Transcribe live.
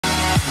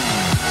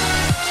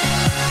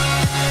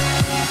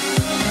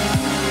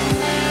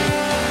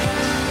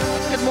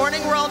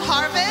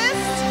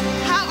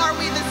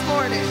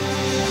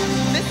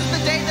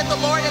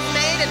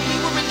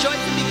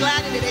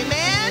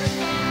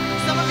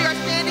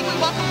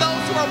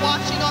who are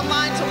watching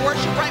online to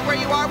worship right where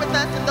you are with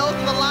us, and those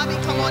in the lobby,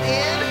 come on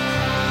in.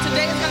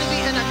 Today is going to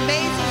be an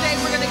amazing day.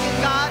 We're going to give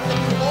God the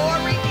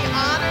glory, the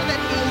honor that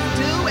he is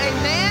due.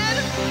 Amen.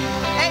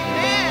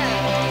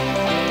 Amen.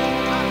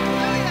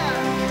 Hallelujah.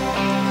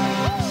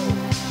 Woo.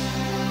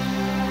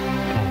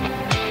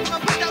 Come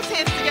on, put those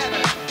hands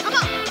together. Come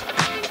on.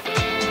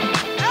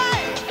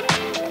 Hey.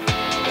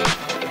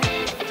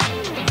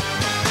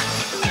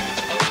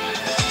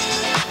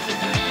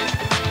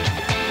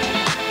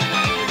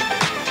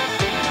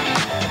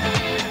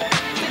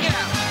 Sing it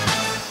out.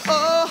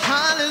 Oh,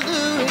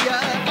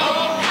 hallelujah.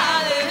 Oh,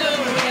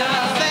 hallelujah.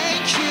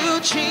 Thank you,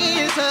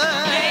 Jesus.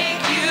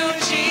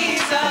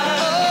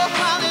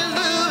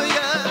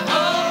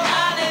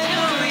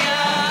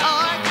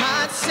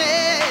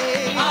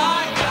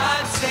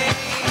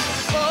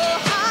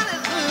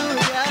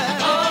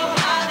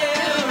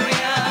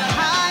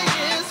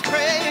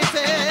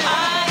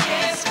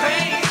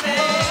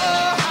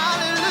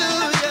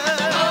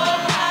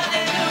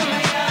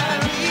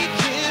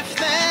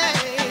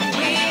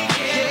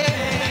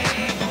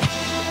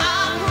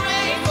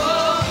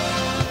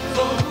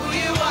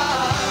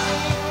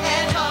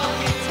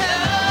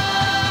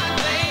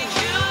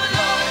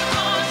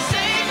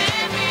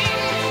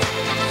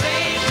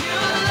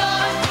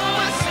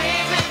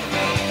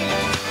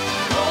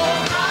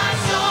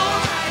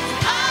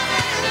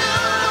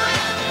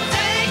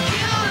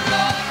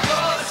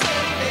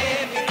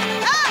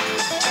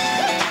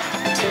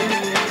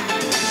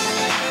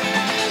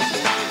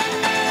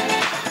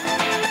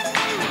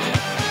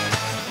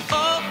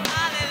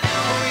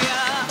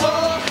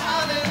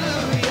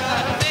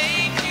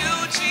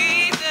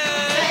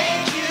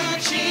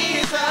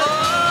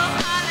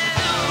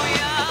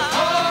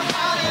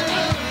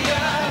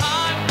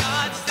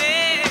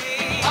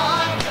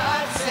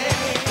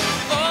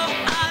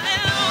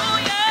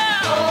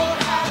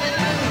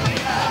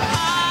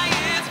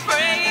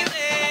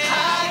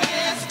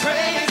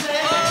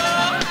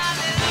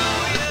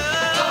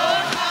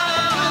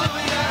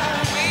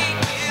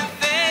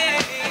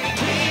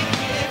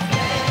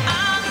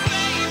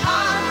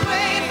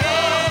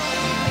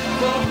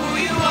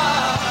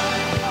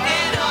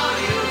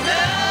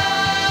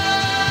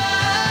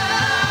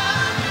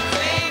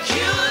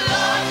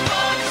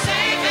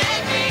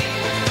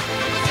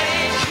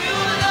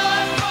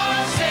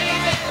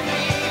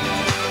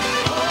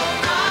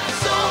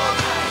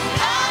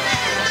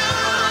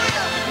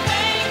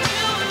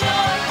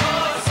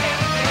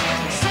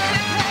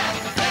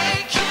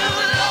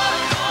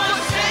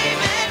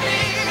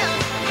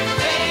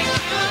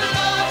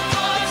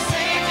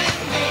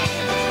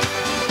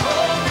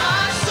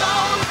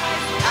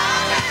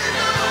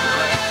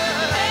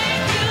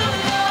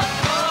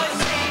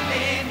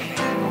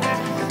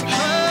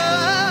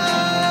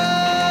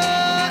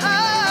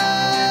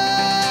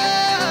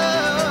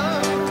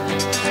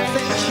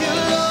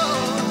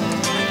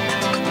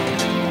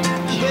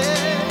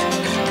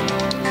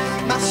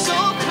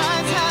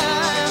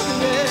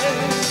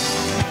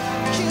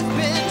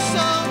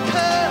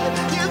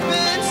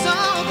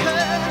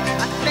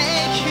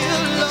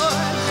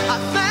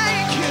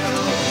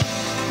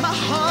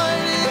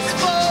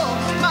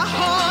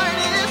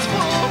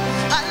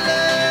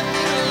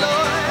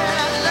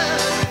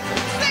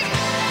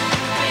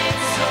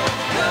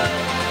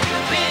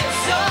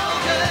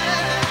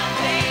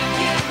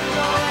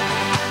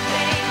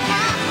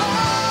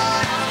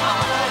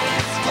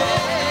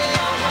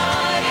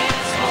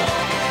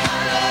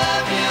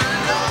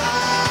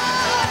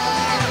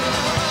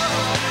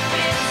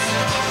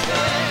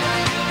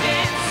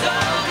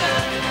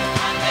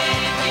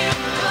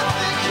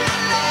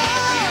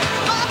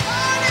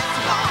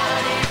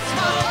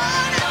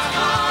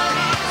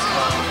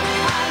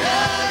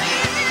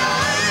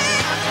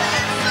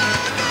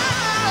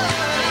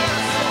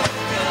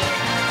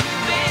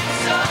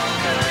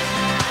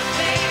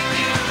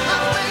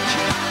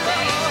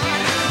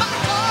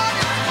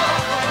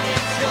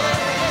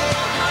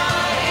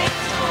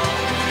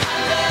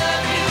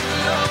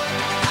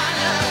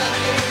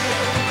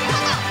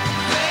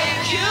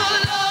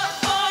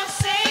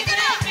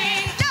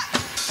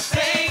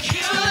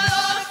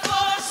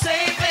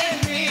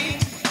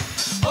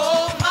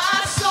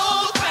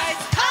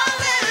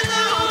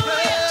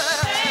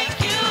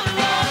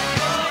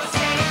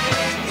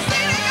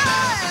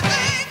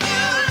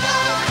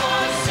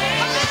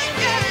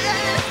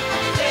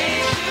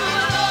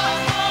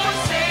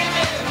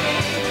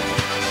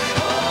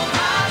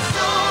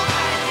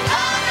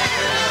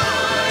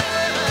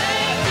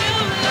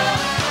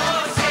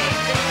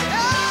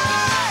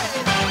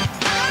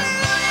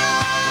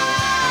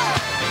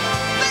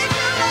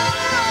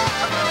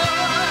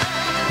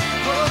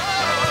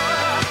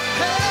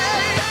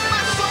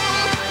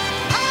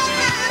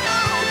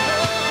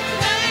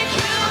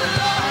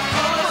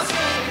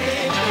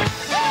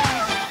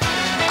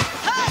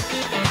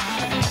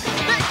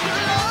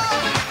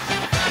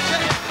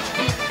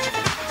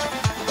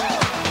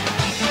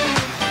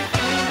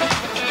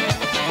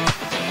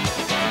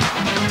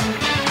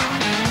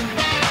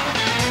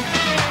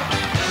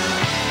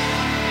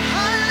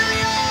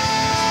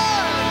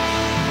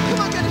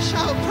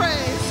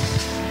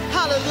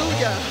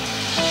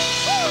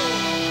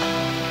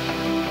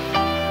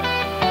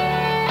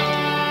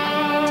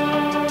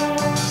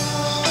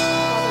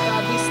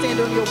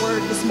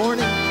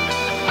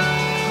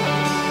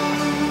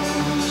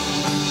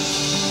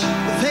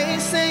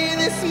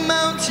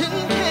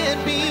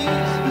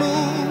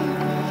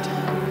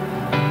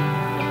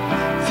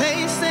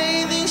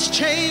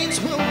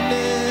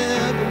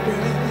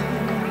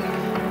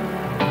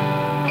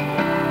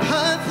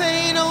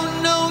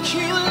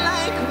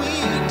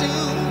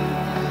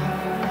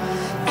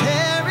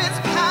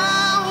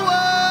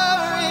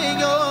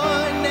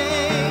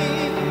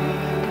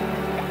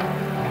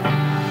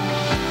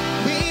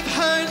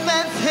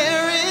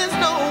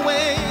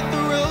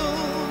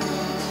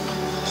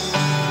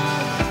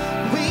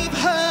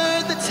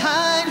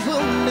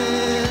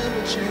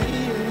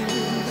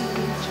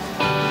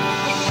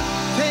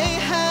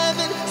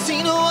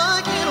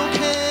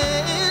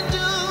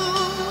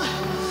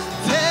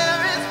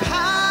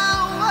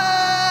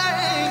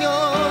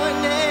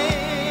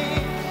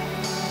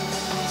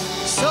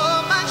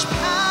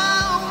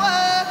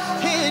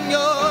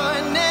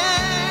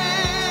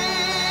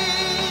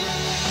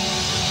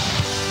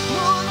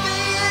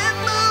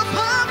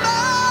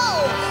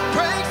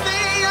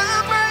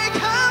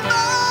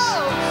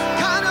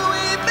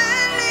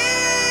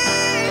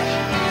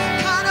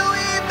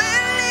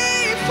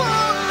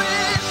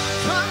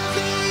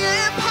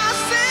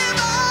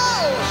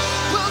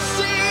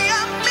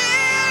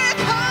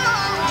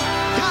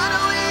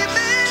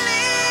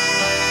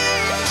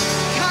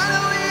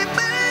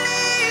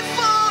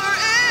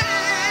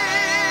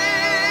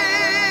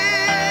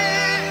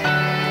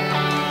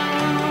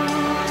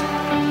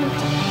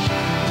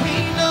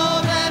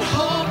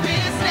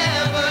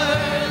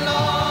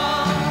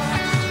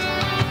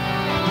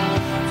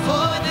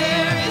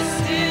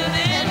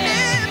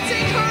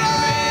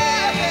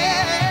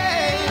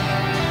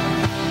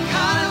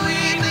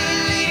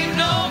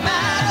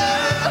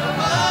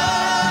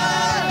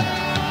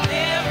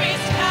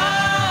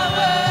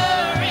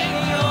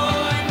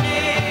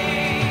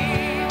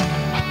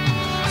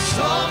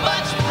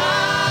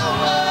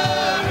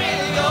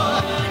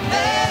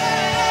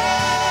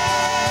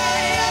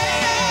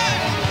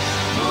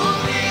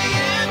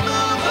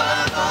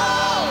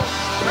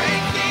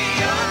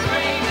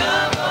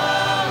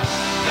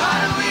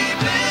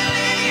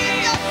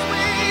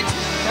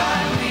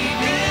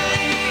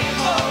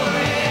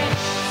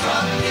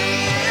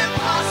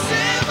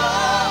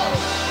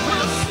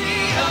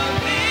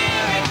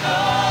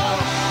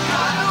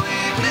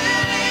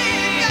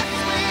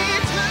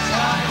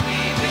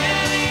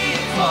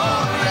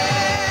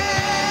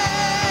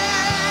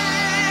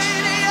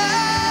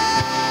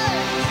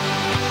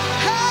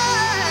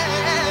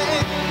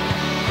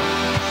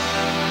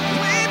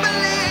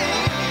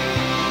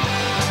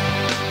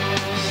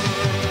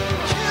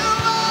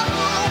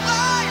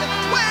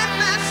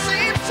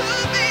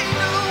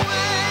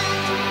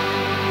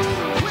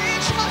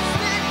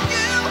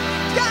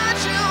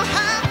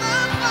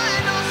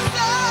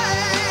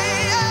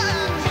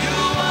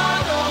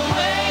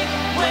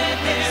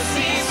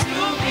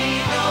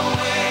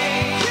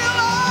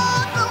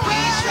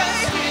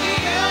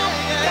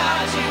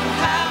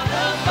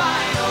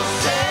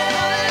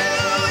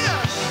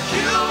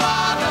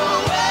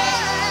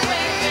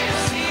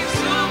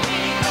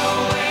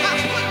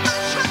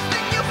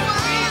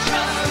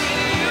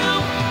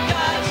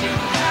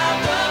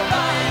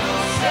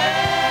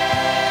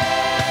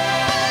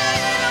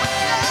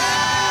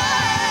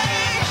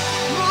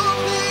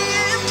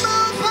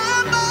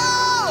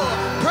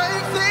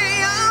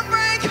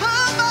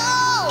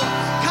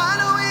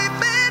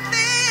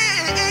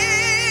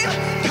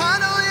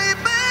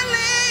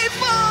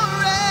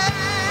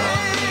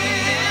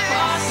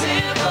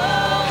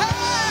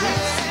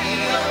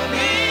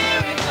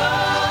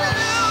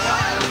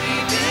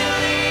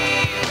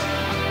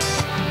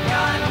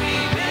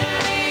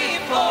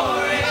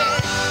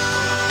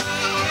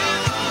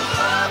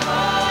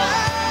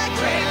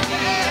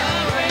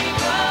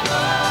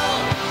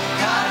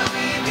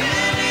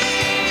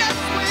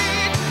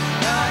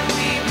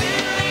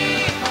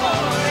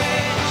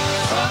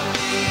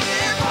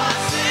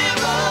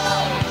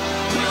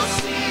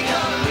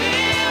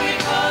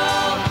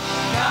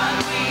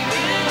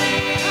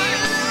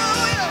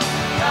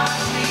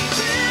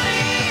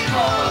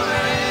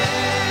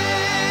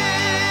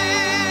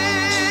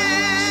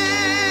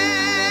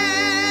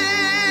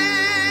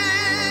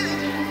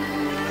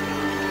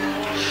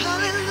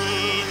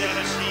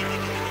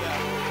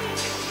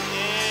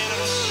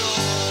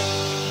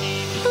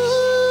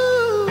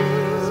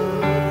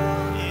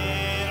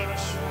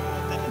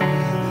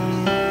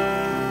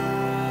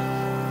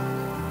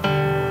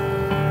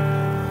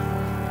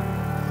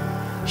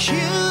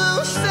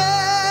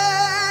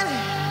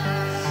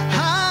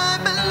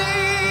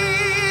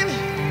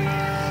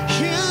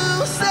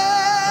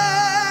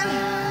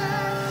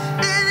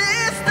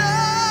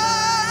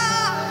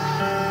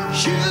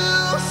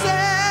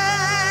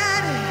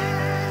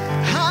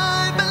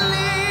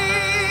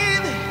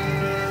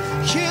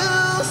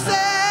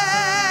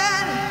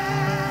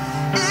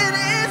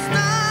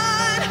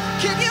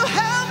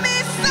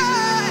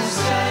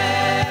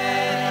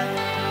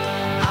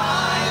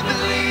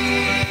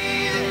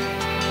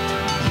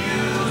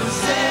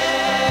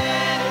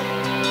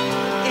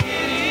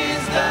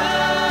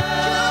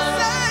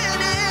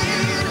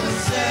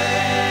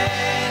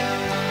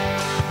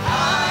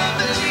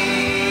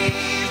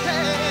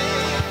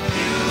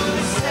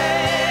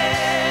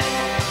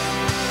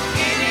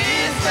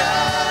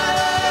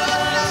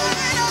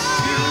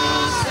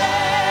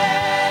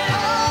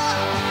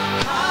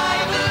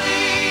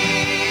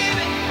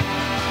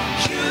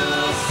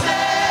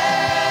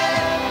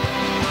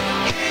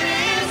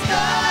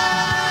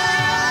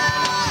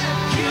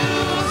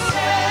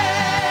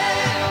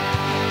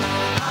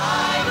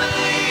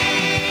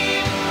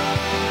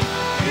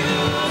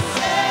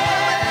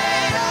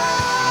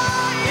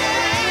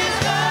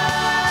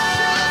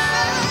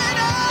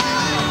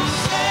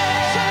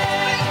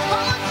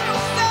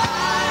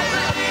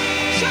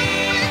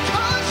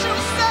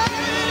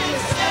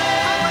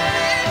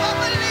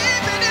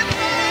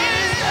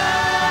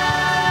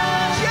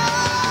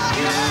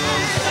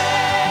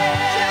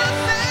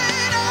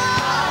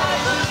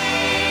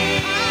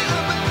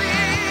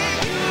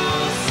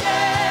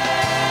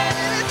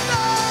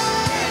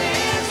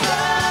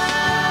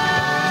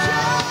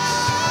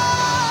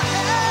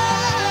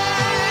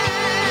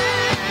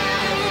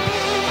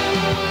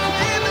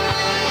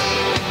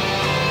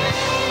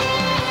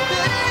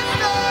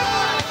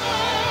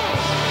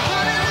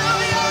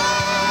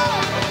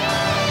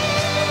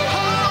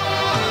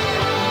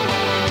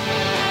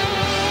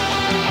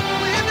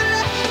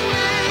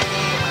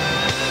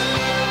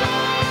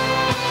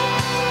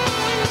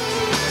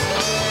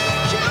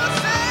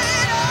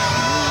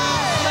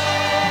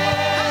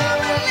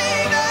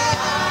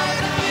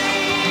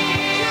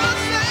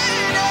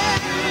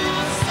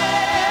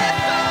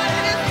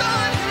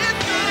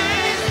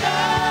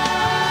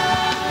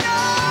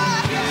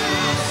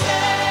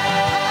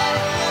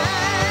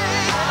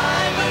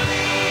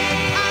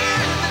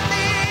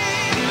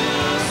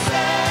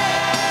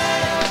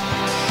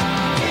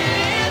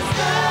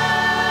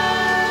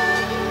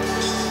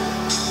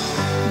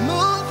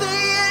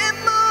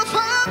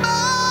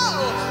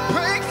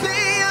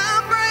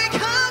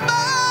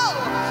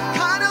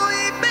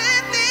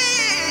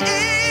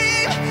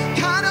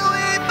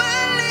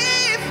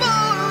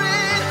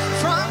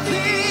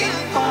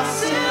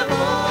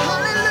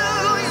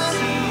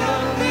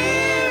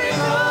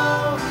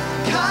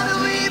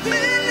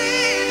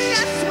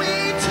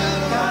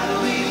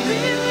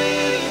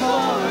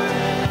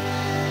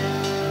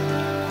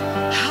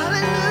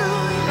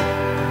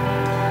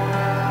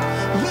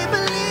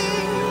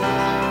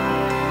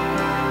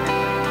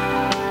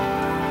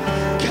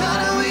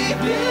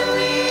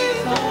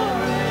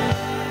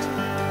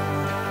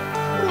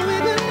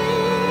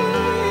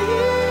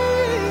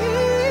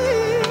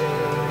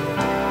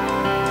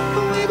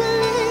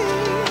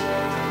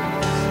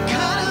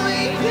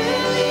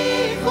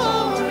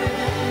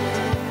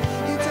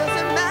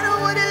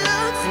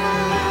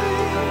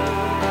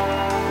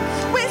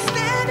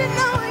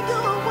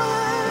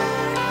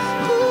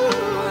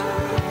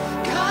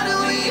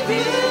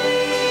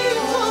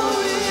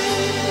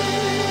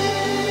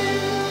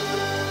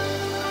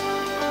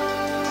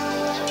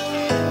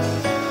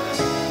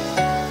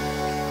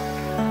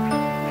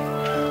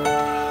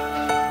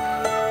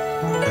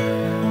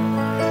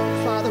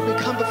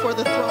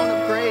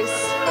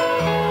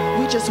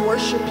 just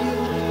worship you.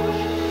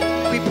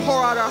 We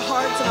pour out our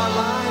hearts and our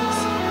lives.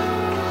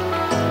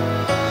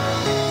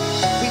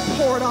 We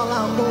pour it all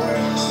out, Lord.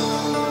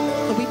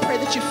 And we pray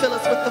that you fill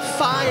us with the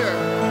fire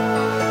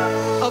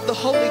of the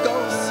Holy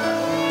Ghost.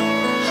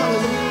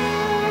 Hallelujah.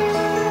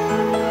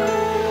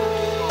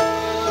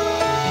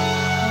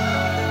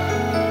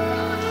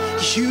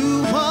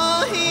 You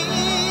are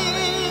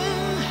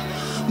here,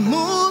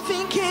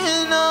 moving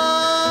in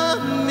our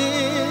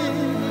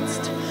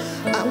midst.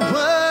 I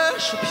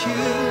worship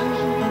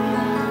you.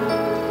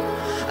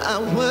 I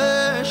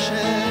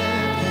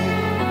worship you.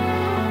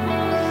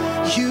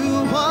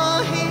 You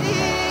are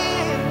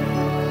here,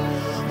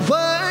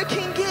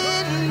 working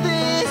in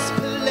this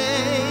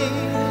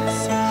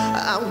place.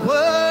 I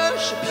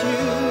worship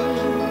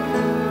you.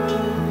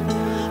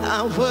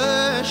 I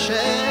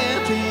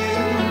worship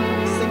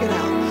you. Sing it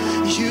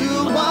out.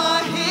 You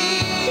are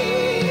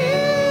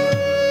here,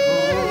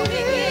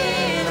 moving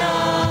in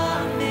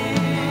our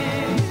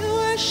midst. We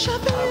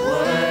worship you.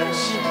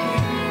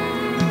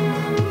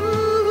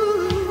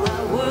 I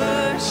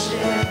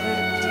worship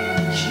you.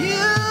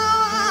 You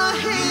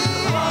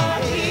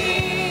are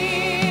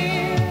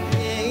here,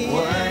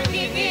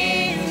 working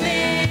in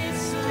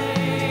this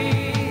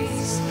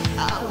place. I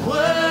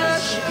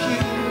worship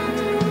you.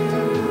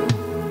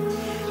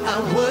 I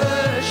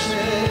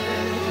worship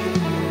you.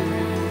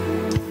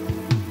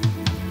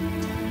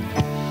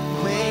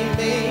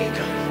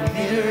 Waymaker,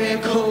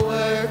 miracle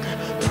worker,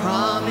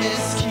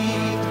 promise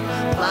keep,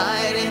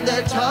 light in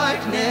the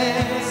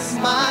darkness,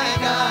 my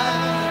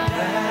God,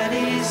 that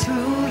is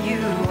who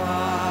you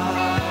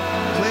are.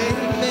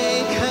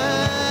 Waymaker,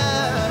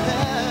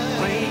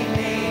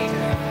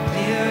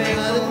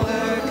 miracle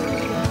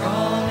worker,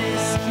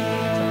 promise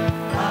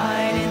keep,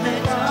 light in the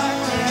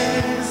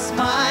darkness,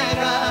 my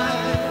God,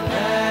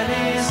 that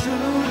is who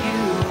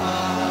you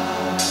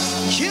are.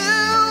 You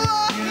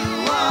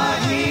are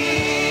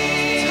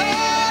here,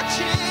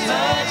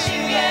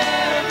 touching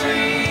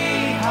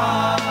every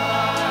heart.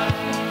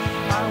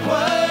 I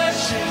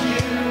worship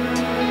you.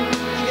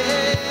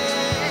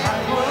 Yeah, I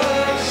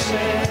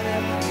worship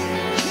you.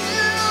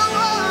 You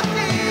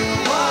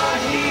are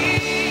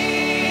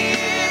here,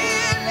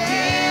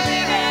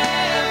 healing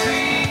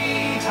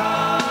every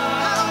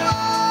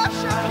heart.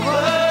 I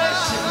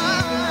worship you.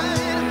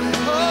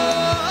 Oh,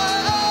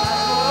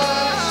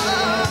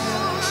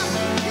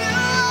 you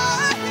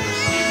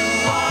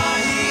are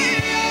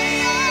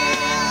here,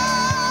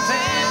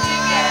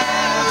 mending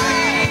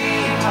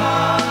every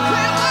heart.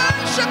 We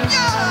worship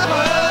you. I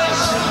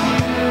worship you.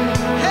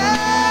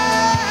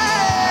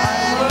 Hey, I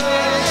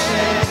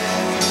worship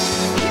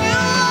you. You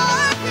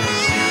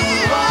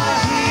are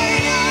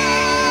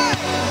here,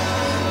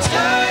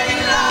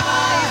 turning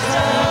lives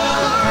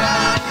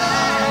around.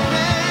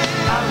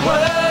 I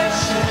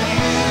worship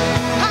you.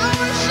 I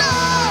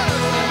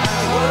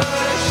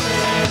worship.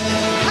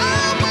 I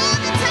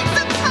wanna take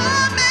some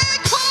time and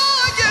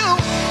call you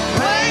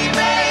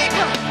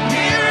Waymaker,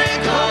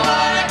 miracle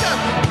worker,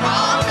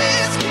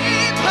 promise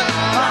keeper,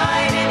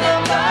 light in the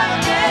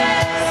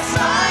darkness,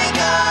 my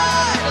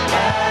God,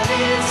 that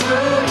is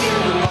who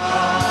you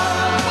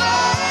are.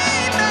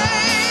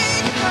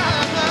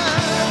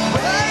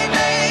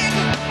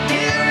 Waymaker,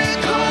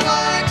 miracle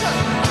worker,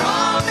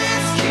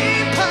 promise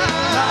keeper,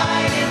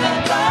 light in the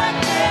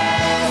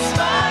darkness,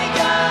 my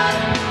God,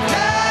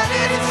 that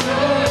is who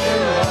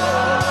you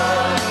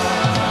are.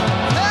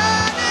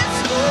 That is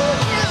who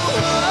you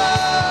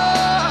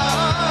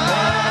are.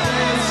 That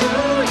is who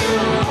you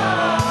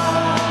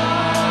are.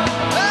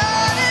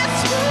 That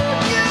is who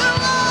you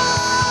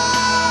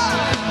are.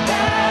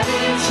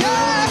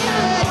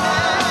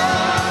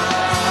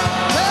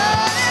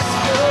 That is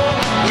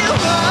who you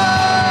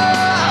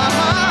are.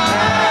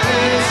 That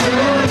is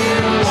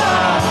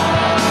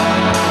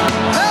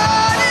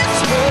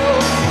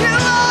who you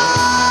are.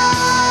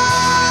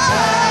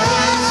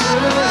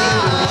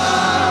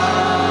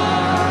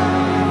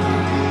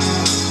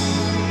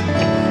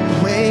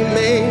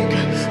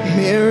 Waymaker,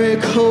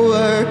 miracle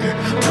worker,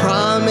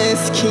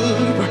 promise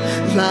keeper,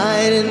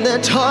 light in the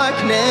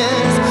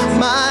darkness,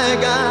 my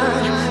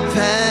God,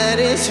 that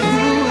is who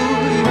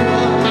you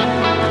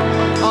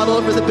are. All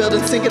over the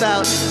building, sing it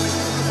out.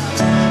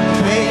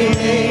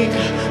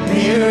 Waymaker,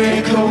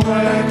 miracle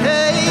worker,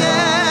 hey,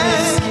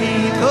 yes.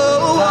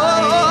 Oh,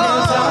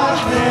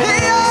 oh, hey,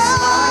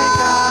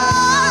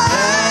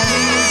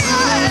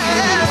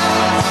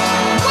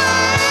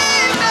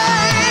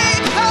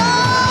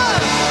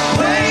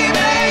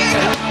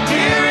 Waymaker,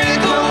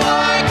 miracle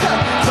worker,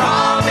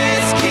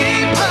 promise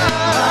keeper,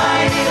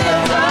 light in the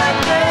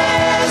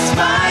darkness,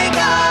 my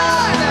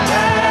God,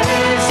 that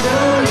is who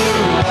you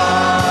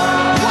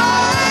are.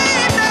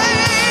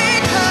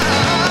 Waymaker,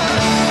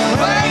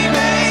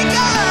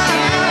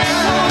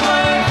 miracle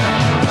worker,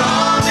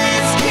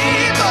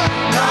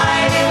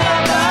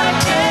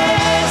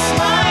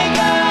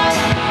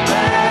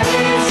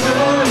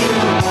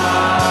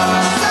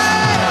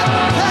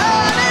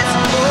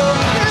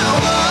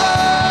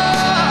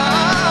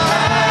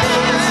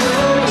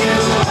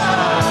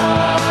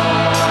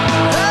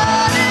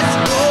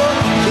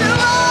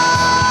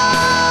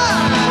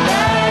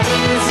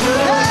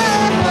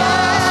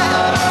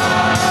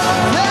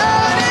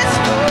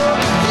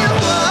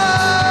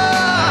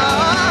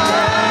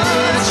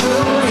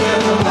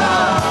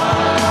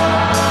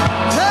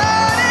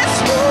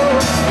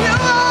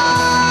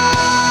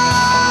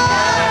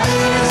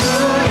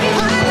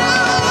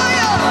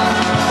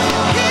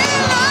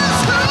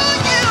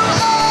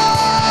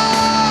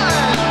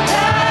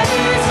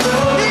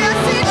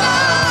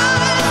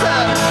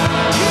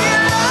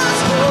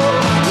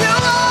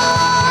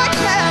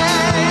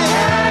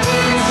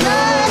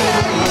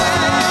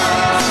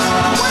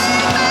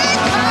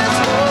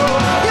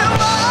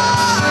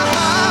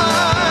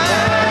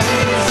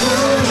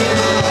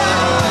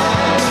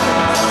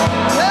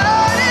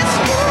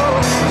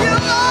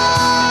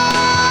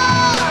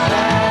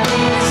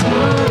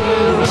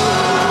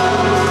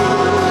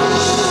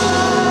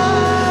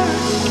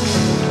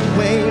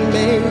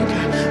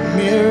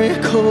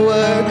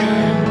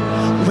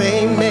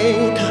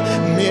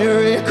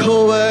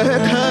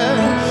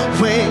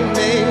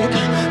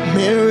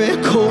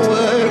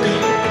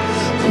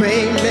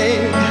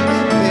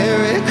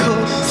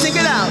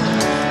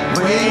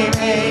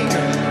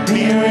 Waymaker,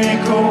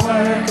 miracle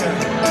worker.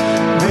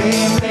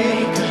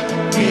 Waymaker,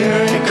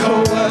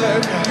 miracle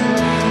worker.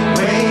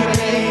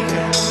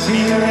 Waymaker,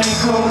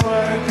 miracle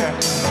worker.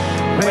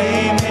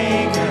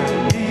 Waymaker,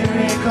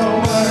 miracle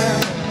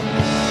worker.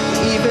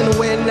 Even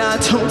when I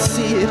don't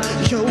see it,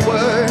 your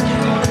word.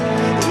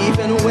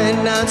 Even when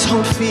I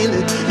don't feel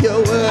it, your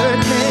word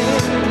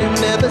can.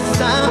 You'll never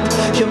stop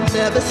working. You'll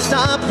never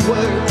stop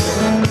working.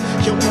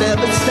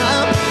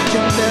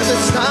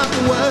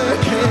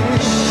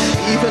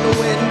 Even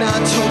when I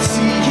don't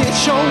see it,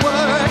 your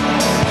word.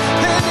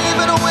 And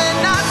even when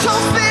I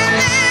don't feel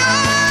it,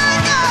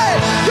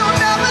 you'll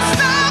never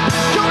stop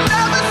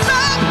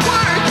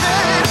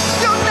working.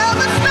 You'll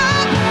never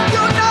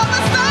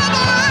stop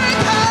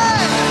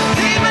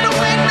working. Even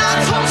when I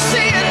don't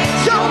see it,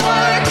 you're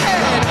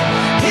working.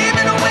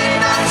 Even when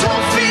I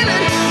don't feel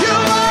it,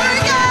 you're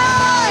working.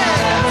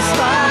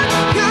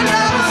 You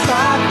never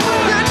stop.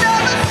 You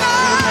never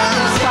stop.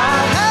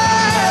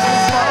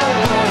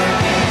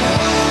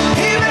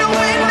 Even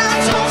when I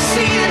don't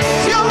see it,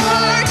 you're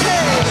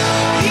working.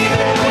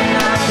 Even when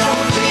I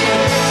don't feel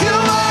it,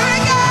 you're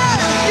working.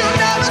 You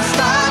never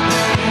stop.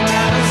 You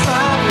never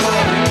stop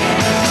working.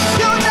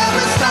 You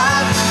never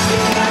stop. You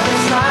never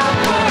stop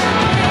working.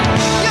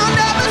 You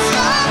never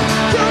stop.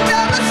 You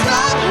never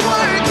stop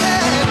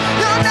working.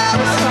 You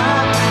never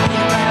stop.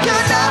 You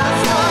never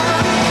stop.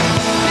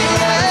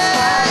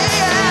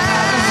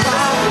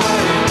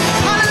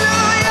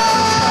 Hallelujah.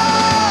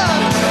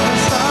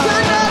 You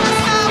never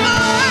stop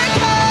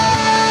working.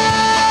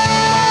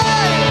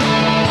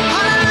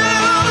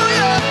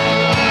 Hallelujah.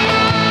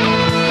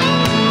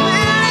 We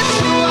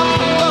lift you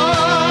up,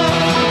 Lord.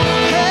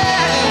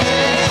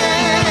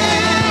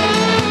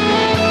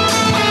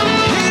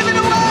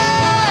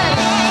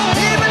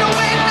 Even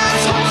when I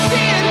don't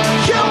see it,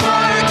 you're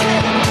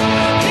working.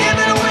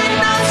 Even when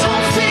I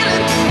don't feel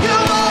it,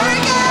 you're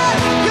working.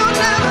 You'll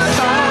never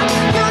stop.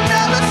 You'll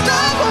never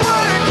stop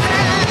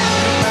working.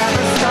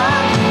 Never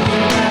stop.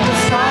 Never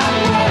stop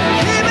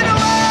working. Even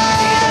when I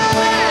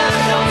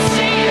don't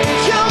see it,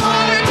 you're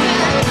working.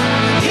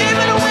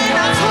 Even when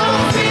I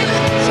don't feel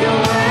it, you're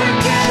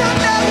working. You'll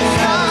never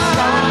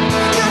stop.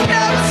 You'll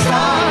never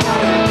stop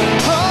working.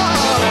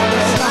 Oh,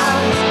 never stop.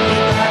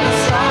 Never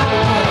stop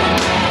working.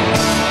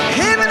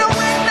 Even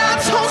when I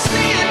don't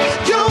see it,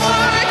 you're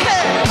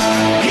working.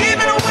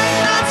 Even when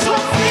I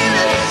don't feel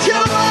it,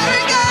 you're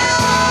working.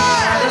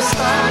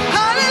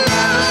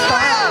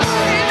 Hallelujah.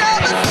 You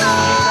never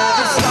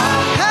stop.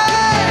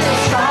 Hey.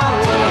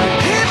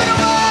 Even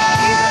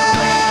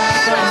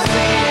when I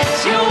see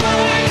it, you're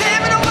working.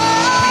 Even when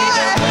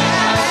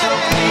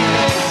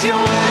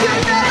you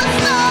never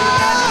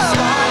stop.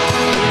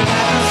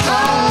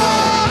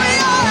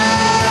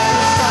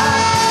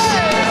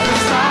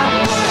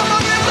 Come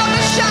on, give them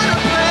a shout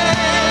of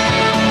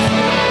praise.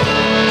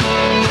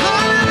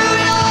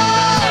 Hallelujah.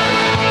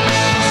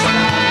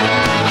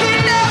 He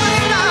never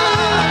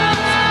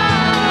stops.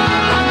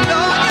 No,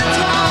 you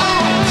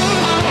don't.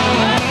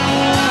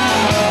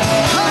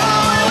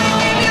 Oh, and we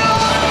give you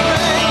all the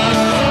praise.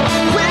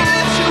 We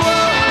lift you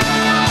up.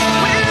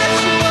 We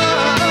lift you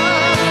up.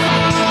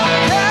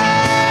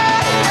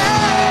 Hey,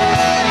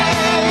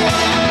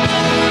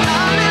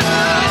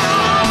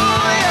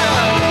 hallelujah.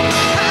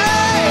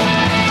 Hey.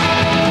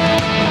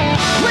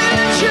 We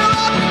lift you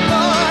up,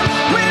 Lord.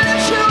 We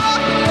lift you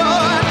up,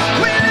 Lord.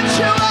 We lift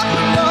you up,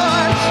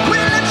 Lord. We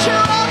lift you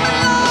up,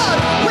 Lord.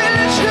 We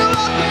lift you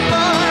up,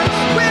 Lord.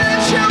 We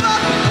lift you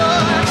up,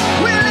 Lord.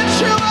 We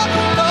lift you up,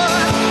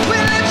 Lord. We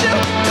lift you.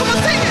 Come on,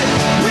 sing it.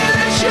 We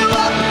lift you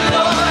up,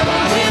 Lord.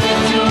 We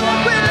lift you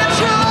up. We lift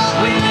you up.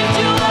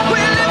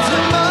 We lift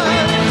you up.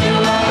 We lift you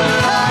up.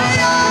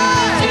 We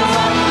lift you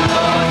up,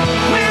 Lord.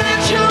 We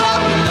lift you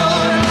up,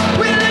 Lord.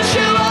 We lift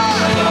you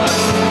up, Lord.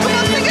 Come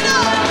on, sing it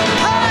out.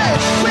 Hey,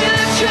 we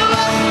lift you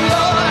up,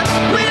 Lord.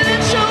 We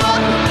lift you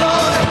up,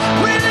 Lord.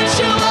 We lift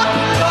you up,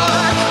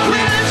 Lord. We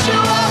lift you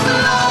up,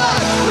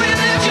 Lord. We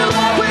lift you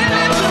up. We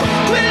lift you.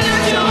 We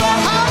lift you up.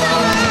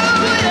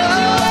 Hallelujah.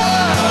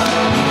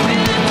 We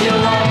lift you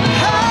up.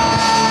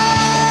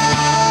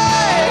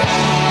 Hey,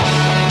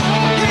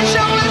 he's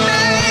your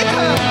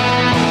maker.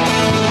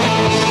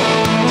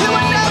 He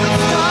will never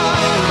stop.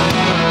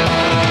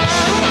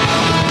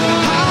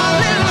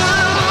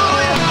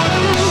 Hallelujah.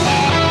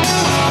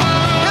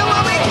 And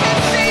when we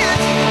can't see it,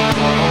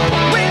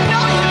 we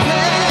know you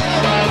can.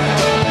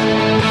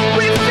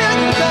 We feel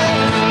you can.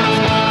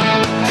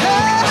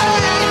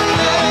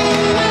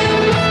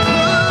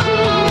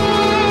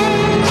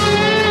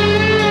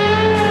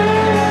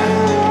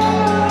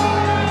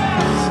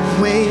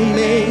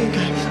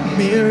 Waymaker,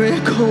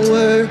 miracle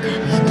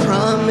worker,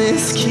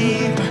 promise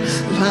keeper,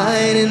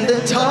 light in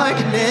the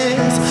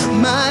darkness.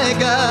 My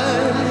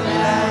God,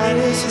 that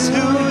is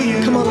who you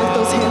are. Come on, lift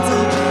those hands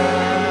up.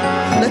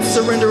 Let's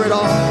surrender it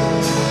all.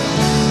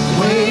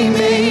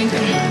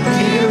 Waymaker,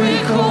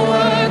 miracle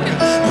worker,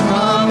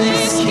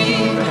 promise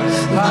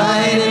keeper,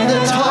 light in the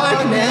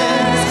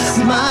darkness.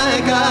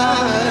 My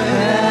God,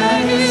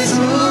 that is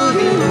who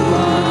you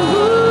are.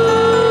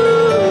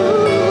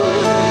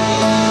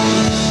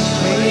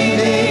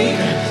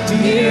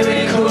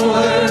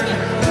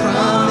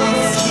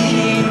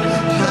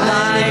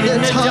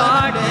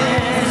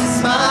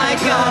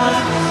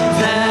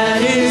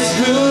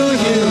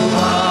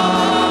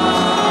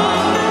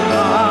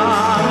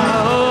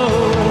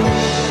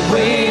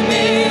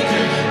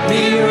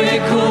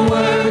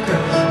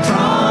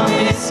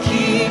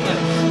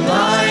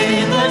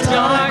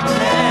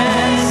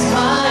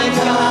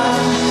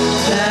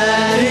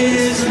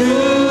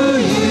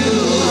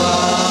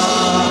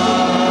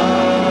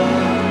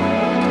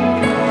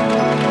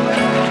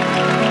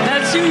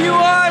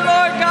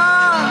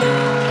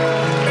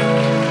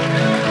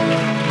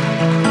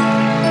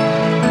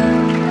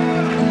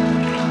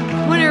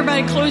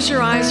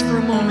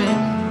 a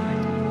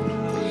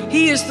moment.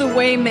 He is the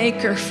way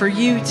maker for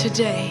you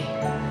today.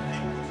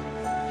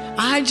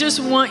 I just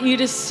want you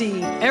to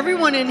see,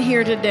 everyone in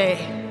here today,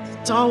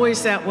 it's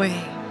always that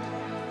way.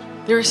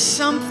 There's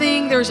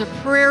something, there's a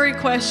prayer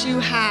request you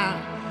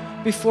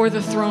have before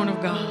the throne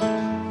of God.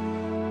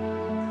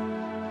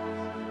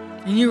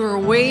 And you are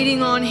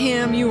waiting on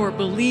Him, you are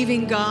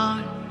believing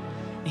God.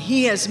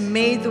 He has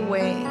made the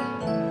way.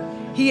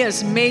 He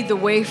has made the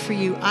way for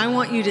you. I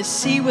want you to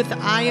see with the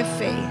eye of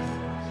faith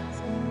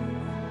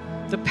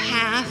the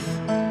path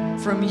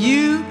from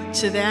you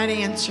to that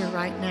answer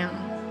right now.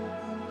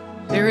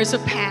 There is a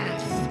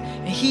path,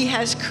 and He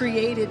has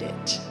created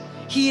it.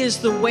 He is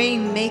the way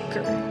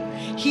maker.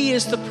 He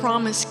is the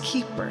promise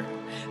keeper.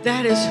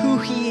 That is who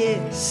He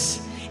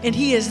is. And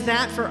He is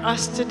that for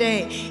us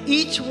today.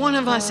 Each one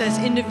of us as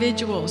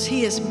individuals,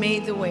 He has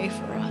made the way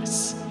for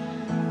us.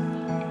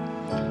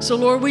 So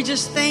Lord, we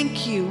just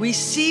thank you. We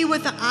see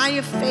with the eye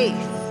of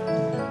faith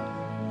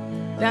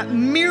that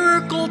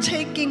miracle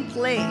taking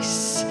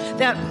place,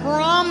 that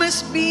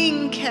promise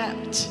being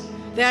kept,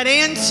 that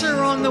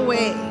answer on the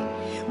way.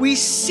 We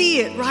see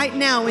it right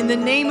now in the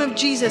name of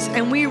Jesus,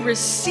 and we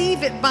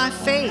receive it by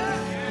faith.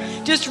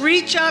 Just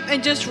reach up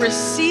and just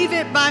receive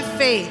it by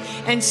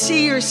faith and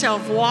see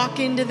yourself walk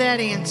into that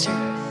answer.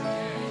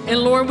 And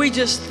Lord, we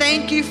just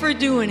thank you for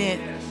doing it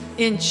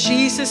in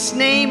Jesus'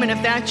 name. And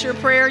if that's your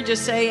prayer,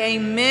 just say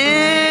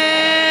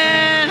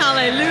amen.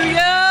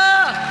 Hallelujah.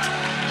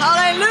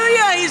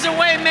 Hallelujah. He's a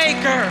way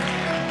maker.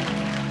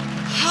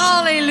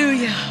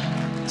 Hallelujah.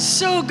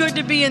 So good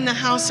to be in the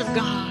house of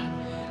God.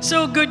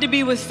 So good to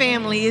be with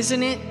family,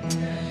 isn't it?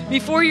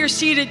 Before you're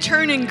seated,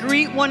 turn and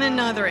greet one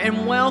another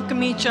and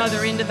welcome each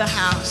other into the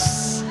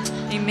house.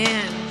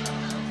 Amen.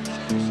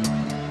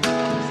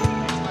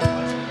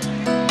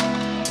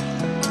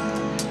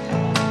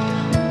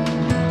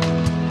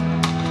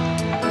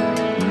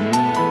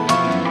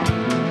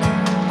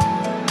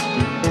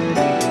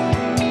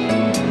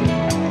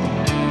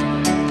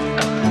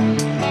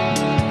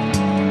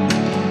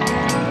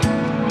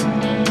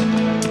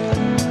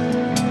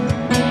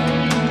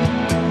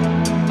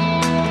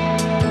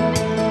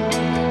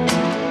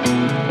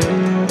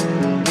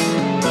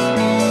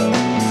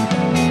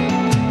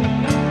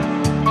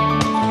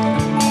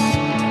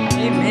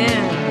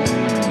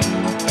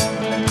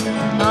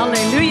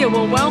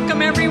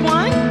 Welcome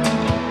everyone.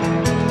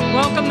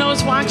 Welcome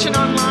those watching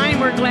online.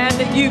 We're glad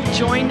that you've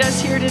joined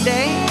us here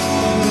today.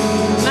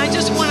 And I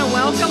just want to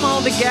welcome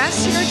all the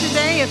guests here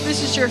today. If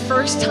this is your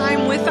first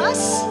time with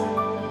us,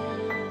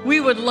 we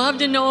would love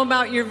to know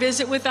about your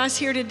visit with us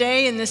here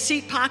today. In the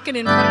seat pocket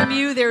in front of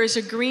you, there is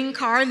a green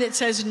card that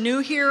says New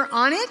Here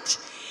on it.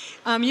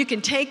 You can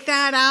take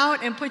that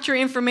out and put your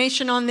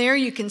information on there.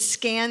 You can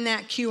scan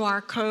that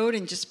QR code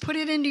and just put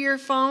it into your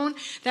phone.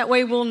 That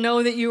way we'll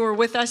know that you are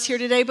with us here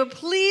today. But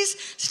please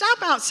stop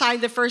outside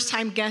the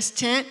first-time guest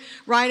tent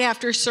right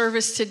after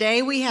service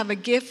today. We have a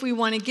gift we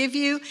want to give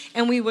you,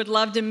 and we would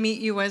love to meet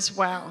you as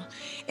well.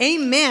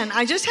 Amen.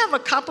 I just have a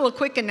couple of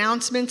quick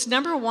announcements.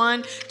 Number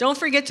one, don't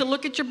forget to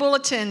look at your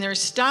bulletin. There's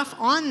stuff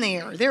on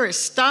there. There is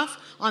stuff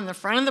on the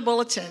front of the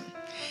bulletin.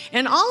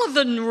 And all of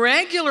the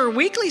regular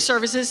weekly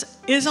services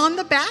is on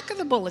the back of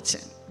the bulletin.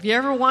 If you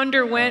ever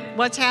wonder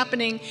what's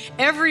happening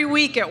every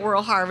week at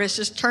World Harvest,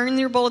 just turn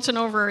your bulletin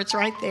over. It's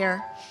right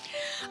there.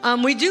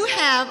 We do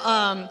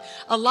have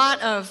a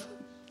lot of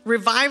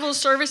revival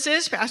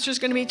services. Pastor's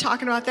going to be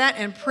talking about that.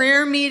 And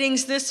prayer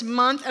meetings this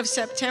month of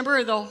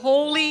September. The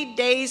Holy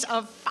Days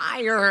of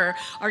Fire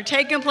are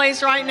taking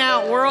place right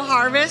now at World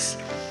Harvest.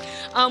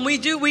 We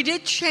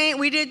did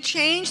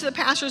change the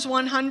Pastors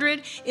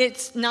 100.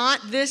 It's not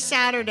this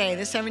Saturday,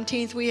 the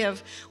 17th.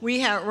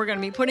 We're going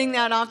to be putting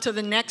that off to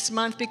the next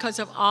month because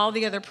of all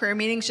the other prayer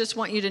meetings. Just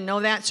want you to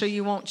know that so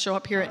you won't show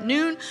up here at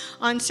noon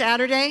on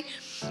Saturday.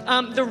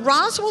 The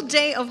Roswell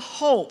Day of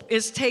Hope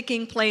is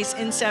taking place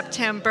in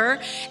September.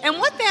 And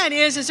what that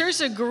is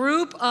there's a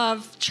group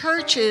of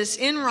churches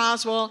in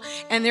Roswell,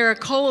 and they're a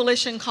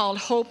coalition called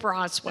Hope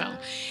Roswell.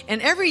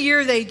 And every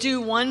year they do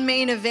one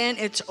main event.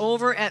 It's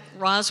over at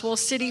Roswell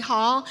City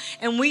Hall,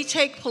 and we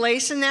take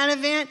place in that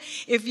event.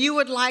 If you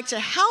would like to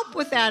help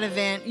with that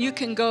event, you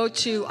can go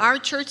to our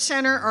church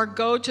center or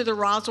go to the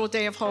Roswell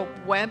Day of Hope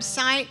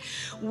website.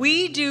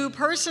 We do,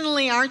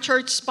 personally, our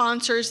church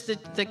sponsors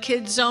the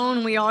Kids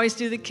Zone. We always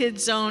do the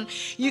Kids Zone.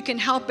 You can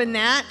help in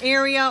that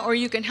area, or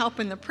you can help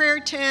in the prayer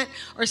tent,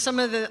 or some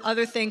of the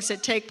other things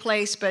that take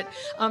place. But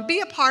be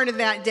a part of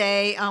that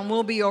day.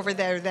 We'll be over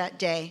there that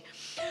day.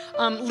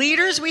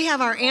 Leaders, we have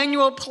our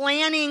annual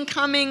planning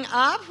coming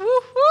up.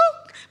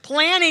 Woo-hoo!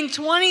 Planning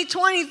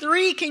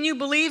 2023. Can you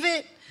believe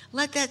it?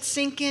 Let that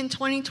sink in.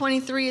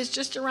 2023 is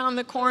just around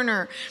the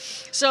corner.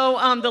 So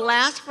the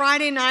last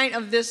Friday night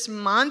of this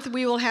month,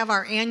 we will have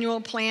our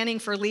annual planning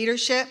for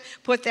leadership.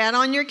 Put that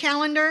on your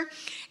calendar.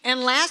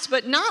 And last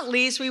but not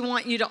least, we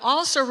want you to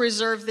also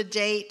reserve the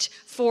date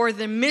for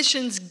the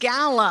Missions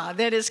Gala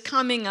that is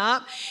coming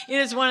up. It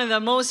is one of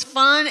the most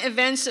fun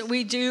events that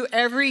we do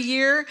every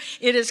year.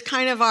 It is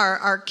kind of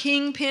our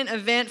kingpin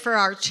event for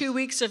our 2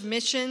 weeks of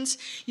missions.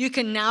 You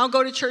can now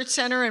go to Church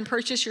Center and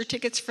purchase your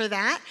tickets for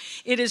that.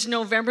 It is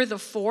November the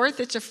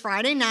 4th. It's a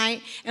Friday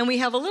night, and we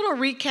have a little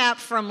recap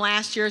from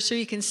last year so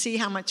you can see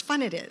how much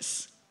fun it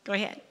is. Go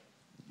ahead.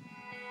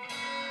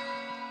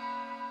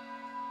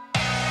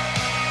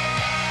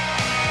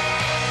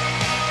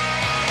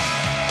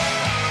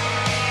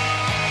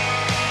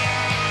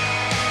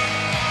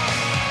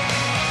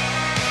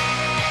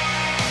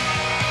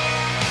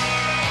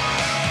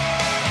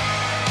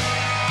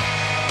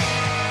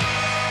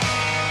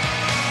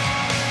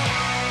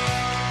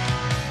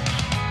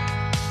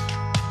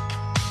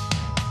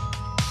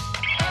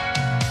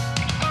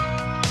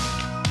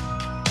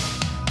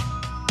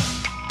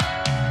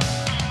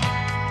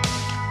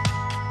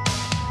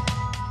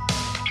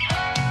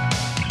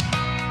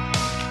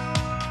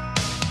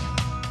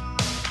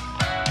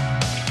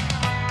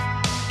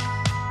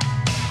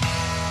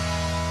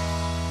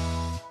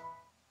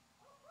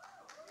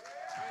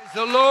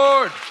 The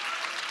Lord.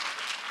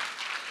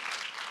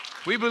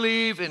 We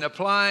believe in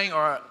applying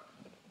our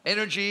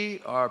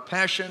energy, our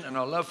passion, and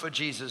our love for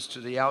Jesus to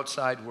the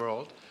outside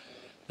world.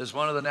 There's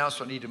one other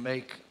announcement I need to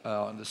make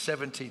on the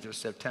 17th of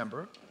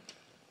September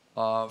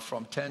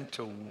from 10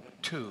 to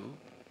 2,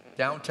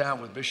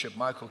 downtown with Bishop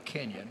Michael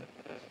Kenyon.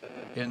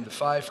 In the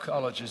 5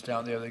 colleges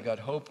down there, they got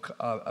Hope,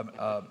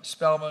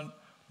 Spelman,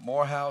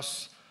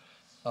 Morehouse,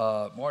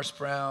 Morris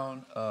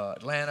Brown,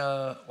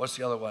 Atlanta. What's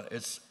the other one?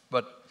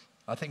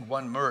 I think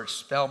one merged,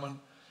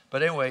 Spelman.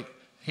 But anyway,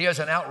 he has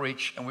an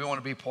outreach, and we want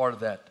to be part of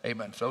that.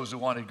 Amen. For those who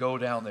want to go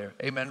down there.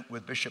 Amen.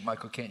 With Bishop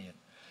Michael Kenyon.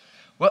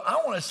 Well, I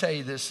want to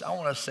say this. I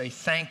want to say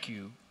thank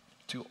you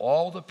to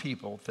all the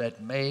people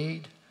that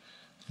made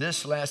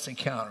this last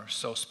encounter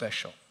so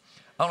special.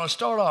 I want to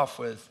start off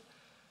with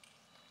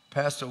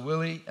Pastor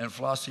Willie and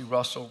Flossie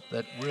Russell.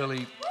 That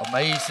really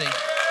amazing.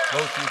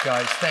 Both you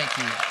guys, thank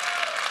you.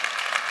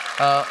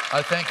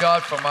 I thank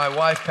God for my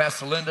wife,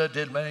 Pastor Linda,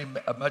 did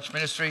much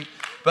ministry.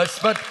 But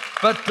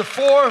the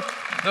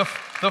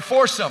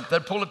foursome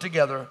that pulled it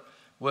together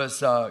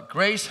was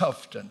Grace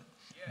Hufton,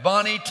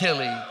 Bonnie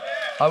Tilley.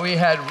 We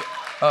had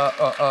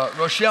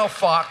Rochelle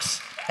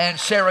Fox and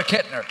Sarah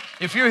Kettner.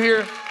 If you're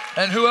here,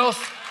 and who else?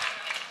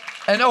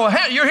 And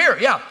Hannah, you're here.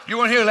 Yeah, you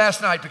weren't here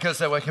last night because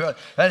they came out.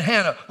 And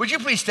Hannah, would you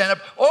please stand up?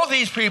 All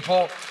these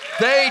people,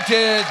 they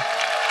did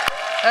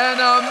an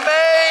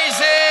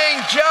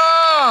amazing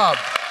job.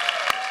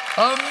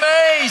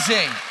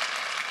 Amazing.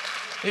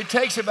 It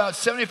takes about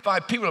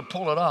 75 people to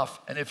pull it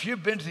off. And if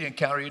you've been to the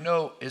encounter, you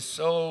know it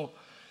seems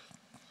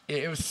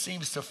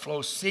to flow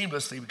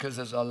seamlessly because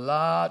there's a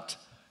lot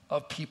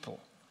of people.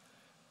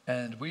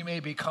 And we may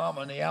be calm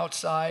on the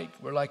outside.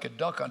 We're like a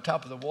duck on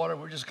top of the water.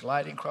 We're just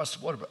gliding across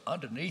the water. But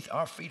underneath,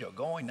 our feet are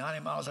going 90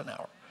 miles an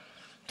hour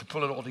to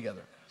pull it all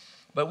together.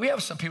 But we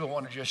have some people who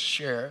want to just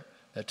share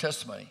their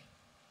testimony.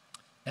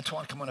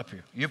 Antoine, come on up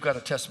here. You've got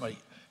a testimony.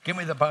 Give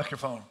me the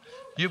microphone.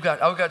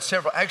 I've got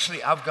several.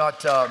 Actually, I've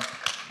got...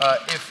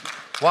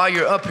 while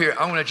you're up here,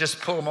 I'm going to just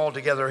pull them all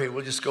together here.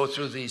 We'll just go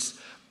through these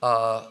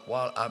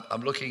while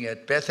I'm looking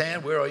at Beth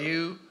Ann. Where are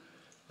you?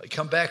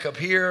 Come back up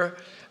here.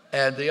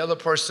 And the other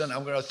person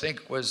I'm going to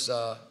think was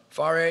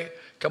Fare.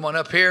 Come on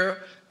up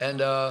here.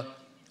 And I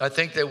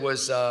think there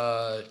was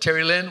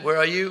Terry Lynn. Where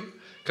are you?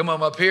 Come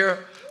on up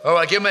here. All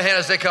right, give them a hand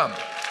as they come.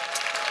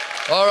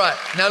 All right.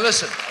 Now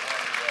listen.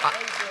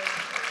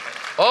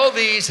 All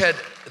these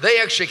they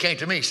actually came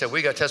to me, said,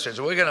 we got testimonies.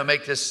 So we're going to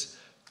make this,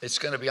 it's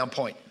going to be on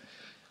point.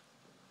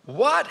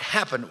 What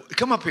happened?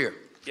 Come up here.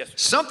 Yes, sir.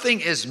 Something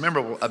is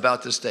memorable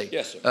about this day.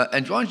 Yes, sir.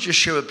 And why don't you just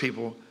share with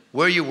people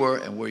where you were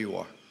and where you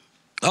are?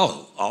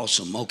 Oh,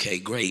 awesome. Okay,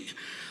 great.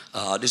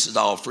 This is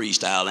all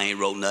freestyle. I ain't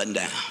wrote nothing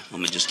down. I'm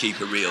going to just keep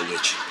it real with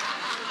you.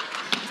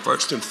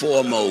 First and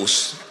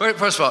foremost.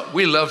 First of all,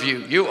 we love you.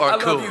 You are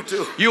cool. I love you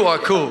too. You are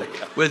cool.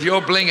 With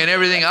your bling and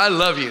everything, I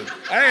love you.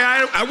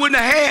 I wouldn't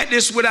have had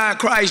this without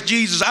Christ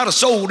Jesus. I'd have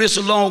sold this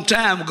a long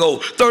time ago.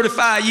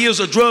 35 years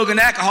of drug and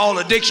alcohol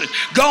addiction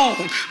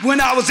gone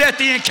when I was at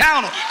the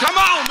encounter. Come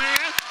on,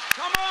 man.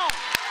 Come on.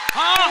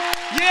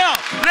 Yeah,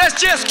 let's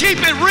just keep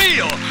it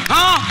real.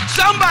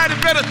 Somebody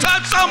better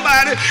touch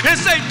somebody and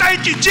say,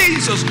 thank you,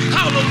 Jesus.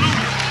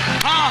 Hallelujah.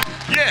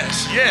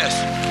 Yes.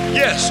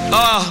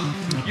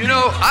 You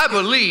know, I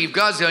believe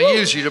God's going to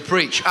use you to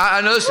preach.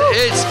 I know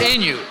it's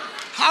in you.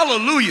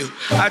 Hallelujah.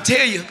 I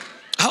tell you.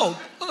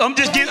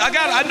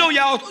 I know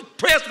y'all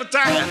pressed for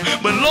time,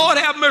 but Lord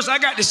have mercy, I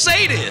got to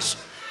say this.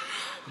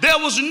 There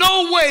was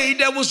no way,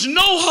 there was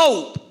no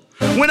hope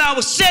when I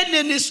was sitting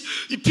in this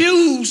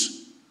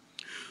pews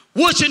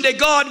wishing that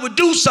God would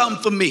do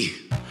something for me.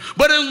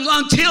 But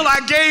until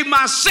I gave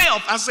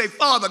myself, I say,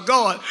 Father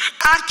God,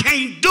 I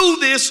can't do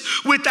this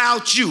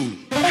without you.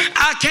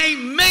 I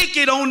can't make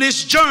it on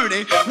this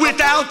journey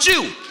without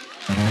you.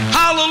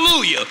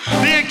 Hallelujah.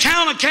 The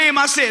encounter came.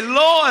 I said,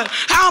 Lord,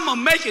 how am I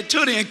make it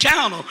to the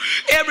encounter?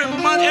 Every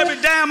month,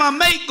 every dime I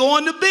make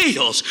going to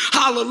bills.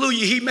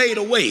 Hallelujah. He made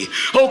a way.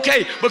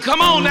 Okay, but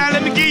come on now.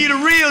 Let me give you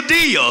the real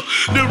deal.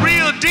 The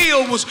real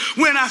deal was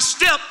when I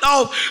stepped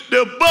off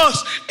the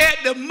bus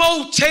at the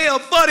motel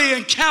for the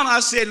encounter. I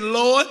said,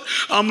 Lord,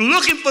 I'm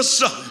looking for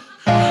something.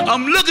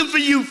 I'm looking for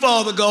you,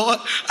 Father God.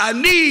 I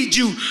need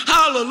you.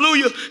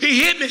 Hallelujah.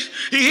 He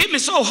hit me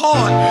so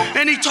hard.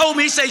 And he told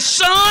me, he said,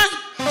 son,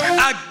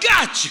 I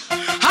got you.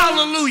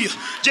 Hallelujah.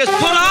 Just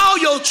put all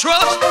your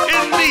trust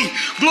in me.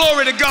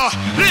 Glory to God.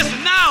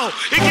 Listen, now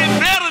it gets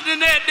better than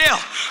that there.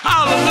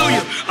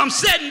 Hallelujah. I'm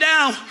sitting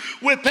down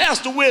with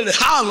Pastor Willie.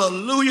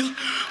 Hallelujah.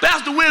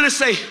 Pastor Willie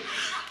say,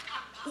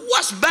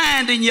 what's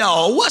binding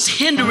y'all? What's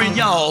hindering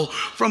y'all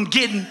from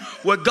getting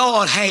what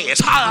God has?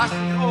 I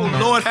said, oh,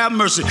 Lord, have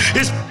mercy.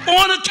 It's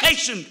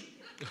fornication.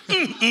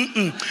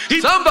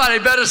 Somebody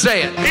better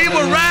say it. He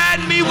was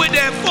riding me with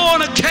that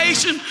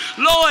fornication.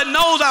 Lord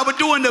knows I was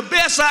doing the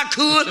best I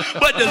could,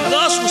 but the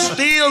lust was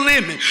still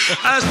in me.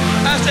 I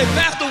said,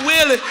 Pastor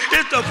Willie,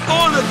 it's the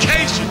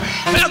fornication.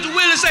 Pastor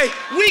Willie say,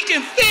 we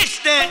can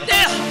fix that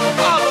there.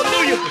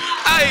 Hallelujah.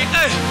 Hey,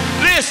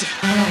 listen.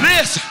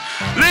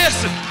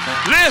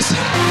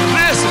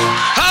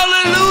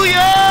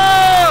 Hallelujah.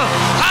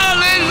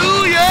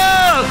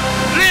 Hallelujah.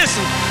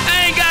 Listen, I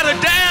ain't got a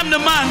dime to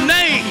my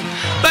name.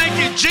 Thank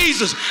you,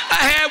 Jesus.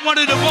 I had one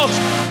of the most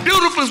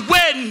beautiful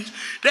weddings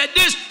that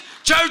this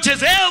church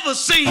has ever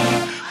seen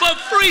for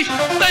free.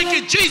 Thank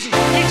you, Jesus.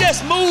 He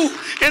just moved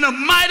in a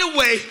mighty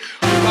way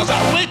because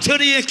I went to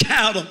the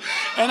encounter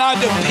and I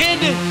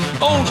depended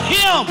on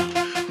him,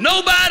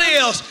 nobody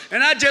else.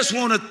 And I just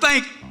want to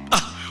thank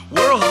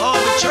World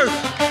Harvard Church.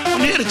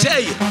 I'm here to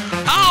tell you,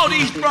 all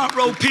these front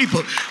row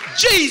people,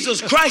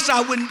 Jesus Christ,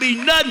 I wouldn't be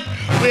nothing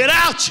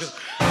without you.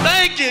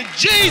 Thank you,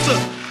 Jesus.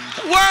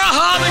 World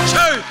Harvard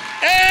Church.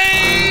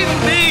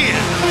 Amen.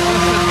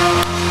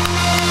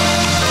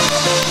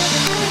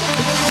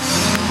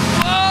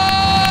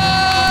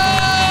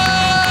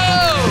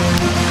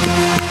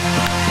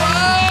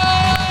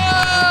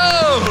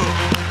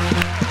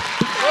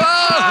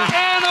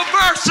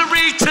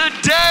 Anniversary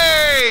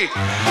today.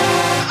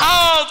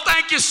 Oh,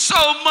 thank you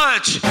so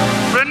much.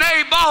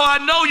 Renee Ball, I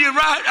know you're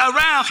right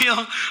around here.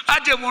 I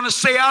just want to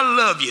say I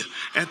love you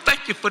and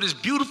thank you for this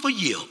beautiful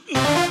year.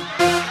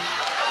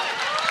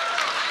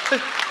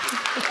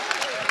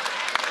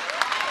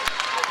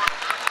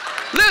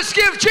 Let's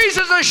give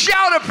Jesus a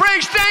shout of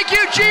praise. Thank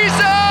you,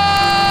 Jesus.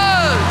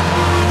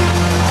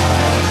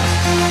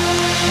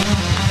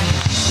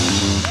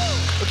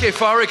 Okay,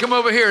 Fari, come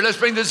over here. Let's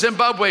bring the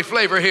Zimbabwe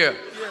flavor here.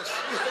 Yes.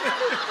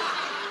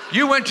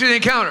 You went to the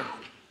encounter.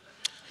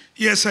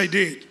 Yes, I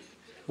did.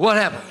 What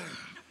happened?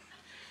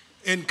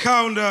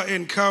 Encounter.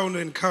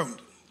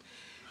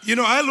 You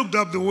know, I looked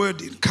up the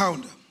word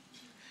encounter.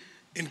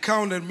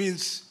 Encounter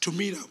means to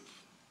meet up,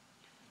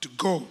 to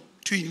go,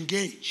 to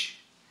engage.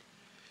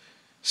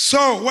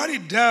 So what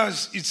it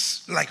does,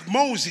 it's like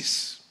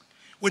Moses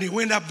when he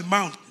went up the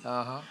mountain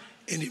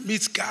and he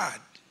meets God.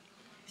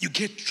 You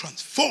get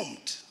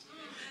transformed.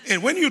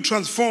 And when you're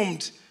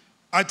transformed,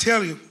 I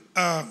tell you,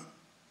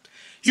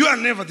 you are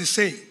never the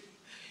same.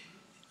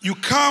 You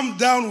come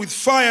down with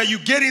fire, you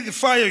get in the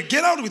fire, you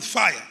get out with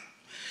fire.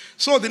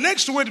 So the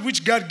next word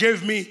which God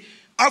gave me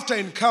after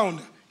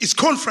encounter is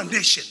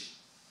confrontation.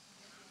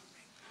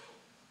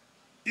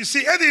 You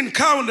see, at the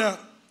encounter,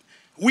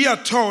 we are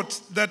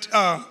taught that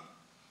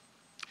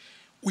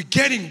we're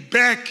getting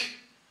back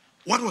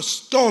what was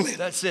stolen.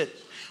 That's it.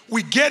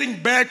 We're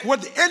getting back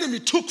what the enemy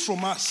took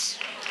from us.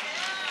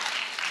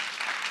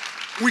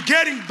 We're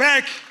getting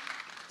back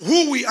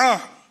who we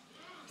are.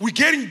 We're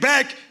getting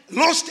back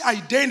lost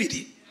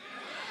identity.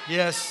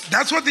 Yes.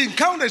 That's what the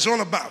encounter is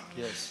all about.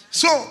 Yes.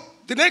 So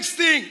the next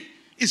thing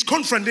is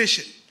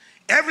confrontation.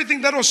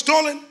 Everything that was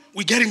stolen,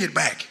 we're getting it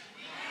back.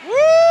 Woo!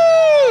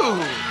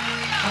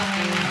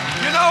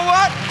 You know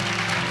what?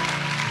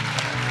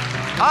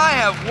 I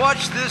have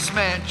watched this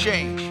man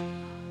change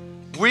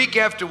week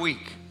after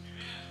week.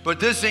 But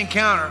this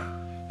encounter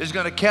is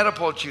going to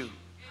catapult you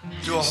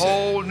to a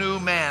whole new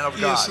man of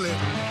God. Yes, sir.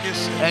 Yes,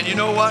 sir. And you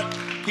know what?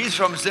 He's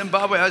from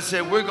Zimbabwe. I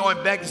said, we're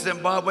going back to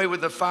Zimbabwe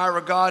with the fire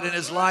of God in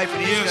his life,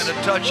 and he's going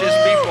to touch his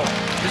people.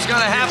 It's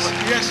going to happen.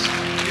 Yes,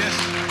 yes.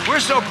 We're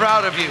so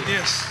proud of you.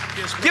 Yes,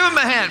 yes. Give him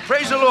a hand.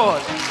 Praise the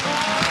Lord.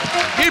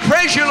 He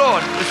praise you,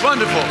 Lord. It's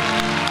wonderful.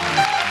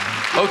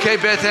 Okay,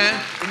 Beth Ann,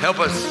 help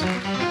us.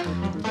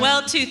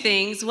 Well, two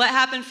things. What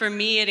happened for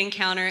me at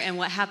Encounter and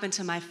what happened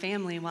to my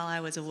family while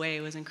I was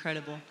away was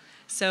incredible.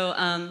 So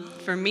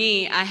for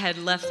me, I had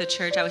left the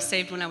church. I was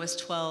saved when I was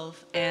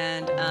 12.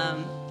 And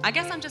I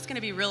guess I'm just going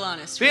to be real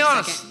honest for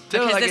a second.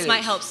 Because this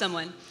might help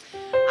someone.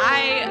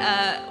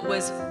 I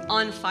was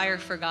on fire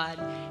for God.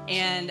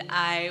 And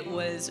I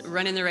was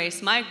running the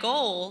race. My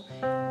goal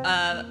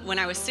when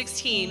I was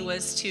 16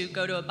 was to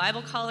go to a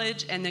Bible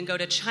college and then go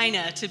to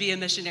China to be a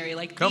missionary.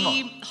 Like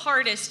the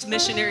hardest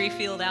missionary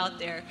field out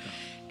there.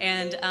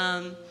 And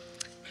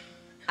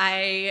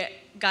I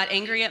got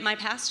angry at my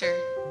pastor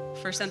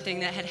for something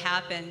that had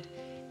happened.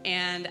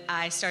 and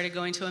I started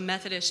going to a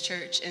Methodist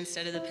church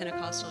instead of the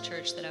Pentecostal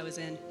church that I was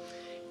in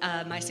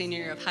my senior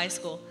year of high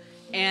school.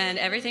 And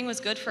everything was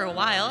good for a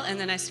while, and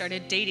then I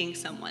started dating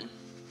someone.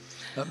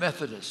 A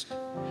Methodist.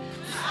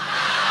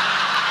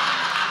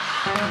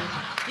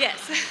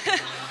 Yes.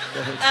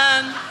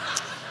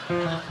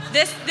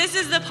 This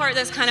is the part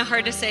that's kind of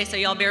hard to say, so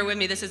y'all bear with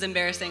me. This is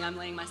embarrassing. I'm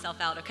laying myself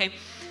out, okay?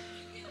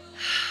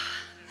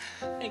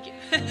 Thank you.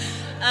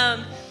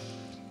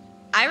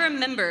 I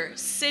remember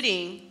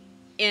sitting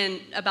in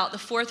about the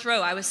 4th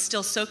row. I was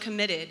still so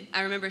committed.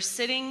 I remember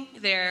sitting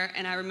there,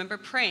 and I remember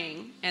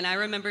praying, and I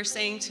remember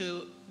saying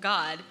to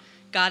God,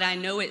 God, I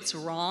know it's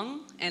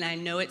wrong, and I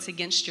know it's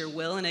against your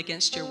will and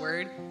against your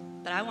word,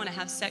 but I want to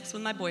have sex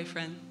with my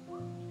boyfriend.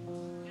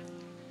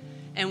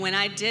 And when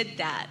I did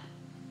that,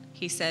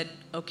 he said,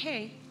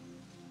 okay.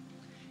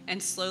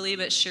 And slowly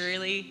but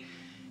surely,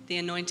 the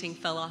anointing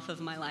fell off of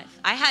my life.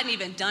 I hadn't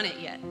even done it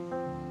yet,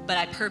 but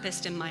I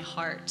purposed in my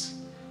heart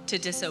to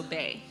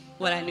disobey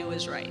what I knew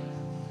was right.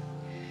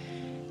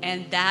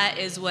 And that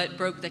is what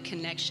broke the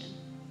connection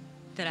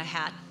that I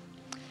had.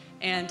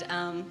 And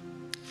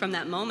from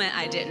that moment,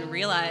 I didn't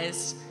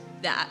realize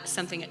that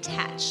something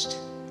attached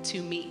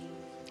to me.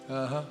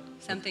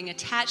 Something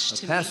attached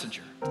to me.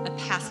 A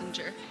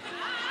passenger.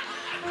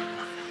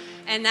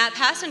 And that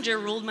passenger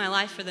ruled my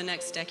life for the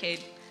next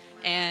decade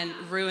and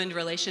ruined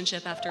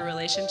relationship after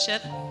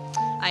relationship.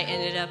 I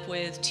ended up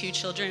with 2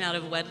 children out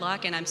of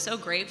wedlock, and I'm so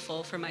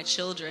grateful for my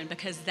children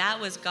because that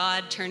was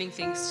God turning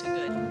things to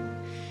good.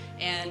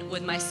 And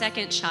with my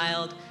second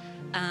child,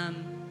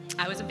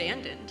 I was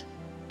abandoned.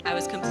 I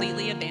was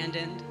completely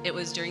abandoned. It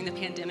was during the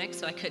pandemic,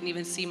 so I couldn't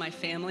even see my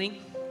family.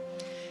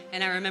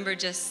 And I remember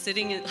just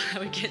sitting, I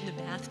would get in the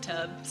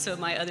bathtub so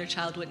my other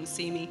child wouldn't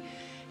see me,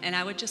 and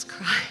I would just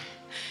cry.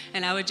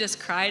 And I would just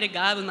cry to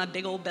God with my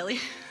big old belly.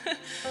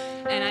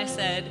 And I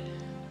said,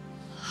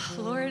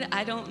 Lord,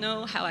 I don't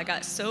know how I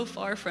got so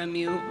far from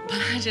you,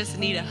 but I just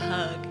need a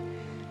hug.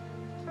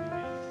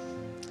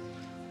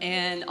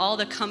 And all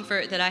the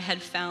comfort that I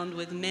had found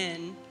with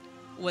men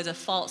was a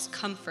false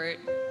comfort.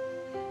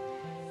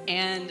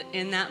 And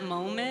in that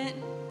moment,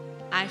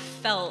 I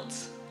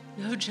felt,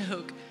 no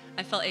joke,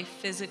 I felt a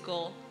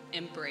physical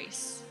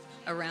embrace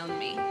around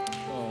me.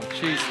 Oh,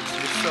 Jesus,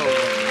 you're so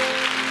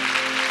good.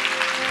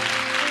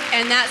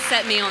 And that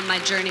set me on my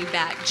journey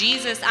back.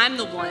 Jesus, I'm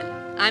the one.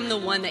 I'm the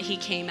one that he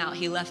came out.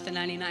 He left the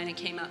 99 and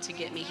came out to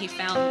get me. He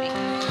found me.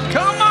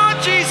 Come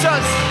on,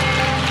 Jesus.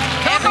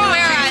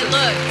 Everywhere I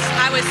looked,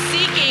 I was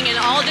seeking in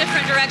all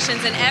different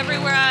directions, and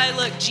everywhere I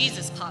looked,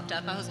 Jesus popped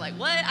up. I was like,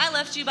 what? I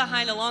left you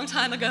behind a long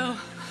time ago.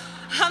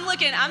 I'm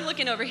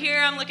looking over here,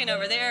 I'm looking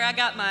over there. I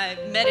got my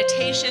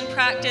meditation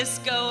practice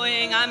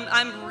going.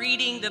 I'm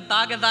reading the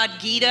Bhagavad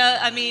Gita.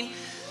 I mean,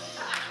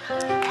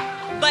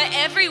 but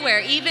everywhere,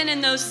 even in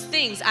those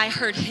things, I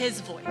heard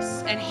his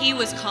voice, and he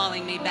was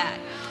calling me back.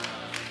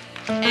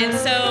 And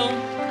so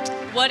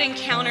what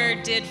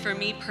Encounter did for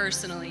me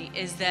personally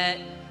is that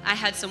I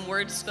had some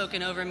words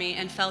spoken over me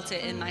and felt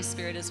it in my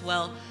spirit as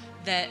well,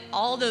 that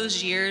all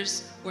those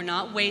years were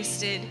not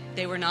wasted.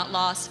 They were not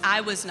lost.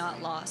 I was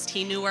not lost.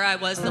 He knew where I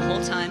was the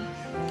whole time.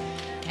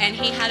 And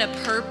he had a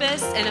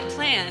purpose and a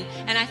plan.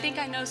 And I think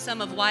I know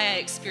some of why I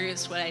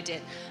experienced what I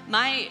did.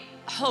 My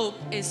hope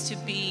is to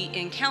be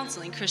in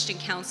counseling, Christian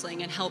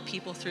counseling, and help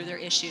people through their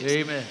issues.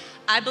 Amen.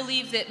 I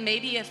believe that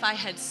maybe if I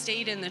had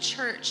stayed in the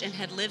church and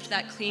had lived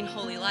that clean,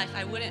 holy life,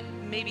 I wouldn't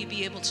maybe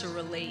be able to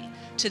relate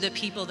to the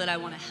people that I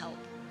want to help.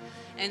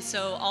 And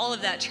so all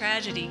of that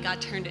tragedy, God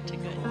turned it to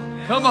good.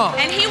 Come on.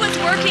 And he was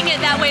working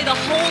it that way the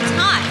whole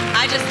time.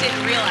 I just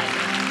didn't realize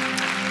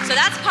it. So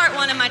that's part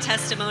one of my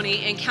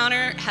testimony.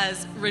 Encounter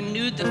has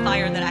renewed the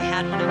fire that I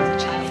had when I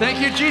was a child. Thank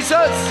you,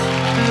 Jesus.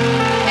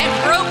 And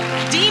broke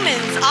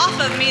demons off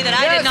of me that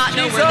I did not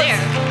know were there.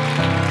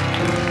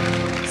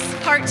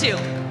 Part two.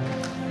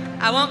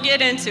 I won't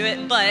get into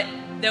it, but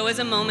there was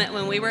a moment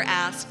when we were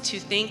asked to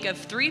think of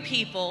 3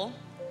 people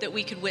that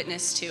we could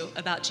witness to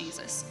about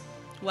Jesus.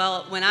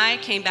 Well, when I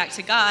came back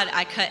to God,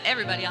 I cut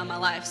everybody out of my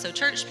life. So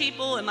church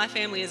people and my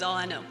family is all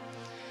I know.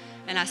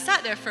 And I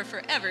sat there for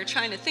forever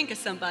trying to think of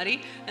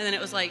somebody, and then it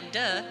was like,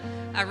 duh,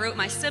 I wrote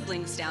my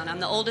siblings down. I'm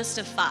the oldest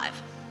of 5.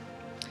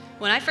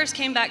 When I first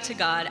came back to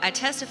God, I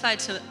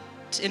testified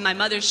in my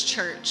mother's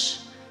church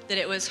that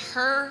it was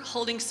her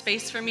holding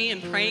space for me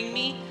and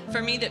praying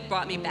for me that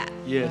brought me back.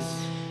 Yes.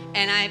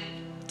 And I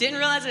didn't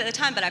realize it at the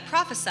time, but I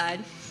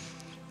prophesied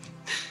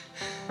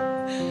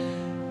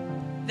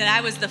that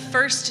I was the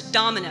first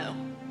domino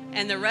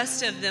and the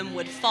rest of them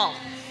would fall.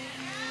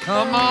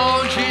 Come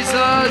on,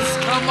 Jesus.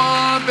 Come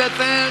on,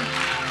 Bethan.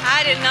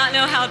 I did not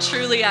know how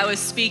truly I was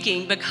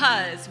speaking,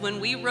 because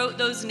when we wrote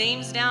those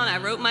names down, I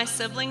wrote my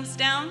siblings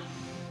down,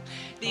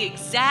 the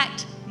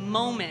exact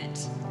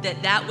moment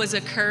that was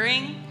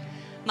occurring,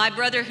 my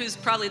brother, who's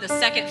probably the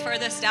second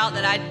furthest out,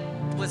 that I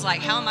was like,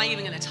 how am I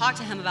even going to talk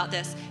to him about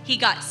this? He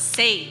got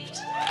saved.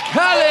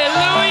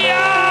 Hallelujah!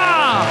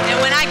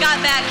 And when I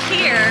got back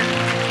here,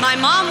 my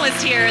mom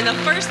was here, and the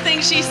first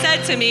thing she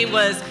said to me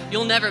was,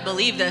 you'll never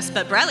believe this,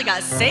 but Bradley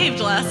got saved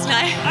last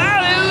night.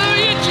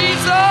 Hallelujah,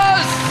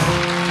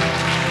 Jesus!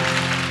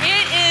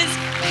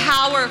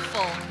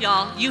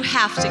 Y'all, you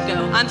have to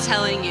go. I'm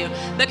telling you.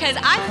 Because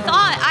I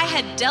thought I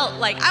had dealt,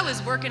 like, I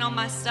was working on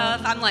my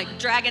stuff. I'm like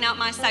dragging out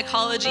my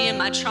psychology and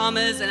my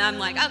traumas, and I'm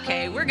like,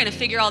 okay, we're going to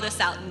figure all this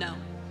out. No.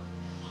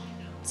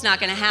 It's not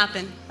going to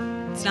happen.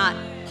 It's not.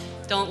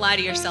 Don't lie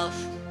to yourself.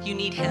 You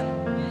need him.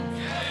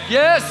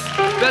 Yes,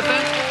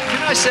 Bethany,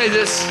 can I say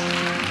this?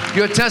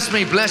 Your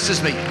testimony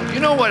blesses me. You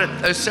know what?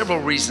 There's several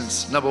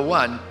reasons. Number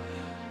one,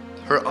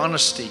 her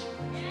honesty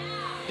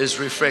is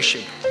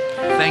refreshing.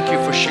 Thank you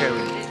for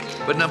sharing.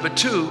 But number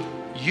two,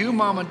 you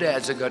mom and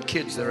dads that got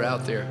kids that are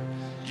out there,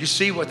 you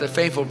see what the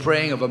faithful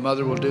praying of a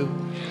mother will do?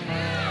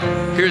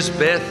 Here's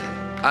Beth.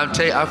 I'm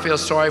telling you, I feel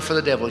sorry for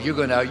the devil. You're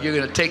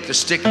gonna take the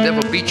stick the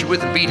devil beat you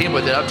with and beat him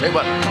with it. I'll tell you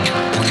what.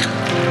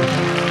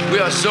 We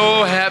are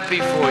so happy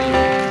for you.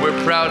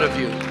 We're proud of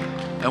you.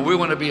 And we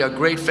want to be a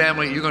great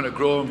family. You're going to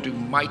grow and do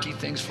mighty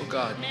things for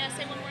God. May I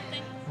say one more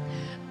thing?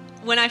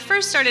 When I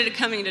first started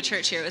coming to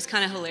church here, it was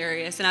kind of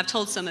hilarious, and I've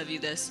told some of you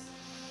this.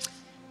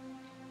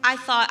 I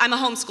thought, I'm a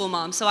homeschool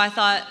mom, so I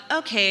thought,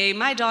 okay,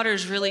 my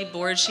daughter's really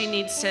bored. She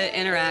needs to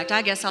interact.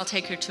 I guess I'll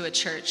take her to a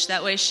church.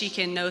 That way she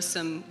can know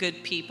some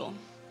good people.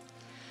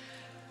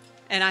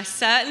 And I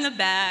sat in the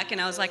back, and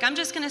I was like, I'm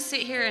just going to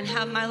sit here and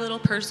have my little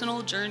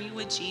personal journey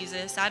with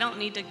Jesus. I don't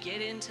need to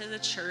get into the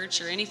church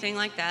or anything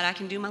like that. I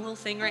can do my little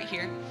thing right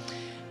here.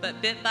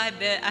 But bit by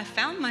bit, I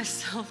found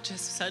myself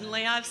just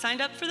suddenly I've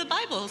signed up for the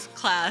Bible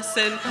class.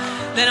 And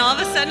then all of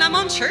a sudden I'm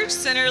on Church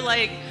Center,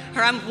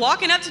 or I'm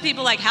walking up to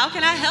people like, how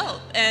can I help?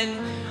 And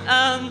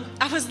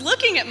I was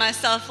looking at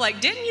myself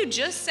like, didn't you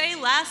just say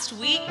last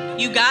week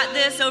you got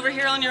this over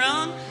here on your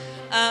own?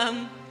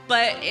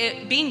 But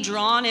being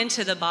drawn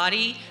into the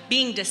body,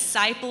 being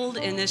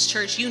discipled in this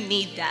church, you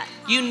need that.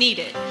 You need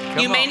it.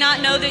 You may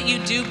not know that you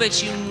do,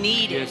 but you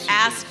need it.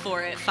 Ask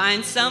for it.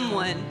 Find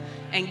someone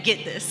and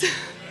get this.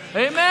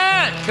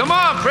 Amen. Come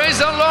on, praise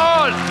the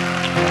Lord.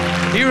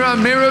 You're a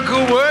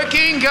miracle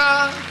working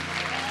God.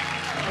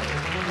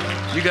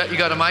 You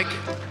got a mic?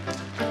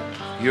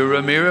 You're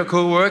a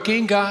miracle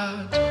working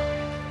God.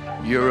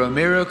 You're a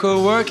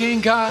miracle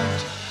working God.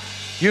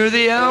 You're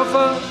the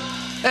Alpha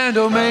and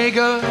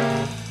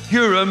Omega.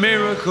 You're a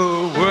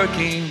miracle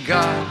working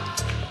God.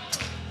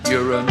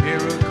 You're a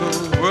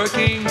miracle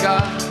working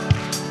God.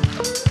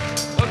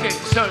 Okay,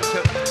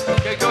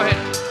 okay, go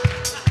ahead.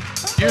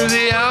 You're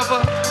the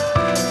Alpha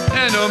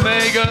and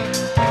Omega.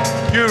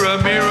 You're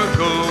a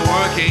miracle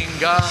working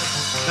God.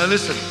 Now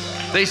listen,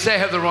 they say I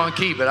have the wrong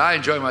key, but I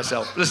enjoy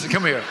myself. Listen,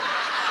 come here.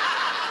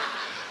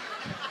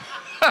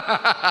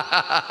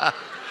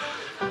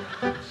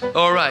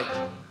 All right.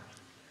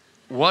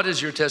 What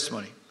is your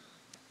testimony?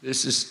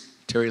 This is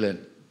Terry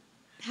Lynn.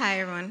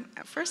 Hi, everyone.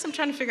 First, I'm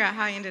trying to figure out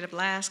how I ended up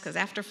last, because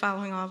after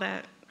following all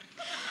that.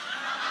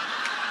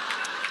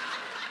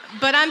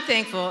 But I'm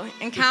thankful.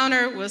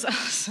 Encounter was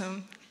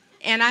awesome.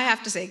 And I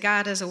have to say,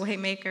 God is a way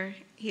maker.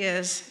 He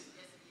is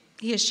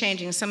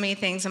changing so many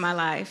things in my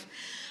life.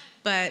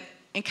 But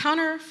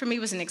Encounter for me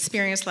was an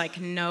experience like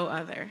no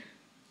other.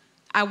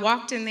 I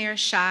walked in there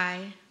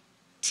shy,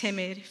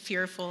 timid,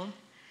 fearful.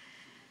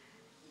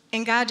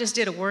 And God just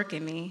did a work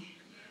in me.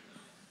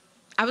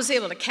 I was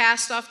able to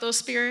cast off those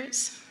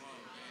spirits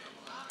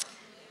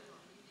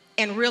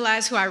and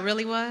realize who I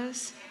really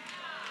was.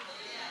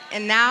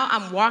 And now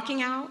I'm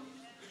walking out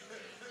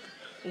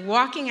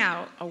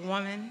a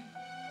woman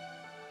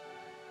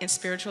in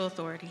spiritual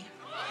authority.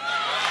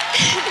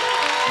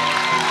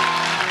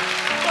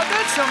 Well,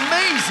 that's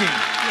amazing.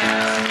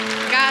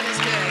 Yes. God is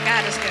good.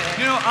 God is good.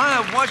 You know, I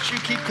have watched you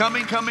keep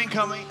coming.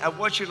 I've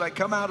watched you like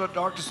come out of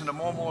darkness into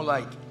more and more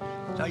light.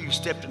 Now you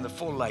stepped in the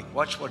full light.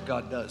 Watch what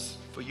God does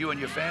for you and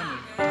your family.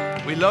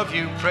 We love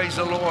you. Praise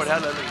the Lord.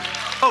 Hallelujah.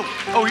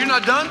 Oh, you're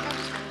not done?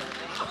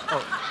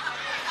 Oh.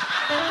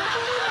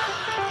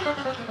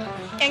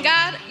 And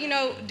God,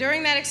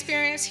 during that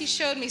experience, he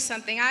showed me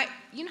something.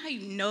 You know how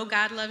you know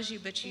God loves you,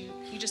 but you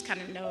just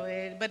kind of know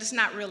it, but it's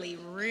not really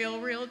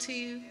real to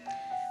you?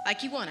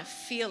 Like you want to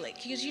feel it.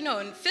 Because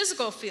in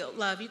physical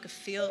love, you could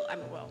feel,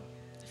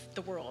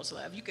 the world's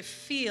love. You could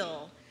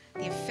feel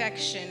the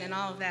affection and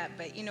all of that,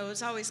 but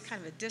it's always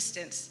kind of a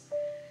distance.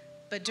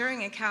 But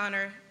during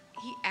Encounter,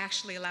 he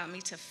actually allowed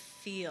me to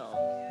feel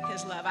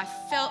his love. I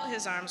felt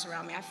his arms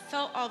around me. I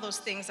felt all those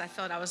things I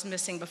felt I was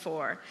missing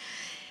before.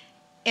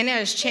 And it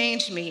has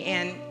changed me.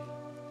 And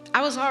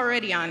I was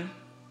already on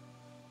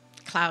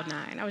cloud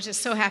nine. I was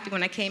just so happy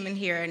when I came in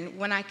here. And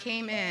when I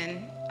came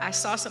in, I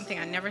saw something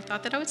I never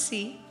thought that I would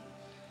see.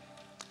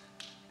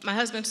 My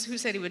husband, who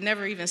said he would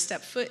never even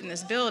step foot in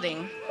this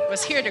building,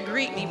 was here to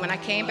greet me when I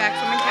came back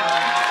from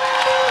Encounter.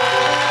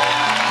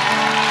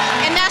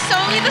 And that's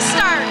only the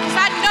start, because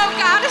I know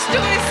God is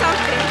doing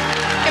something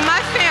in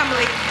my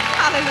family.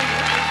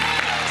 Hallelujah.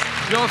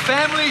 Your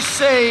family's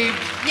saved.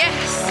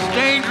 Yes.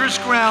 Dangerous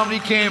ground he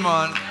came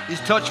on.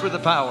 He's touched with the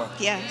power.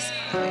 Yes.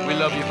 We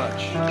love you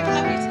much. I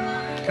love you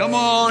too. Come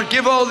on,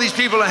 give all these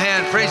people a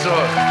hand. Praise the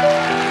Lord.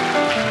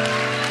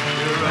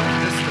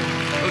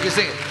 Okay,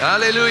 sing it.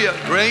 Hallelujah.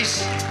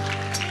 Grace.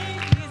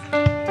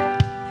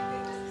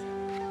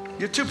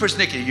 You're too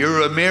persnickety.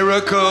 You're a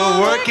miracle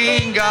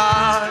working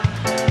God.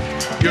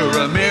 You're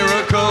a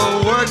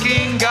miracle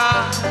working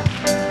God.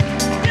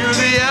 You're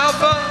the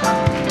Alpha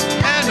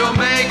and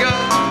Omega.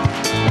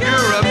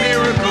 You're a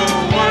miracle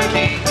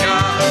working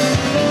God.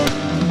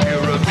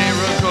 You're a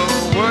miracle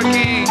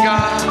working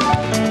God.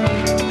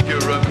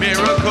 You're a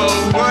miracle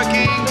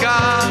working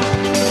God.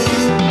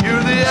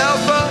 You're the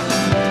Alpha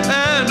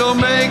and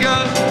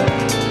Omega.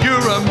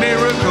 You're a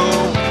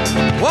miracle.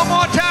 One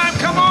more time,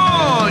 come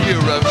on. You're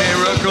a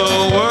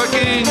miracle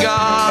working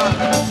God.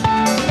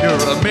 You're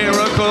a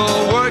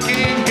miracle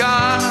working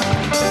God.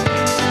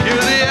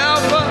 You're the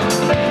Alpha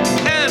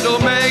and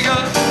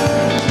Omega.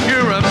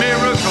 You're a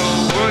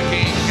miracle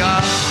working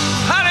God.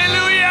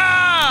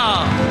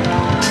 Hallelujah!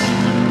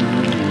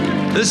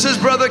 This is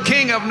Brother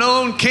King. I've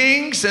known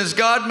King since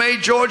God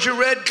made Georgia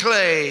red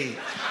clay.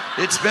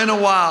 It's been a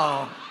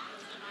while.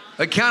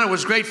 Encounter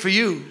was great for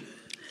you.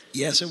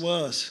 Yes, it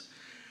was.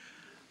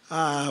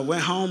 I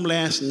went home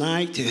last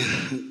night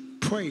and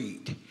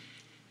prayed.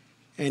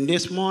 And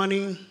this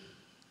morning,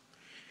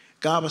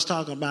 God was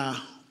talking about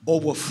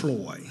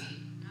overflowing.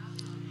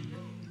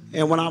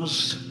 And when I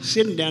was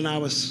sitting down,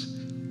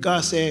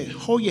 God said,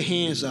 hold your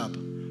hands up.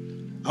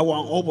 I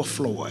want to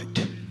overflow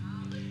it.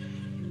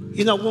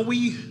 You know, when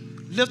we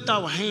lift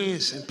our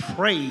hands and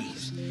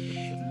praise,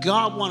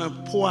 God wants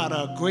to pour out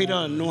a greater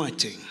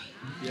anointing.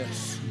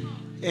 Yes.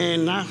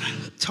 And I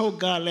told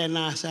God that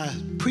night, I said, I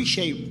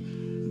appreciate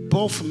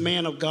both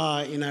men of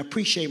God, and I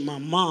appreciate my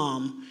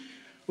mom,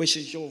 which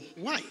is your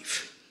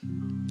wife.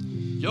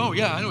 Oh,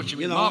 yeah, I know what you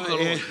mean. You know, Mom of the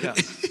Lord.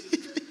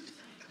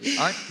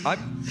 Yeah.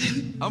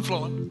 I'm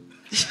flowing.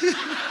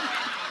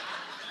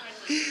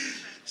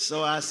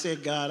 So I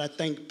said, God, I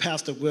thank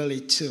Pastor Willie,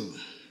 too.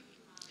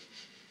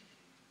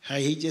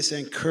 He just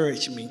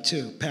encouraged me,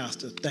 too.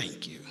 Pastor,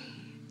 thank you.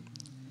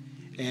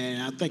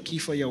 And I thank you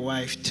for your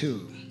wife,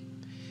 too.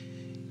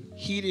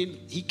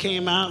 He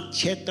came out,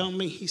 checked on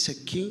me. He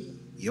said, King,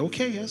 you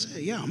okay? I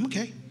said, yeah, I'm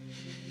okay.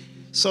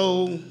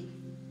 So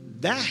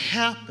that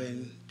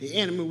happened. The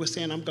enemy was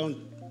saying, I'm going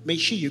to make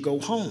sure you go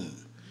home.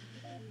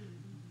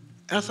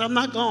 I said, I'm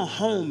not going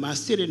home. I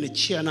sit in the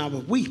chair and I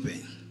was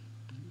weeping.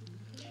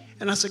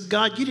 And I said,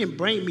 God, you didn't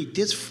bring me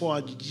this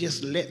far to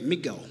just let me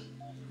go.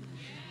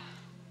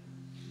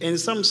 And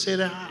some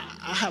said, I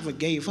haven't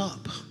gave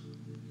up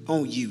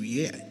on you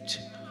yet.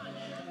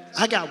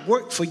 I got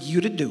work for you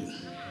to do.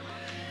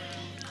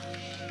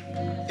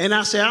 And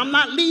I said, I'm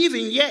not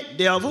leaving yet,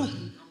 devil.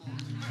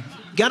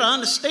 Got to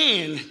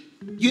understand,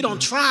 you done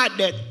tried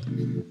that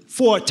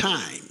 4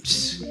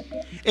 times,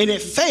 and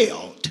it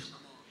failed.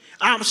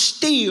 I'm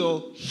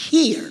still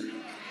here.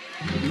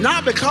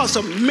 Not because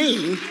of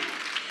me,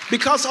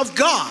 because of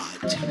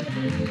God.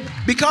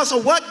 Because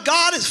of what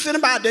God is finna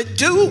about to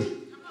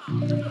do.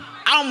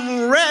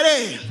 I'm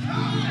ready,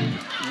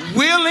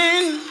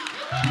 willing,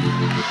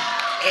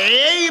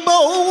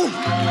 able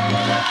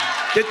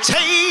to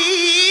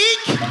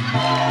take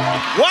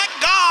what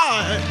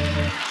God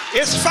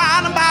is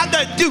fine about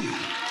to do.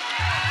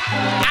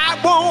 I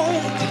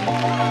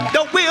want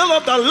the will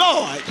of the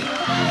Lord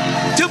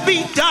to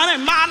be done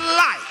in my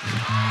life.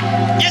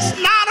 It's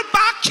not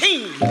about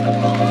King,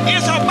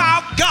 it's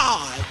about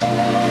God.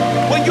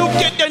 When you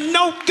get to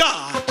know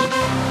God,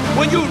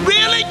 when you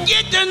really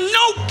get to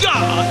know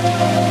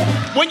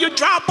God, when you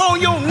drop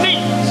on your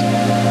knees,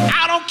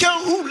 I don't care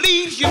who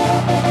leaves you,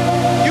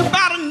 you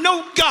better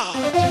know God.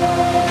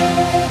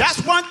 That's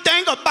one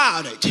thing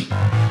about it.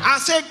 I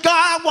said, God,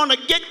 I want to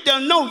get to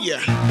know you.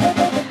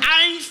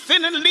 I ain't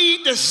finna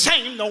lead the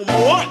same no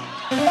more.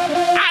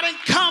 I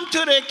didn't come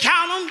to the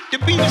encounter to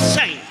be the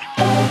same.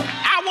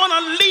 I want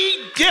to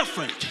lead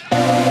different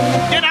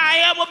than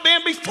I ever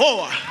been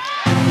before.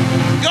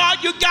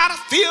 God, you got to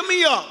fill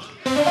me up.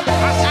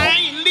 I said, I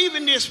ain't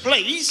leaving this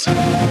place.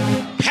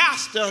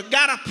 Pastor,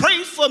 got to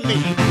pray for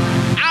me.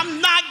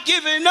 I'm not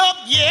giving up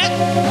yet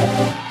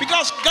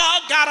because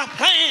God got a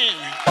plan.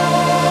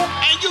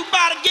 And you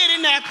better get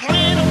in that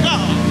plan of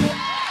God.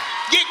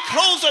 Get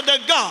closer to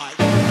God.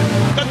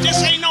 Because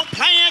this ain't no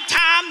playing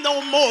time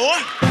no more.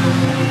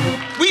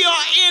 We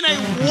are in a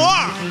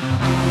war.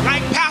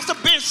 Like Pastor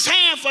been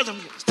saying for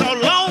a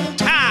long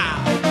time.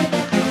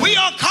 We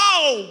are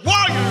called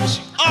warriors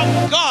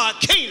of God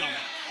kingdom.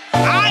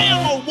 I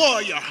am a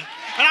warrior.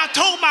 And I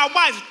told my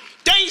wife,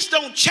 things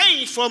don't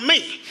change for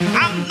me.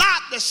 I'm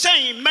not the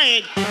same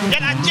man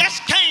that I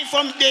just came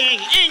from the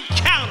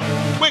encounter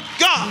with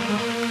God.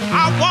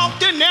 I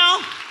walked in there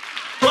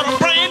with a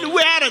brand new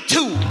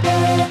attitude.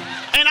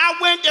 And I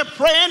went to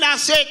pray and I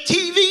said,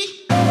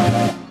 TV,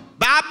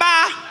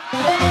 bye-bye.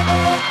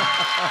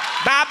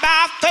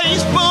 Bye-bye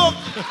Facebook.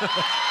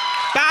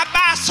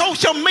 Bye-bye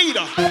social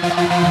media.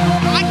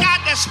 I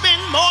got to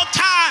spend more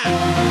time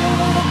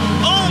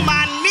on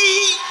my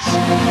knees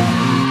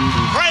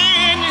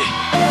praying,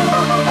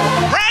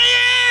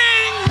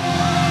 praying,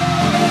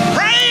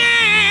 praying.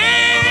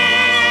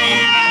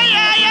 Yeah.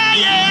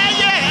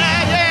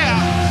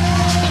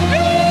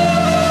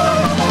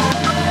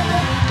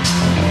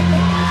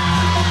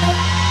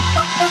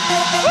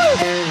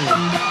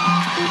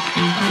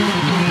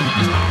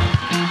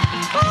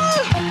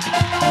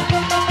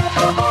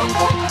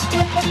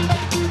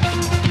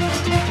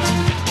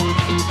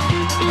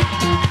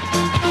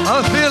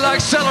 like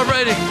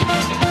celebrating.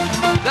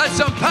 That's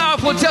some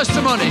powerful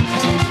testimony.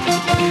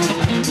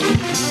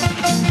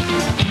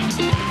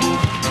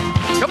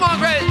 Come on,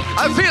 Greg.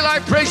 I feel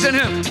like praising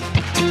him.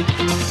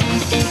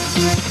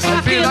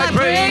 I feel like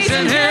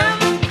praising him.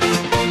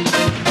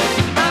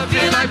 I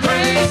feel like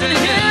praising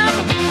him.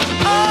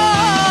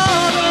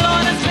 Oh, the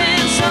Lord has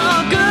been so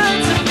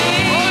good to me.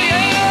 Oh,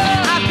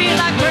 yeah. I feel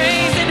like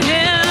praising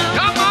him.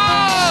 Come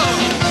on.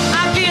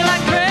 I feel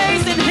like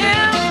praising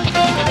him.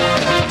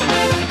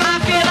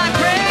 I feel like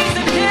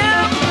praising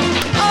him.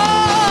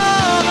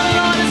 Oh, the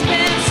Lord has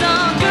been so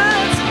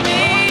good to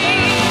me.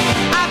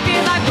 I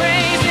feel like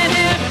praising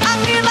him. I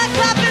feel like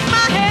clapping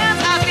my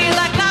hands. I feel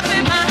like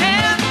clapping my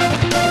hands.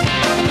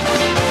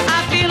 I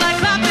feel like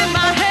clapping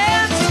my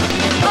hands.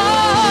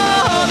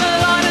 Oh, the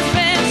Lord has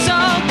been so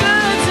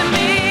good to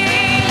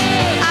me.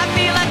 I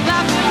feel like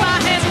clapping my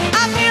hands.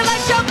 I feel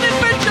like jumping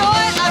for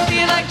joy. I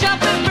feel like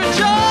jumping for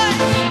joy.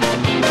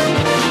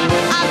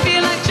 I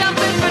feel like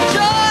jumping for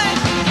joy.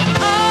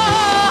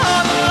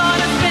 Oh, the Lord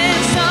has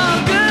been so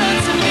good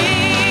to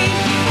me.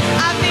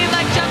 I feel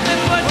like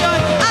jumping for joy.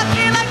 I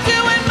feel like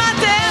doing my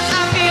dance.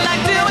 I feel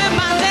like doing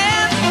my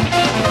dance.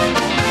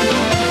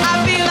 I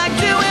feel like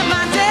doing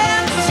my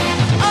dance.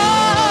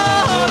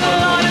 Oh, the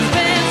Lord has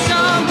been so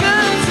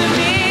good to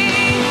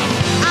me.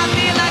 I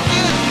feel like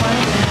doing my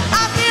dance.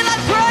 I feel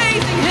like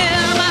praising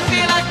him. I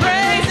feel like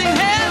praising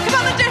him. Come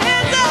on, lift your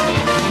hands up.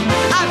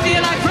 I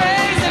feel like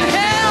praising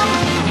him.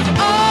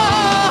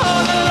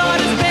 Oh, the Lord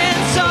has been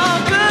so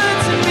good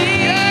to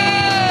me.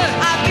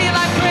 I feel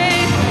like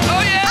praising.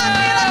 Oh yeah. I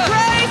feel like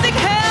praising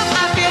him.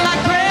 I feel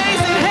like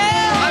praising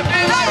him. I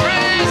feel like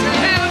praising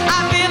him.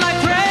 I feel like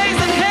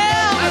praising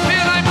him. I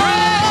feel like praising him.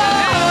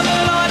 Oh, the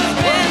Lord has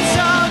been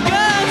so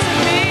good to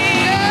me.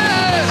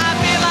 I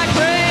feel like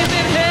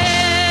praising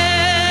him.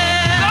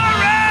 All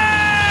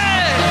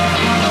right.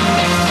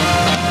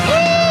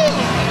 Woo!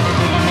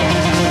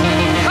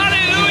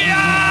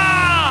 Hallelujah.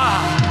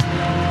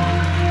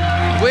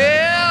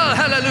 Well,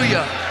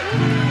 hallelujah.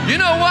 You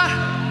know what?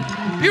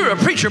 You're a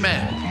preacher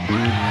man.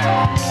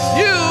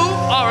 You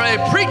are a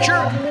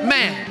preacher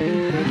man.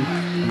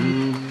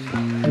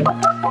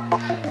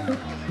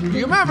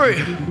 You remember,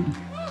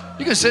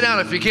 you can sit down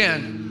if you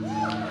can.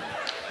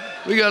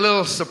 We got a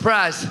little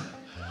surprise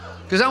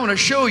because I want to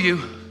show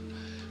you,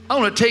 I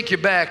want to take you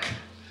back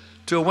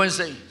to a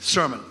Wednesday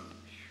sermon.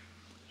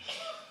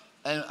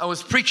 And I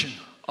was preaching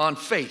on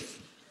faith.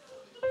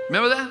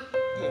 Remember that?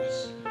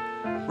 Yes.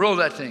 Roll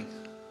that thing.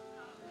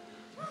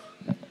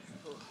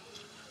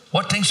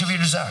 What things have you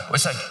desired?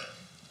 It's like,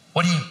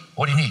 what do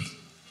you need?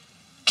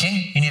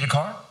 King, you need a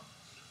car?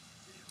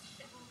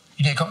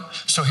 You need a car?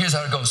 So here's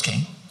how it goes,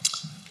 King.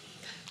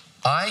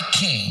 I,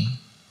 King,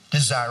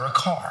 desire a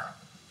car.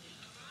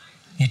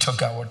 He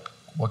took out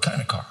what kind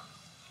of car?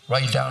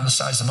 Write down the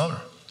size of the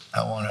motor.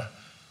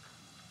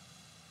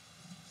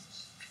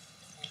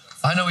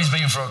 I know he's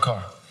begging for a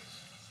car.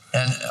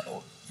 And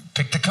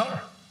pick the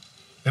car.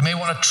 You may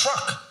want a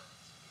truck.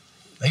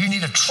 Maybe you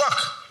need a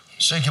truck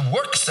so you can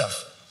work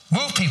stuff.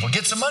 Move people,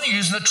 get some money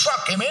using a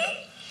truck, amen?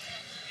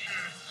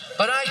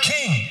 But I,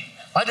 King,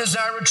 I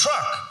desire a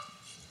truck.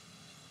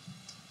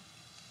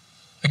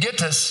 But get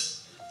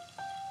this.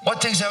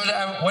 What things do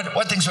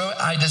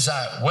I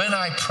desire when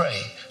I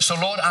pray? So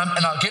Lord,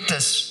 and I'll get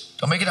this.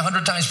 Don't make it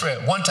 100 times prayer.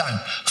 One time.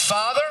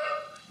 Father,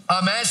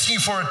 I'm asking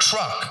for a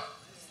truck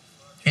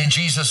in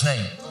Jesus'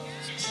 name.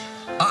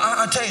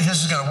 I'll tell you,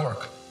 this is going to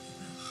work.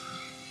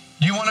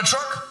 Do you want a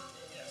truck?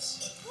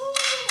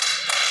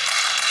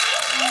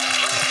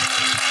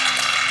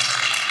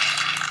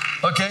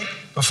 Okay,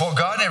 before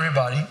God and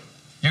everybody,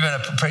 you're going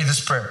to pray this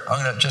prayer.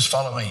 I'm going to just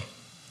follow me.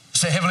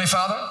 Say, Heavenly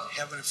Father.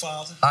 Heavenly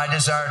Father. I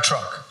desire a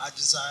truck. I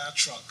desire a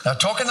truck. Now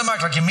talk in the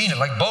mic like you mean it,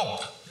 like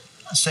bold.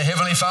 Say,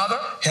 Heavenly Father.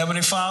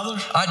 Heavenly Father.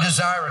 I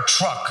desire a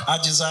truck. I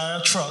desire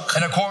a truck.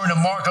 And according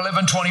to Mark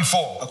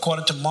 11:24.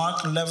 According to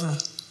Mark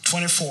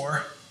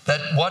 11:24.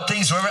 That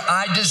whatever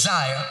I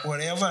desire.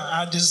 Whatever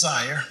I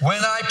desire.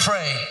 When I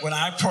pray. When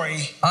I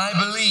pray. I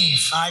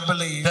believe.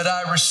 That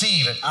I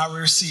receive it. I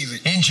receive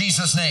it. In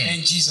Jesus' name.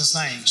 In Jesus'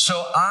 name.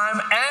 So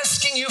I'm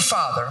asking you,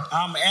 Father.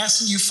 I'm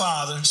asking you,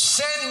 Father.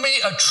 Send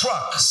me a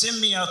truck. Send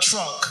me a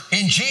truck.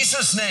 In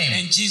Jesus' name.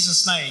 In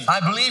Jesus' name.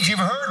 I believe you've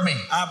heard me.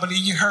 I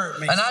believe you heard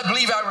me. And I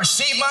believe I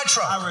receive my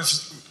truck.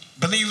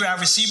 Believe I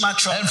receive my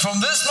truck. And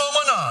from this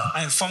moment on.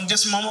 And from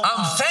this moment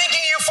I'm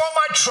thanking you for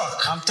my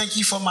truck. I'm thanking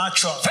you for my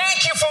truck.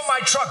 Thank you for my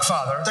truck,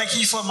 Father. Thank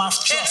you for my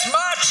truck. It's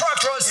my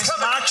truck, Lord. It's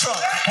my truck.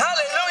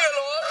 Hallelujah,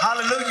 Lord.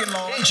 Hallelujah,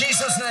 Lord. In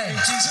Jesus' name.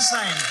 In Jesus'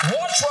 name.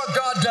 Watch what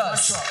God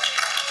does. Truck.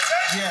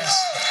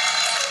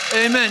 Yes.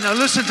 Amen. Now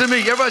listen to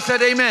me. Everybody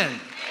said amen. Amen.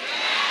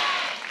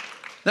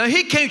 Now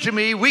he came to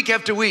me week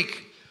after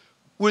week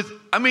with,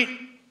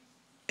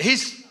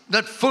 he's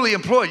not fully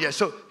employed yet.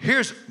 So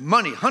here's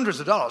money, hundreds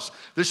of dollars.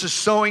 This is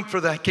sowing for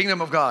the kingdom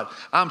of God.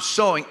 I'm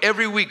sowing.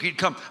 Every week he'd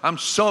come, I'm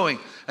sowing.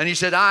 And he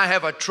said, I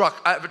have a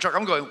truck. I have a truck.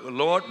 I'm going,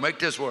 Lord, make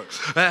this work.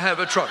 I have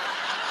a truck.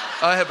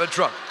 I have a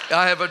truck.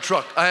 I have a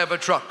truck. I have a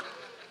truck.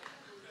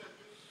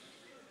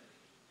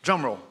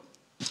 Drum roll.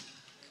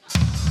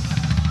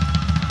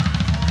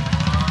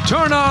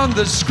 turn on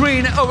the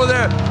screen over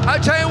there. I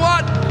tell you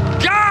what,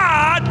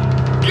 God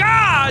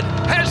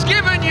has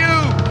given you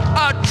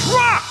a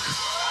truck.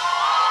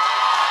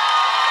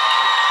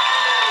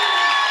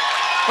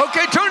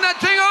 Okay, turn that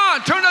thing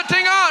on. Turn that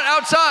thing on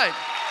outside.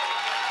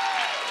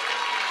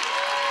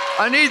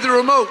 I need the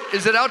remote.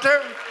 Is it out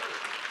there?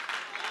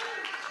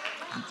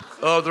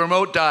 Oh, the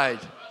remote died.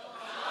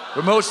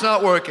 Remote's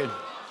not working.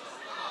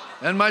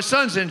 And my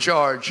son's in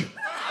charge.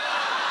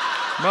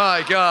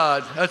 My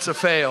God, that's a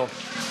fail.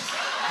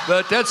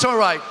 But that's all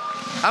right.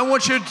 I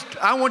want you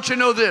to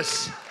know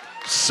this.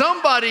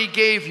 Somebody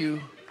gave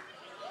you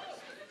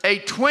a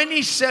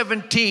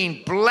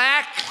 2017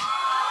 black,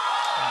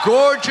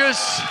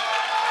 gorgeous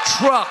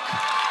truck.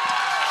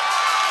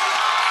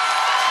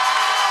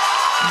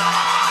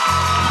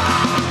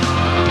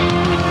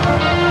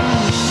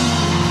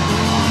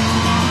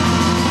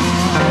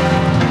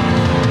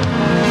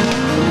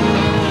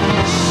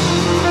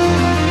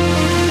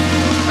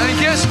 And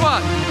guess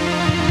what?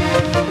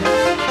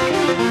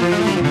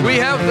 We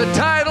have the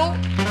title.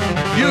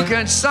 You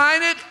can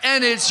sign it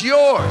and it's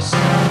yours.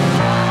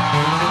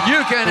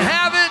 You can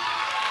have it.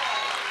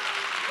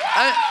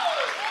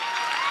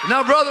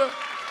 Now, brother,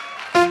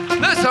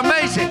 that's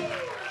amazing.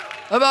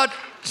 About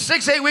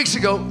 6-8 weeks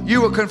ago,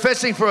 you were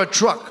confessing for a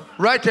truck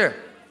right there.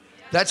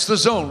 That's the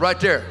zone right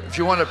there. If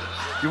you want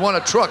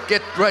a truck,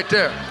 get right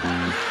there.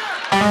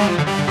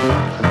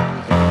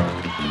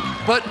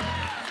 But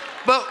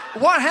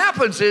what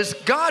happens is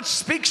God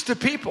speaks to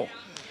people.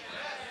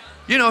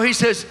 You know, he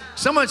says,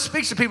 someone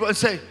speaks to people and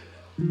say,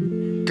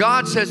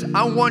 God says,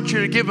 I want you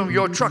to give them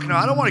your truck. Now,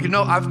 I don't want to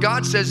know.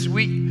 God says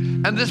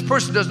and this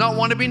person does not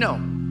want to be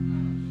known.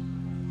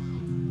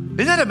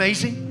 Isn't that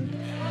amazing?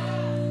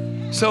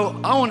 So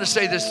I want to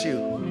say this to you.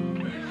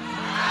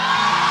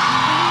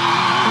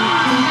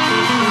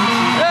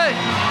 Hey,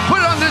 put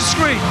it on this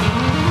screen.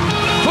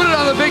 Put it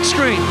on the big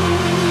screen.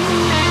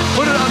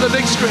 Put it on the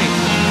big screen.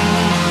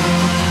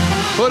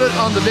 Put it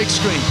on the big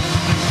screen.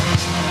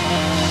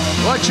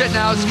 Watch it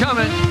now, it's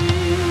coming.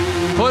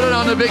 Put it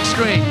on the big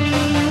screen.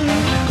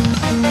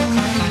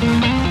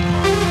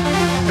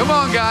 Come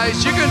on,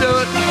 guys, you can do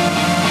it.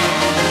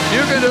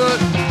 You can do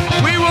it.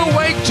 We will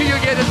wait till you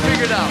get it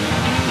figured out.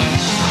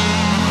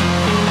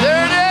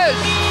 There it is.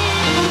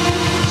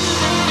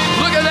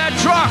 Look at that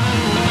truck.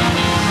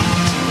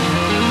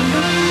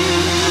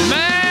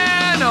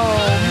 Man, oh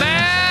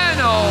man,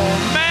 oh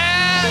man.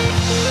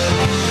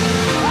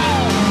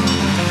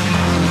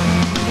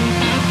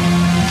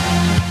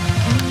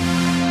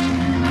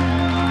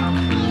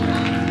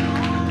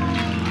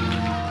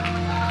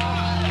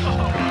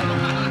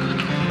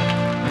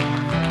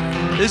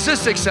 Is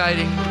this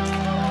exciting?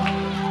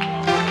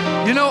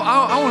 You know,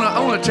 I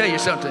want to tell you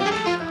something.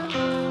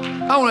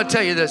 I want to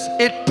tell you this.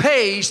 It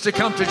pays to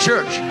come to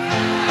church.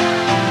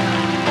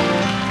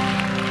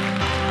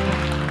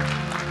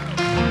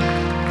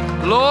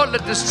 Lord,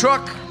 let this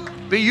truck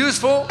be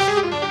useful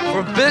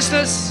for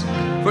business,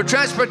 for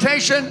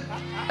transportation,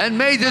 and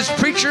may this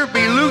preacher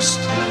be loosed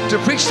to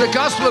preach the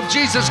gospel of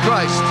Jesus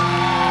Christ.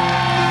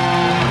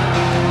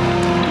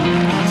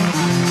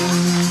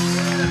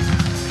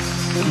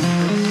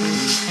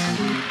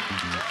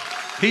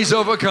 He's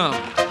overcome.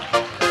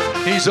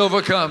 He's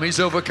overcome. He's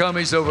overcome.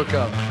 He's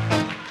overcome.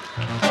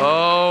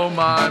 Oh,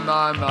 my,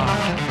 my, my.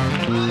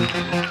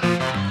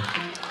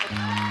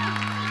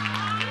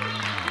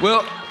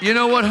 Well, you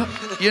know what?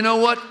 You know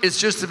what? It's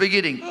just the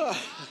beginning.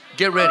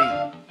 Get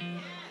ready.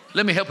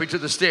 Let me help you to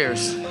the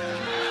stairs.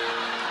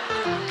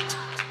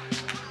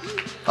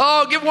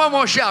 Oh, give one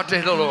more shout to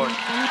the Lord.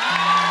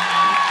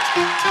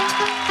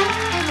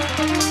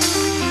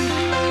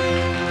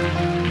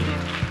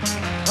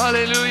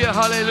 Hallelujah,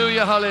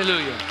 hallelujah,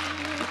 hallelujah.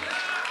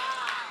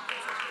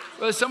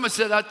 Well, someone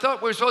said, I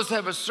thought we were supposed to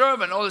have a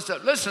sermon, all this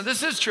stuff. Listen,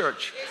 this is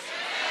church.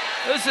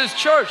 This is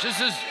church.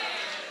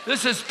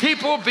 This is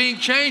people being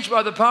changed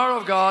by the power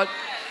of God.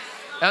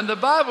 And the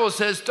Bible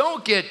says,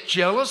 don't get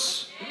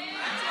jealous.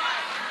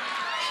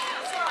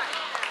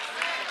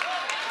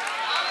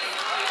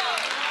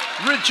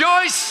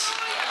 Rejoice.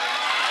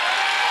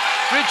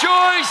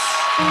 Rejoice.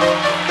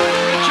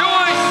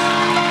 Rejoice.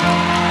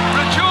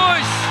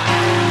 Rejoice.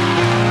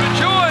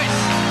 Rejoice.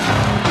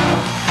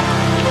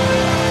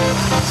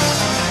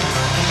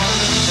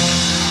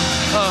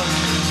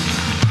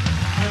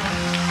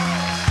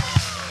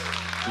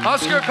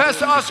 Oscar,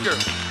 Pastor Oscar,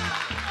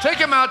 take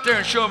him out there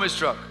and show him his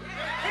truck.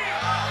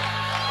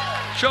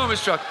 Show him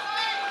his truck.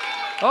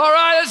 All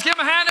right, let's give him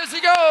a hand as he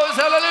goes.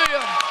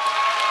 Hallelujah.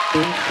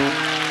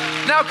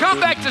 Now come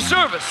back to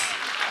service.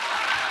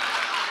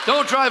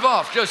 Don't drive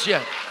off just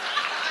yet.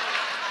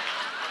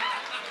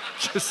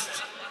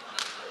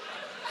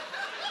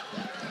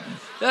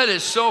 That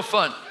is so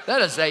fun.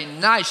 That is a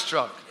nice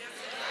truck.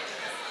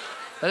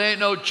 That ain't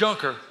no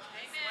junker.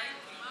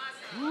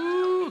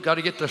 Ooh, got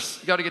to get the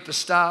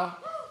style.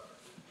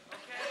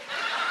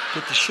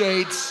 Get the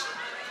shades.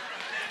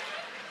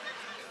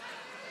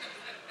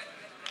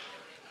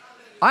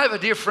 I have a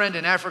dear friend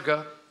in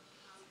Africa,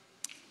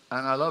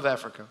 and I love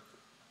Africa.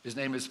 His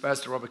name is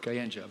Pastor Robert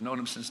Kayenja. I've known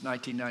him since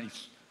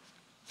 1990.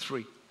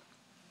 3.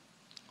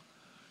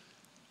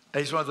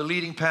 He's one of the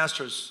leading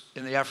pastors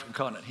in the African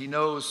continent. He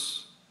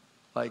knows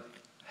like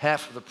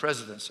half of the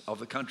presidents of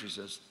the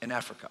countries in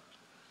Africa.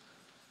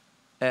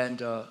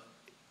 And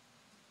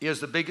he has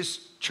the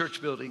biggest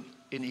church building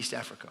in East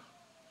Africa.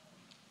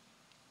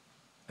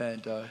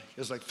 And he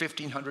has like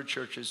 1,500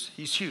 churches.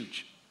 He's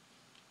huge.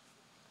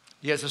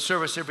 He has a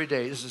service every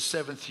day. This is the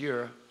 7th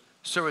year.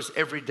 Service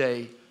every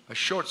day. A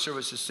short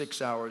service is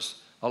 6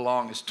 hours. A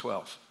long is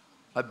 12.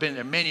 I've been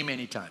there many,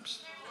 many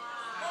times.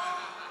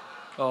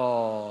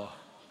 Oh,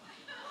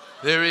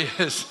 there he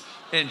is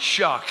in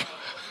shock.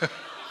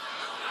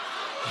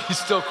 He's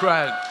still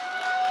crying.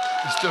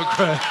 He's still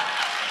crying.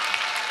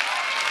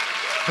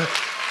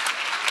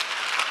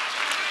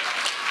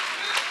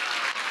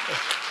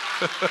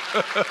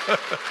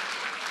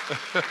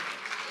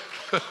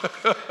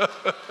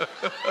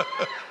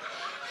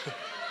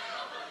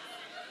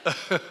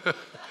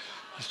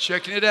 He's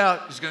checking it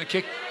out. He's going to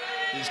kick.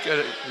 He's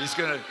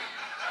going to.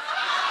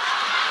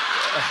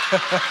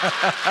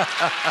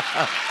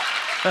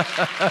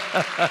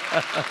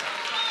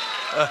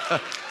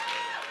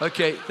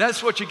 Okay,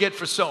 that's what you get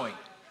for sowing.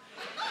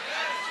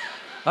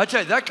 I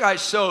tell you, that guy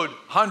sowed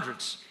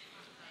hundreds.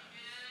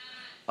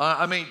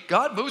 I mean,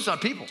 God moves on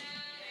people.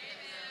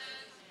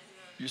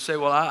 You say,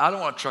 well, I don't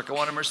want a truck, I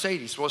want a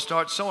Mercedes. Well,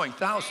 start sowing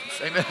thousands.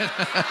 Amen.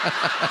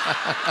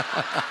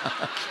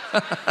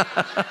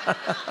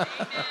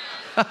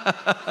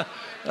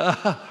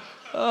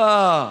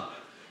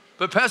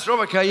 But Pastor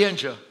Robert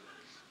Kayenja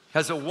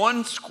has a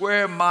 1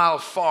 square mile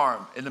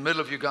farm in the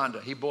middle of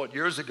Uganda. He bought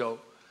years ago,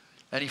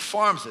 and he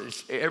farms it.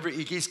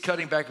 He's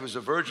cutting back. It was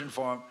a virgin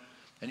farm,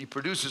 and he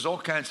produces all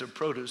kinds of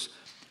produce.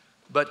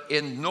 But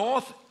in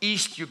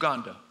northeast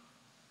Uganda,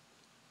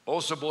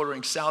 also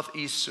bordering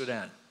southeast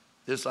Sudan,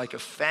 there's like a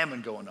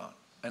famine going on.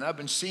 And I've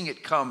been seeing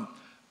it come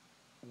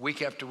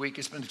week after week.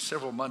 It's been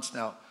several months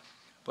now.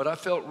 But I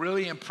felt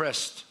really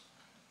impressed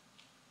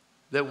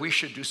that we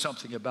should do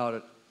something about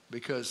it,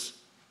 because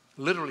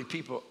literally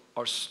people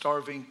are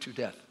starving to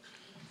death.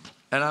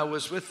 And I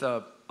was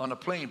on a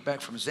plane back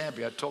from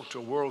Zambia. I talked to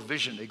a World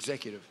Vision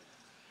executive.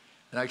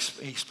 And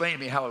he explained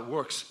to me how it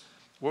works.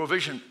 World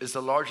Vision is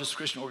the largest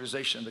Christian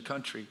organization in the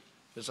country.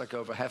 It's like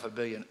over $500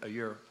 million a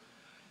year.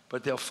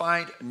 But they'll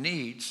find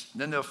needs,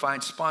 and then they'll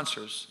find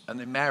sponsors, and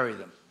they marry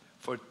them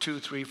for 2,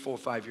 3, 4,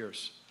 5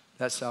 years.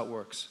 That's how it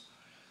works.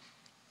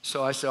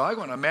 So I said, I'm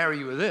going to marry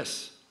you with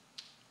this,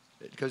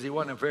 because he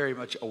wasn't very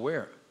much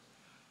aware.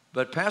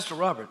 But Pastor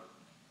Robert,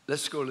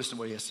 let's go listen to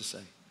what he has to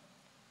say.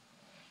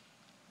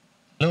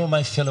 Hello,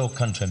 my fellow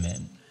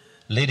countrymen.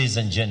 Ladies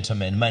and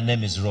gentlemen, my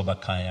name is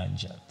Robert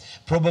Kayanja.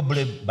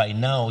 Probably by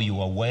now you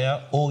are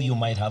aware, or you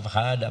might have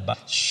heard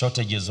about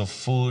shortages of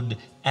food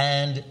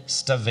and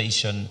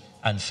starvation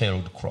and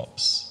failed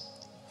crops.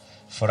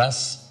 For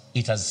us,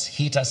 it has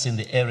hit us in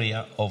the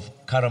area of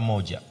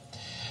Karamoja.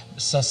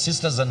 So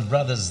sisters and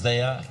brothers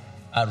there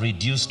are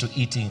reduced to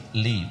eating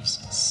leaves,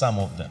 some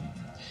of them.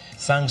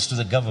 Thanks to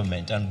the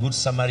government and good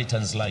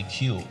Samaritans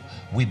like you,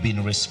 we've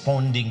been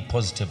responding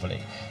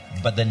positively,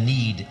 but the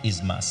need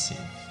is massive.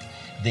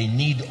 They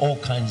need all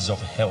kinds of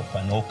help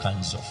and all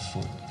kinds of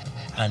food.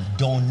 And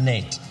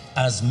donate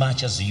as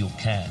much as you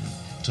can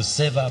to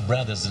save our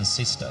brothers and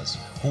sisters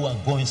who are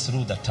going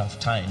through the tough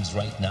times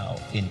right now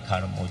in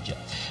Karamoja.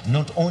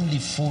 Not only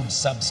food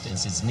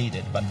substance is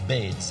needed, but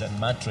beds and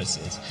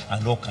mattresses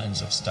and all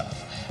kinds of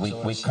stuff.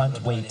 We can't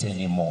wait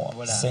anymore.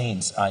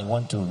 Saints, I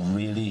want to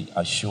really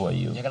assure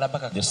you,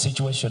 the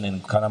situation in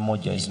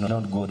Karamoja is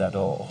not good at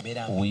all.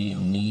 We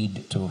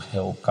need to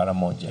help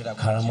Karamoja.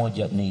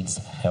 Karamoja needs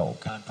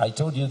help. I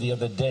told you the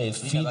other day,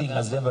 feeding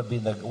has never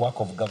been the work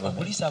of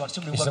government. It's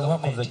the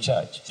work of the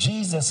church.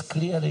 Jesus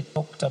clearly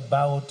talked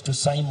about to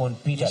Simon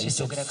Peter, he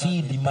said,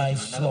 feed my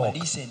flock,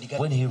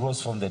 when he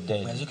rose from the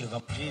dead.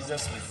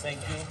 Jesus, we thank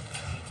you.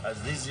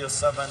 As these your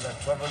servants are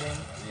traveling,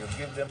 you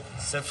give them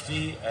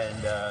safety,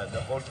 and the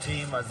whole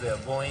team as they are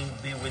going,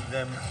 be with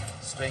them,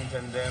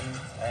 strengthen them,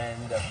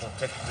 and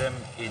protect them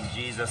in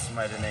Jesus'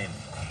 mighty name.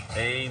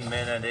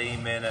 Amen and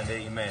amen and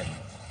amen.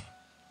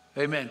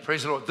 Amen.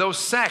 Praise the Lord. Those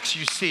sacks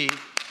you see,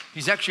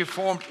 he's actually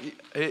formed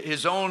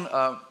his own,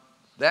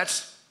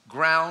 that's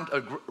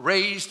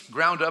raised,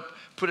 ground up,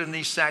 put in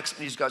these sacks,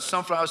 and he's got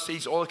sunflower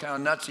seeds, all kind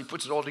of nuts. He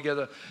puts it all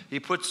together. He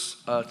puts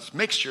a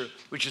mixture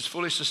which is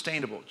fully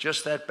sustainable,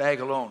 just that bag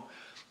alone.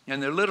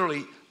 And they're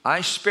literally, I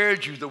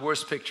spared you the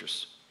worst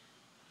pictures.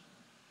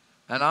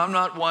 And I'm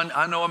not one,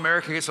 I know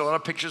America gets a lot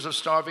of pictures of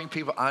starving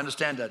people. I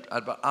understand that,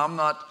 but I'm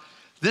not.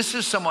 This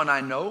is someone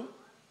I know.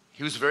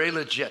 He was very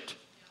legit.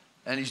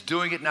 And he's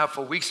doing it now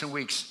for weeks and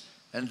weeks.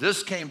 And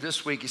this came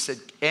this week. He said,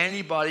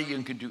 anybody,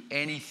 you can do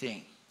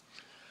anything.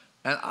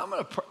 And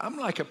I'm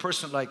like a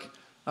person like,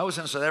 I was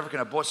in South Africa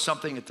and I bought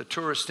something at the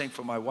tourist thing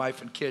for my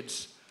wife and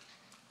kids.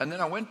 And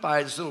then I went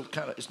by this little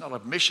kind of, it's not a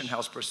mission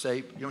house per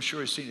se, I'm sure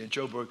you've seen it in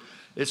Joburg.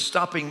 It's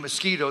stopping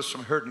mosquitoes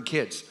from hurting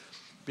kids.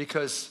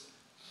 Because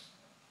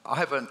I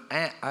have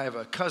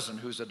a cousin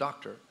who's a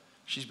doctor.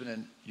 She's been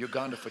in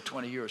Uganda for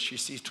 20 years. She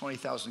sees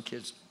 20,000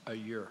 kids a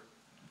year.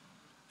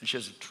 and she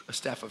has a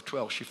staff of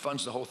 12. She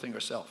funds the whole thing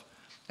herself.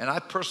 And I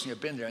personally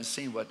have been there and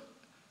seen what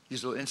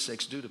these little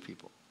insects do to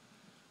people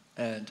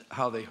and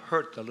how they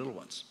hurt the little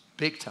ones,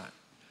 big time,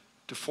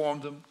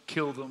 deform them,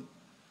 kill them.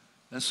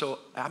 And so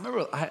I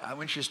remember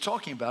when she was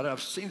talking about it,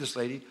 I've seen this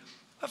lady,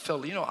 I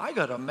felt, I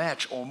got to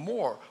match or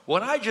more.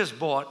 What I just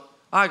bought,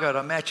 I got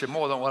to match it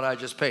more than what I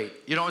just paid.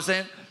 You know what I'm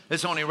saying?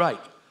 It's only right.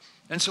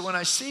 And so when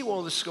I see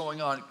all this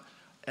going on,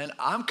 and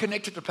I'm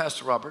connected to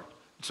Pastor Robert,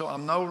 so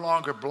I'm no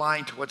longer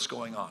blind to what's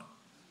going on.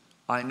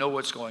 I know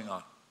what's going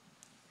on.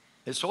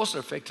 It's also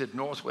affected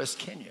northwest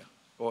Kenya.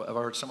 Or I've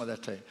heard some of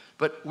that today.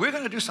 But we're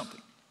going to do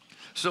something.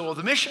 So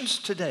the missions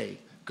today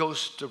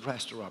goes to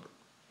Pastor Robert.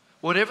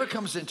 Whatever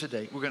comes in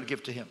today, we're going to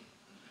give to him.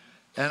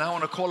 And I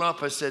want to call him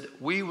up. I said,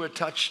 we were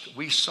touched,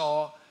 we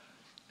saw,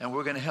 and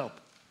we're going to help.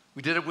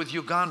 We did it with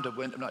Uganda,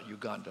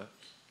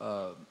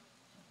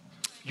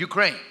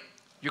 Ukraine.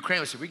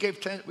 Ukraine,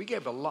 we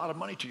gave a lot of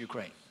money to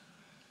Ukraine.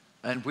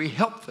 And we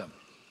helped them.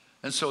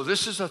 And so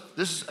this is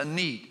a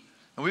need.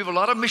 And we have a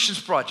lot of missions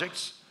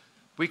projects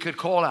we could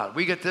call out.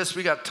 We got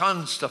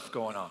tons of stuff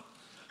going on.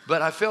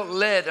 But I felt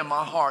led in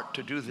my heart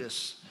to do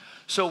this.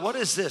 So what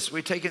is this?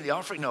 We're taking the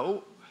offering?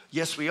 No.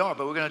 Yes, we are.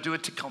 But we're going to do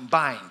it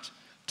combined.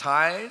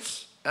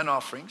 Tithes and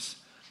offerings.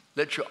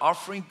 Let your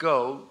offering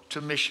go to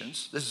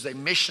missions. This is a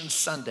mission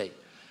Sunday.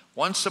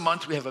 Once a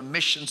month we have a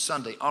mission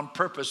Sunday. On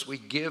purpose we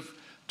give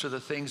to the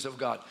things of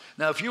God.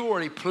 Now if you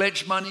already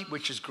pledged money,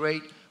 which is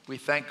great, we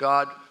thank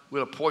God.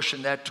 We'll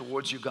apportion that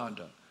towards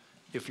Uganda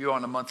if you're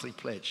on a monthly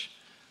pledge.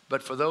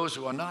 But for those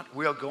who are not,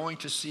 we are going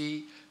to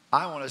see,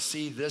 I want to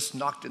see this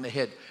knocked in the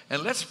head.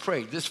 And let's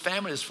pray. This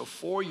famine is for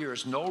 4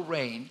 years, no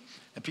rain,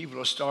 and people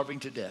are starving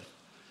to death.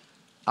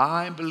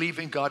 I'm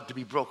believing God to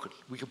be broken.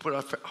 We can put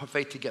our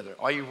faith together.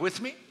 Are you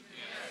with me?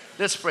 Yes.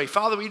 Let's pray.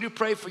 Father, we do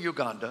pray for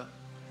Uganda.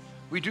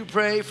 We do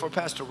pray for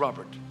Pastor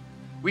Robert.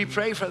 We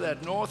pray for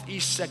that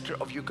northeast sector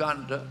of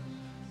Uganda,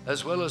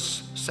 as well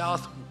as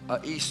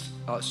southeast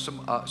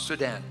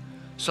Sudan,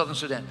 southern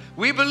Sudan.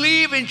 We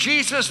believe in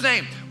Jesus'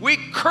 name. We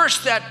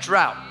curse that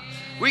drought.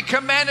 We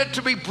command it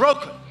to be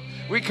broken.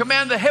 We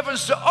command the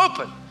heavens to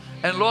open.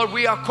 And Lord,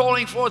 we are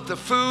calling forth the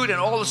food and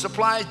all the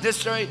supplies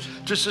necessary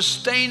to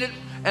sustain it.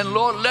 And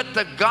Lord, let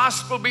the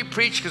gospel be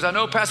preached, because I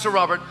know Pastor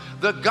Robert,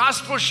 the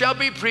gospel shall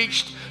be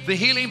preached, the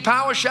healing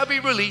power shall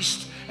be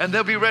released, and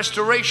there'll be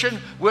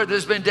restoration where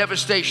there's been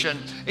devastation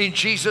in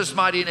Jesus'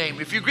 mighty name.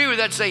 If you agree with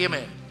that, say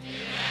amen. Amen.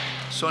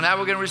 So now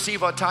we're going to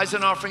receive our tithes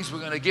and offerings. We're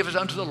going to give it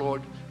unto the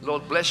Lord.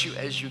 Lord bless you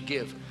as you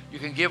give. You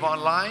can give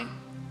online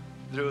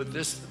through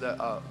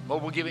the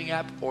mobile giving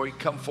app, or you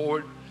come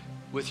forward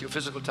with your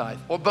physical tithe,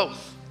 or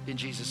both, in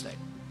Jesus' name.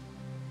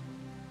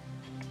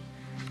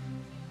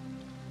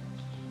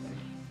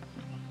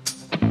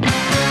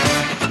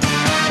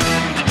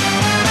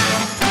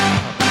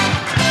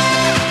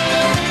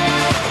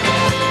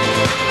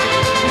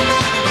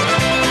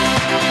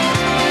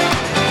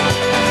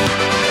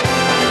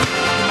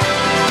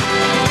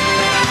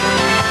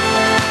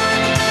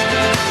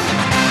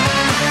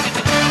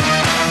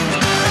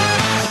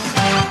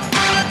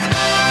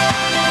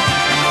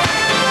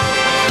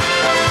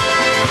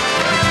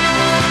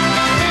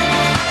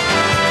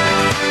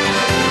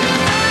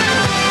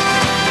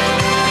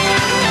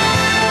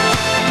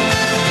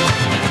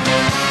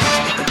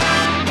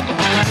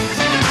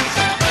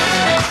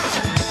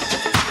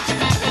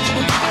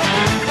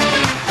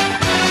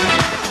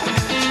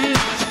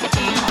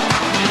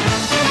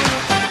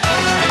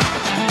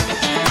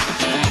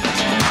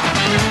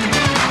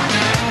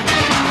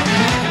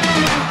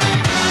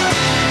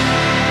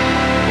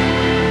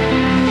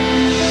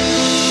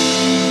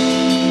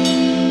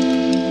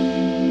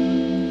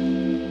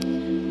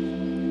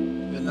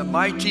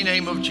 Mighty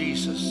name of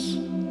Jesus.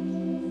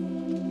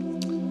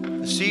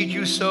 The seed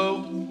you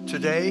sow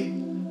today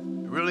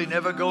really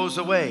never goes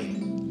away.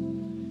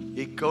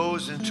 It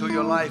goes into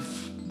your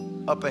life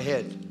up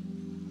ahead.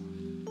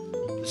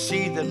 The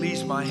seed that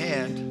leaves my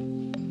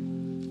hand.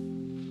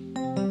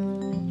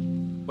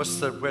 What's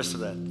the rest of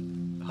that,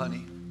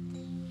 honey?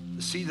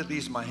 The seed that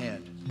leaves my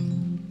hand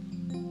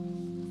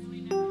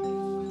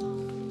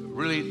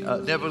really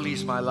never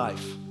leaves my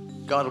life.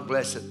 God will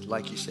bless it,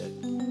 like he said.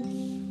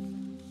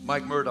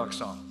 Mike Murdoch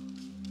song.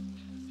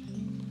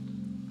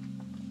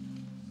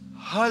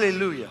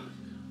 Hallelujah.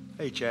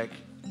 Hey, Jack.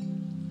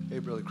 Hey,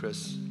 Brother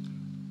Chris.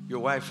 Your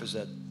wife is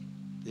at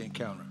the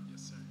encounter.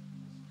 Yes, sir.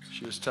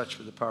 She was touched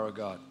with the power of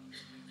God.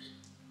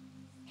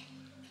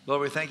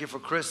 Lord, we thank you for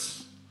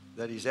Chris,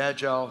 that he's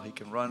agile. He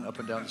can run up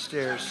and down the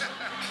stairs.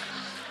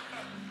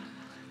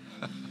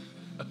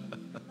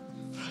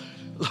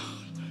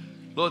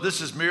 Lord,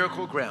 this is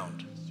miracle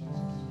ground.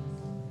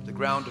 The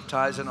ground of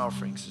tithes and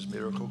offerings is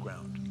miracle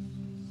ground.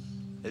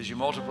 As you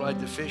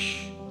multiplied the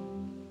fish,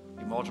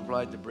 you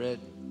multiplied the bread,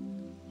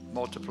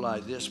 multiply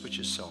this which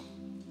is sown.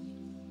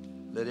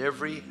 Let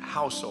every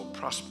household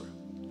prosper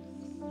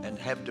and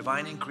have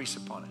divine increase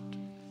upon it.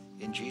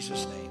 In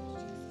Jesus' name.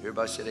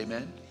 Everybody said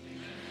amen?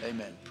 Amen.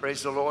 Amen.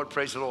 Praise the Lord.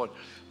 Praise the Lord.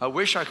 I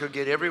wish I could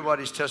get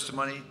everybody's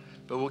testimony,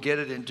 but we'll get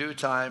it in due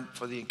time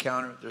for the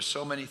encounter. There's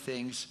so many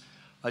things.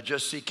 I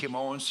just see Kim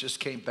Owens just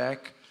came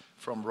back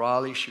from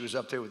Raleigh. She was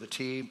up there with the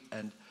team.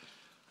 And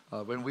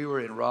when we were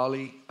in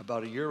Raleigh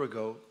about a year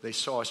ago, they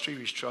saw a street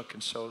reach truck.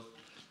 And so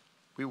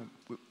we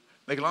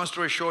make a long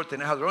story short, they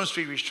now have their own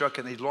street reach truck,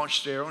 and they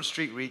launched their own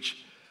street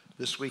reach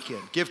this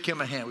weekend. Give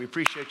Kim a hand. We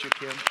appreciate you,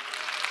 Kim.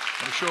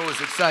 I'm sure it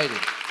was exciting.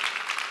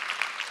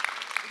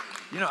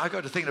 You know, I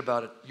got to thinking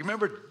about it. You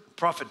remember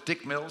Prophet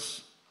Dick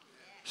Mills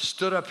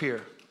stood up here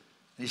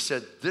and he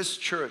said, this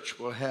church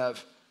will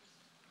have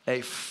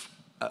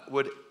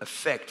would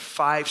affect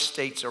 5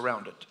 states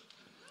around it.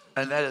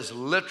 And that is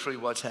literally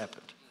what's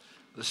happened.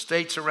 The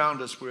states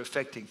around us we're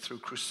affecting through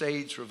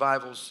crusades,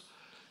 revivals,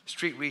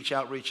 street reach,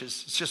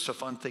 outreaches. It's just a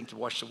fun thing to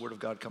watch the Word of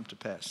God come to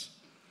pass.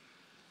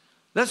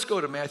 Let's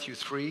go to Matthew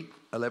 3,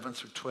 11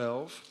 through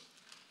 12.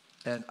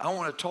 And I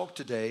want to talk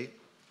today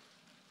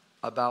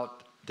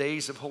about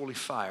days of holy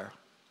fire.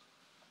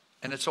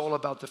 And it's all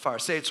about the fire.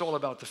 Say, it's all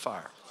about the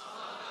fire.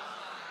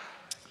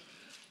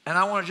 And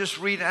I want to just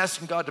read and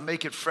ask God to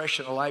make it fresh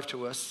and alive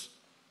to us.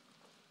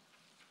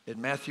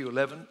 In Matthew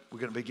 11, we're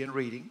going to begin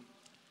reading.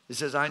 It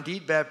says, I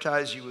indeed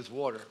baptize you with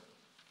water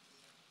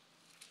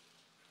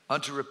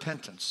unto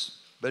repentance.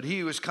 But he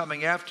who is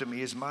coming after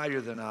me is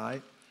mightier than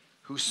I,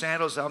 whose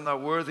sandals I'm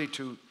not worthy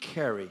to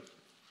carry.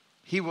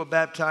 He will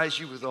baptize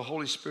you with the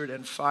Holy Spirit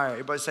and fire.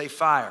 Everybody say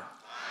fire.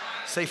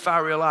 Fire. Say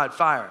fire real loud.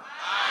 Fire.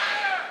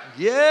 Fire.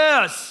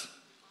 Yes.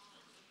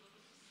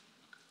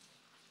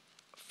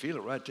 Feel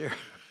it right there.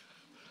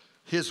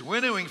 His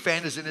winnowing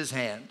fan is in his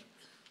hand,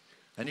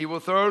 and he will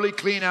thoroughly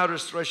clean out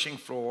his threshing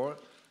floor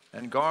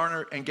and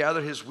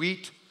gather his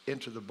wheat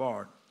into the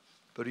barn.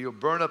 But he'll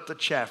burn up the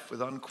chaff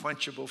with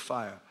unquenchable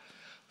fire.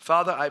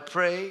 Father, I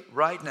pray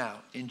right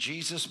now in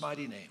Jesus'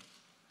 mighty name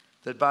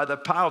that by the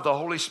power of the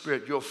Holy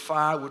Spirit, your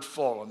fire would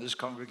fall on this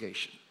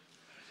congregation.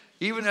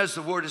 Even as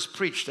the word is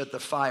preached, let the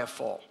fire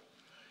fall.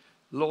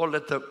 Lord,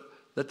 let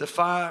the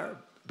fire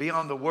be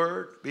on the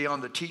word, be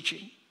on the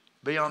teaching,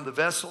 be on the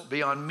vessel,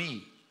 be on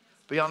me,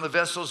 be on the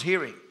vessel's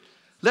hearing.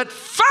 Let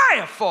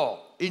fire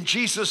fall in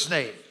Jesus'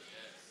 name.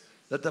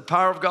 Let the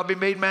power of God be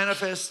made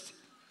manifest.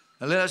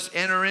 And let us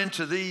enter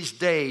into these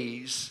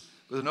days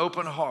with an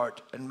open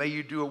heart. And may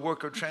you do a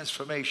work of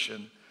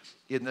transformation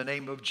in the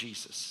name of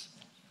Jesus.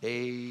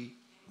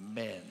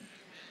 Amen.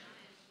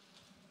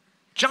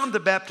 John the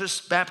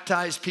Baptist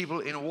baptized people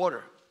in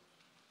water.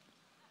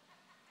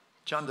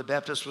 John the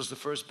Baptist was the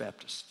first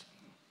Baptist.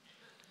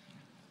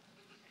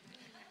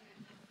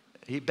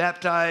 He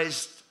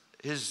baptized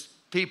his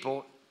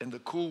people in the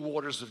cool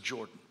waters of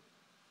Jordan.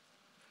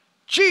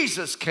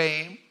 Jesus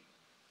came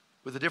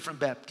with a different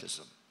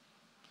baptism.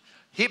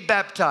 He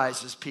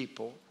baptizes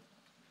people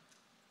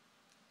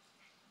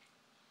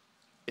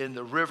in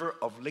the river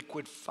of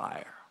liquid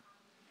fire.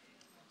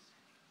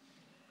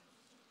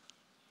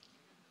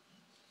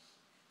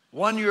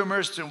 One, you're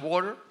immersed in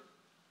water.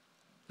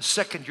 The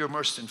second, you're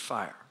immersed in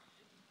fire.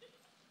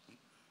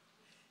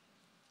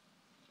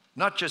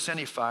 Not just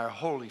any fire,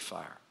 holy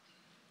fire.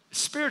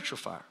 Spiritual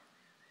fire.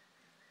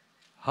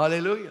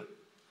 Hallelujah.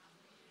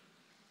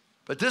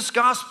 But this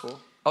gospel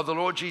of the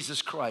Lord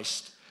Jesus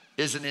Christ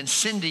is an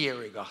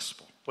incendiary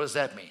gospel. What does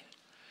that mean?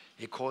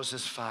 It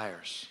causes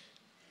fires.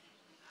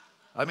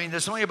 I mean,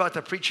 there's something about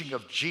the preaching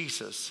of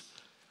Jesus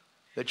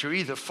that you're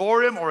either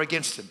for him or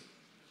against him.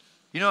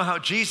 You know how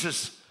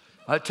Jesus,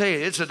 I tell you,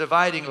 it's a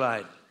dividing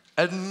line.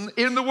 And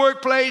in the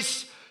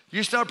workplace,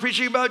 you start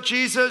preaching about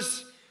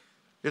Jesus.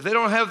 If they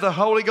don't have the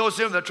Holy Ghost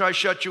in them, they'll try to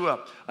shut you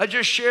up. I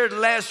just shared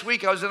last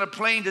week, I was in a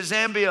plane to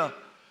Zambia,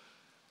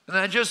 and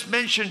I just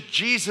mentioned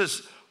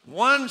Jesus.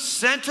 One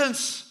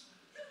sentence,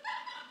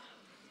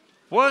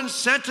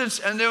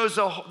 and there was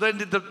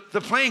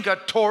the plane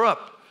got tore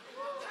up.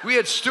 We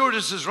had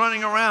stewardesses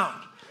running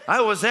around.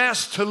 I was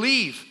asked to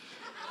leave.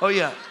 Oh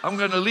yeah, I'm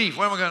going to leave.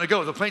 Where am I going to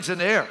go? The plane's in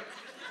the air.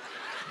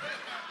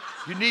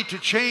 You need to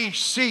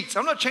change seats.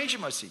 I'm not changing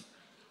my seat.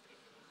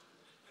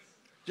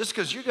 Just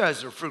because you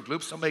guys are Fruit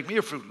Loops, don't make me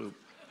a Fruit Loop.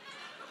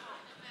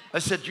 I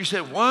said, you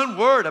said one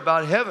word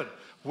about heaven.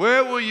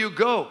 Where will you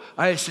go?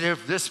 I said,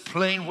 if this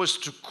plane was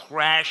to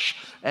crash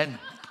and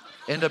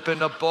end up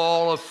in a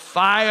ball of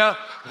fire,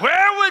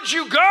 where would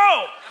you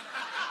go?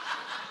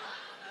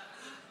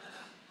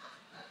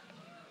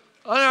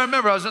 I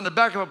remember I was in the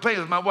back of a plane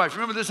with my wife.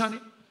 Remember this, honey?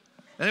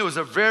 And it was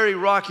a very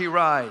rocky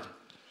ride.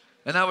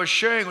 And I was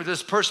sharing with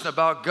this person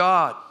about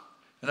God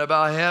and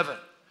about heaven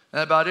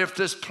and about if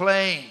this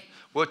plane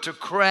were to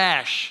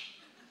crash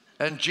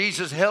and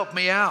Jesus helped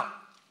me out.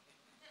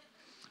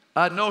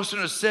 I'd no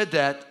sooner said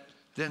that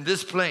than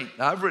this plane,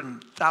 now I've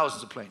ridden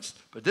thousands of planes,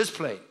 but this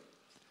plane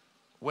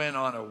went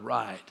on a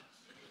ride.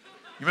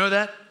 You remember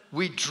that?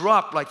 We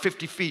dropped like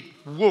 50 feet.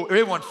 Whoa,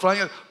 everyone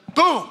flying,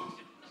 boom.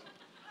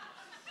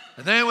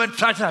 And then it went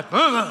flat,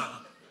 boom.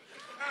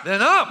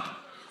 Then up,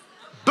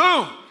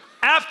 boom.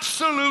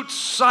 Absolute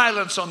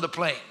silence on the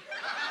plane.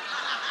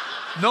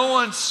 No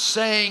one's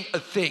saying a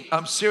thing.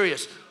 I'm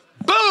serious.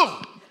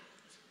 Boom!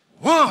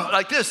 Whoa,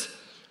 like this.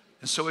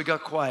 And so we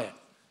got quiet.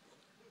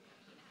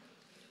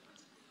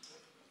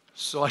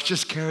 So I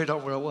just carried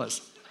on where I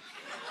was.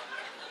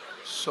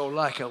 So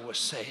like I was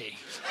saying.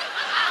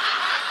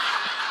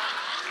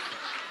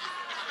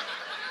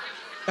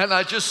 And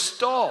I just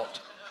stalled.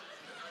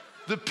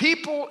 The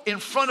people in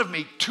front of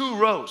me, 2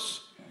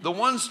 rows, the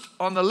ones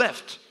on the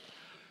left,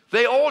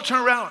 they all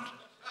turn around.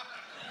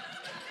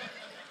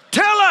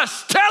 Tell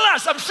us,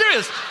 I'm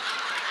serious.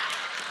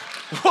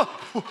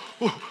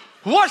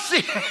 What's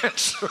the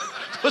answer?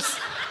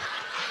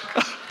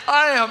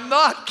 I am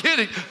not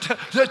kidding.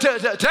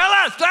 Tell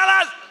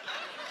us.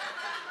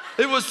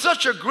 It was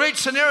such a great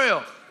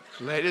scenario.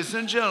 Ladies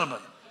and gentlemen,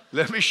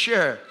 let me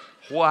share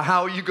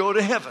how you go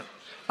to heaven.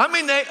 I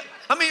mean,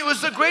 it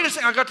was the greatest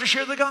thing. I got to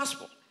share the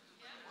gospel.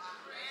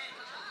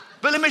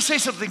 But let me say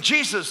something.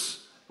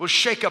 Jesus will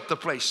shake up the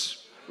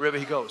place wherever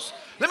he goes.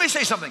 Let me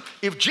say something.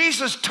 If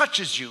Jesus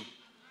touches you,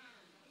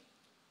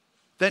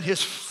 then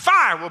his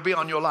fire will be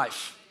on your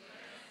life.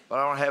 But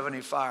I don't have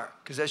any fire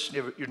because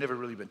you've never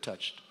really been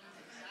touched.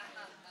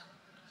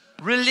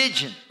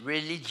 Religion.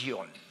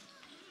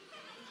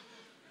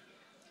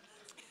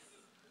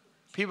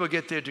 People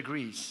get their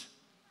degrees.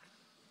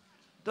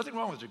 Nothing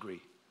wrong with a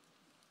degree.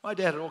 My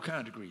dad had all kinds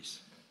of degrees.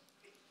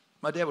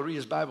 My dad would read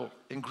his Bible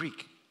in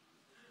Greek.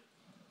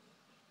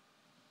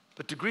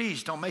 But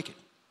degrees don't make it.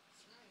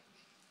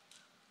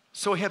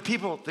 So we have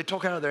people, they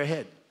talk out of their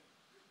head.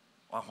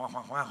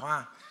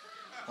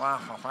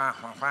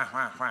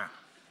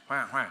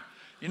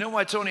 You know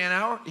why it's only an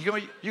hour? You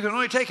can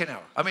only take an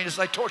hour. I mean, it's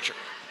like torture.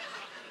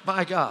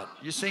 My God,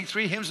 you sing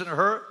 3 hymns in a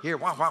hurry. Here,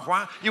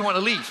 you want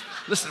to leave.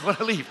 Listen, I want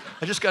to leave.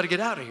 I just got to get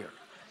out of here.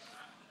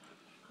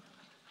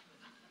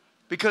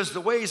 Because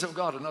the ways of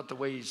God are not the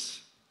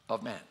ways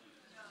of man.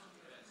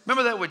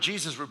 Remember that when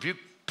Jesus rebuked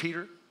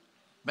Peter?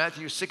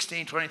 Matthew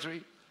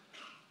 16:23.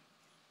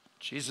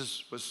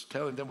 Jesus was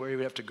telling them where he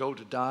would have to go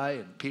to die,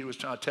 and Peter was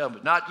trying to tell him,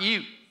 but not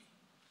you.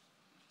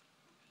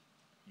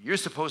 You're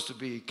supposed to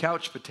be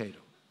couch potato.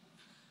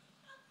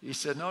 He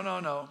said,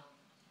 no.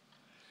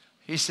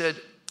 He said,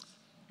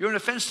 you're an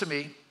offense to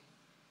me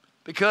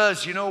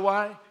because you know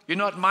why? You're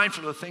not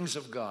mindful of the things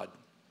of God,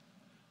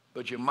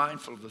 but you're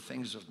mindful of the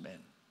things of men.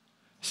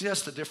 See,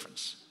 that's the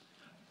difference.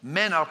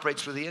 Men operate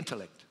through the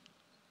intellect.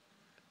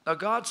 Now,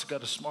 God's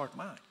got a smart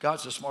mind.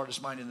 God's the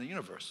smartest mind in the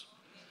universe.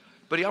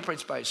 But he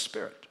operates by his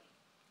spirit.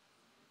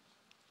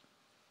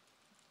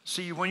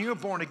 See, when you're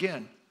born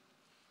again,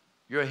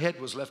 your head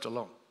was left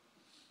alone.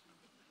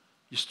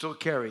 You still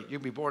carry, you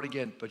can be born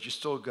again, but you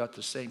still got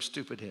the same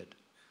stupid head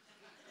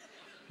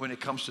when it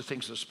comes to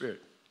things of the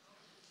spirit.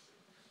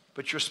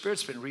 But your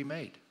spirit's been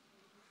remade.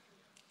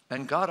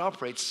 And God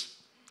operates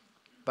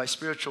by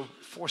spiritual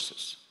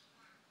forces.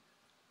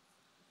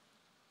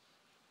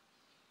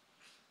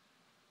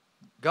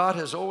 God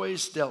has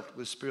always dealt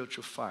with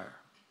spiritual fire.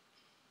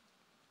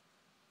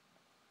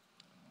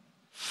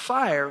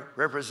 Fire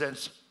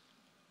represents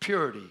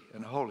purity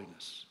and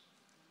holiness.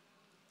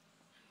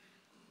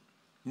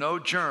 No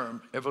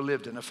germ ever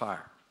lived in a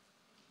fire.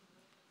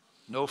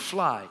 No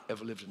fly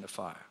ever lived in a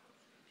fire.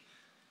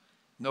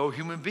 No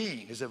human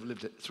being has ever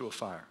lived through a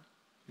fire.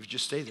 If you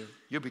just stay there,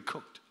 you'll be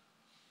cooked.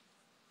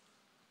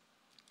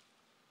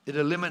 It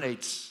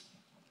eliminates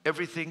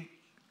everything,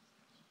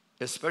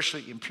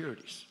 especially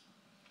impurities.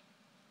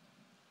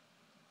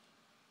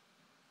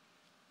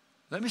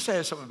 Let me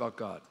say something about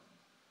God.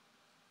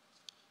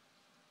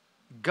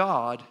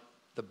 God,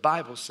 the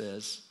Bible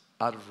says,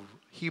 out of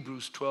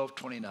Hebrews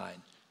 12:29,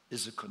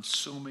 is a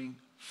consuming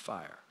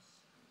fire.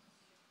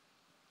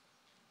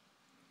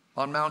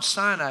 On Mount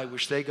Sinai,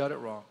 which they got it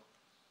wrong,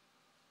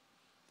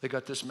 they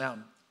got this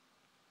mountain.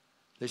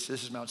 They said,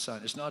 this is Mount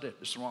Sinai. It's not it.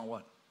 It's the wrong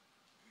one.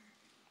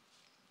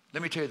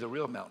 Let me tell you the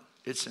real mountain.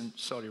 It's in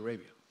Saudi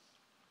Arabia.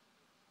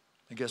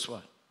 And guess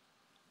what?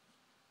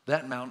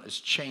 That mountain is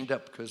chained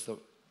up because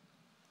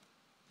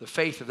the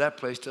faith of that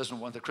place doesn't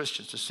want the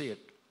Christians to see it.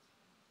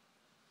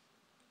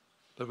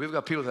 But we've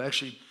got people that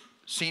actually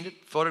seen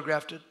it,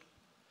 photographed it.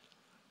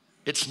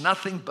 It's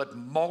nothing but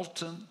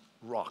molten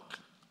rock.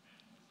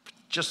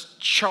 Just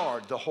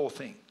charred the whole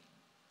thing.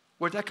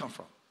 Where'd that come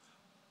from?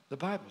 The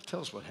Bible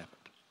tells what happened.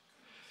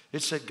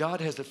 It said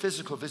God has the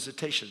physical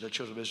visitation of the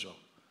children of Israel.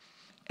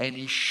 And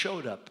he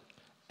showed up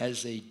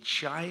as a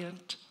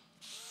giant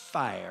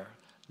fire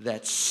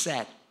that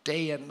sat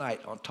day and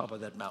night on top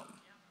of that mountain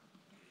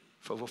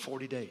for over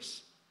 40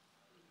 days.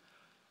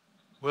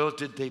 Well,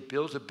 did they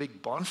build a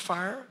big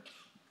bonfire?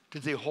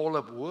 Did they haul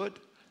up wood?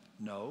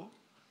 No.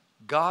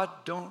 God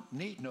don't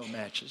need no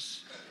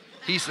matches.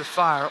 He's a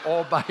fire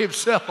all by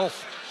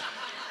himself.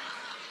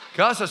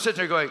 God's not sitting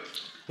there going,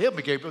 help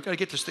me, Gabriel, got to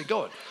get this thing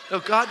going. No,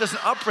 God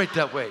doesn't operate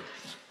that way.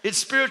 It's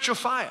spiritual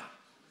fire.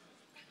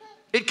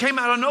 It came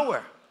out of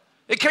nowhere.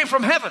 It came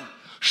from heaven.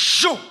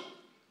 Shoo!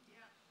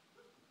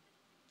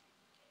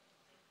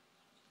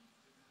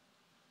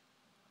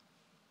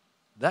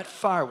 That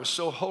fire was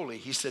so holy,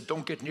 he said,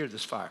 don't get near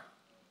this fire.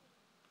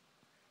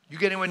 You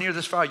get anywhere near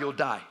this fire, you'll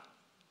die.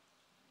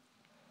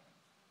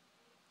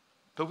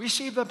 But we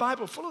see the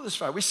Bible full of this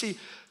fire. We see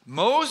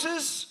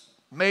Moses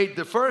made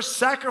the first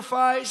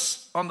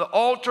sacrifice on the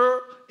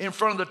altar in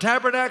front of the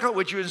tabernacle,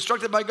 which he was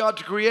instructed by God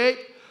to create.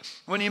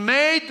 When he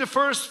made the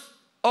first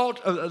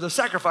the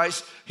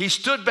sacrifice, he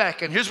stood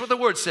back, and here's what the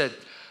word said.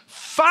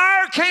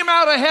 Fire came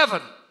out of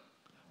heaven,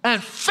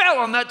 and fell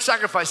on that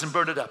sacrifice and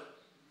burned it up.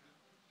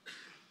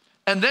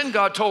 And then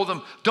God told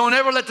them, don't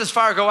ever let this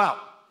fire go out.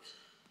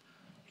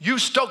 You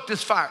stoke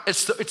this fire.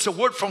 It's a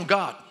word from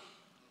God.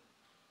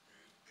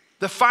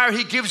 The fire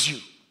he gives you,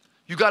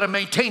 you got to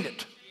maintain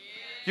it.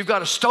 You've got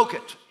to stoke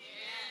it.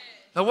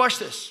 Now watch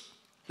this.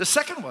 The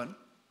second one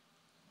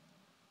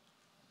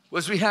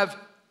was we have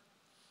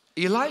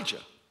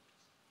Elijah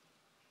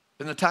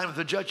in the time of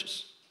the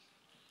judges.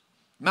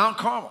 Mount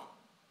Carmel.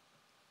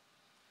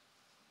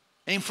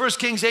 In 1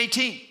 Kings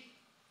 18,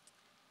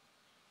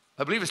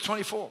 I believe it's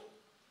 24.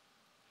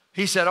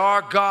 He said,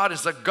 our God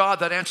is the God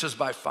that answers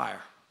by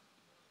fire.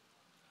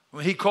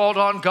 When he called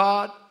on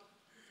God,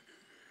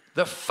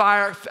 the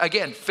fire,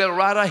 again, fell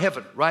right out of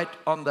heaven, right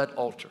on that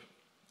altar.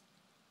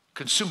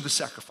 Consumed the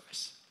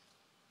sacrifice.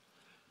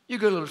 You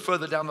go a little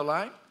further down the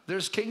line,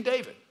 there's King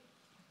David.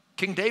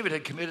 King David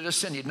had committed a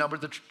sin. He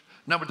numbered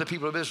the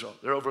people of Israel.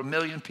 There are over 1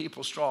 million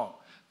people strong.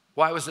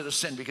 Why was it a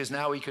sin? Because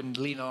now he couldn't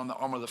lean on the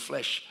arm of the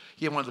flesh.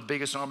 He had one of the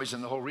biggest armies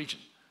in the whole region.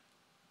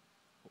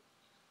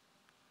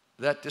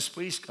 That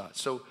displeased God.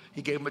 So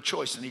he gave him a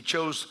choice, and he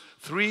chose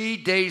 3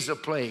 days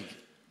of plague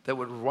that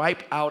would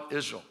wipe out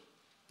Israel.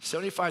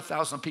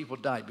 75,000 people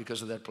died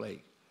because of that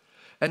plague.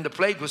 And the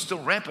plague was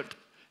still rampant.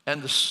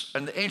 And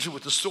the angel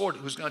with the sword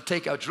who was going to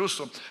take out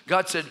Jerusalem,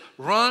 God said,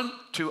 run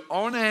to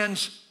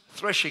Onan's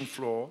threshing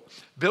floor,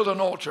 build an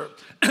altar,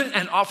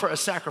 and offer a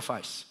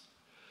sacrifice.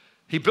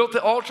 He built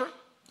the altar.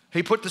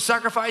 He put the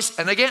sacrifice.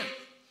 And again,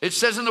 it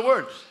says in the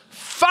word,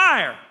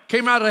 fire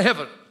came out of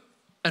heaven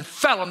and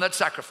fell on that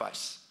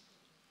sacrifice.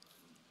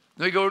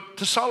 Then we go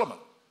to Solomon.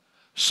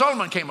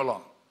 Solomon came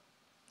along.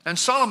 And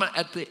Solomon,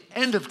 at the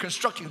end of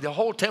constructing the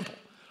whole temple,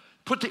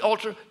 put the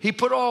altar, he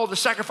put all the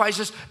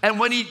sacrifices, and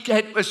when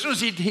as soon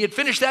as he had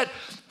finished that,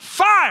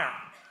 fire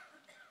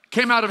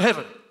came out of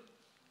heaven,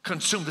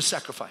 consumed the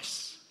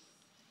sacrifice.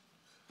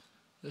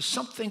 There's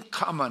something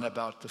common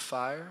about the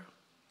fire.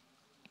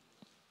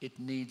 It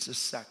needs a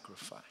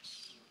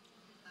sacrifice.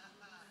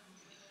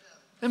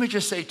 Let me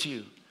just say to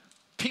you,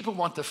 people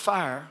want the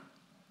fire,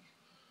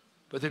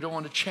 but they don't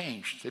want to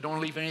change. They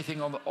don't leave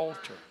anything on the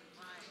altar.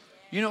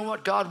 You know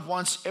what? God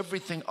wants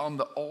everything on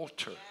the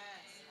altar.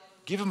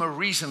 Give him a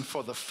reason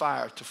for the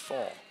fire to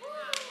fall.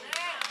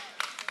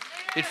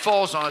 It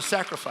falls on a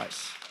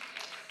sacrifice.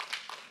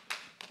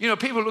 You know,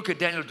 people look at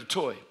Daniel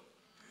DeToy.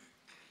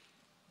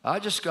 I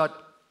just got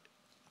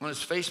on his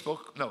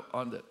Facebook, no,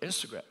 on the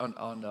Instagram,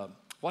 on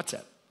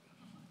WhatsApp.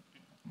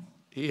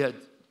 He had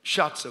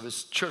shots of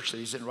his church that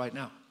he's in right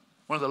now.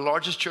 One of the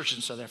largest churches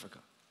in South Africa.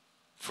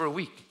 For a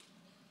week.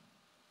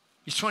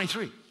 He's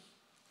 23.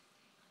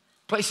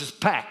 Place is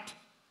packed.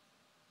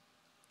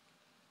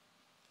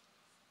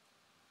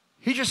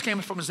 He just came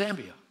from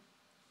Zambia.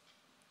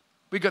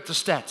 We got the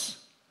stats.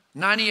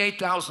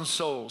 98,000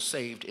 souls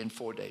saved in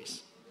 4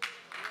 days.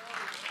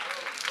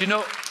 You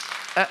know,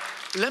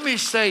 let me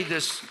say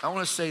this. I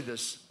want to say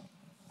this.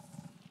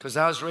 Because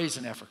I was raised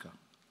in Africa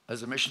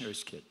as a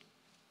missionary's kid.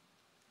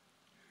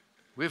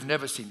 We've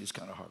never seen these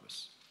kind of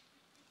harvests.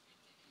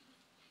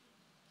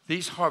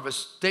 These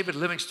harvests, David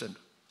Livingstone,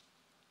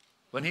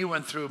 when he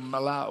went through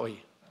Malawi,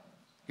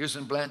 he was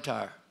in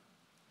Blantyre.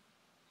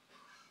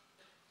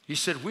 He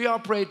said, we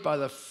operate by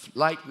the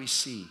light we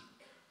see.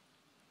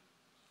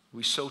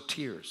 We sow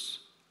tears.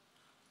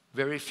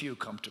 Very few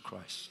come to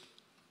Christ.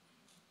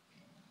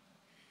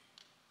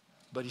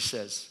 But he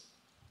says,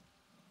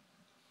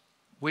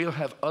 we'll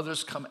have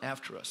others come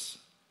after us.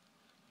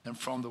 And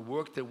from the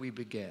work that we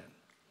began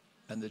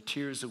and the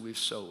tears that we've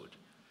sowed,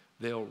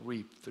 they'll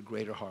reap the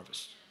greater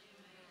harvest.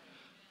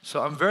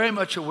 So I'm very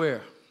much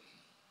aware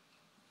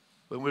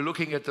when we're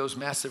looking at those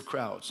massive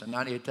crowds and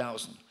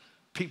 98,000,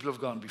 people have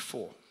gone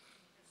before.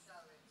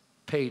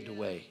 Paid the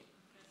way,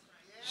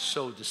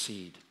 sowed the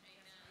seed,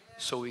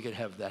 so we could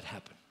have that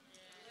happen.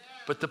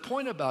 But the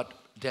point about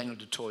Daniel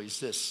DeToy is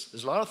this.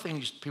 There's a lot of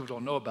things people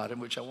don't know about him,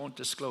 which I won't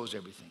disclose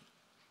everything.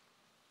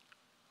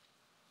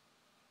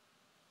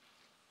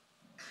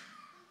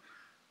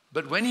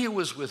 But when he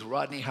was with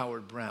Rodney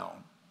Howard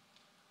Brown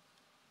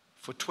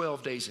for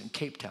 12 days in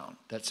Cape Town,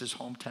 that's his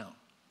hometown,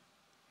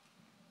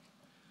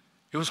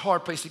 it was a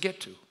hard place to get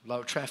to, a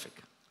lot of traffic.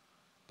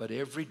 But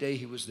every day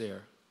he was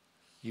there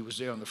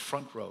on the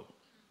front row.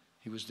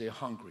 He was there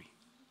hungry,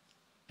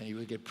 and he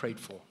would get prayed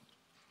for.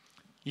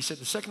 He said,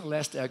 the second to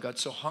last day, I got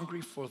so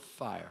hungry for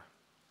fire.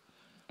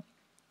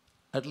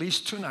 At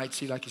least 2 nights,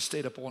 he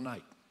stayed up all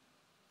night.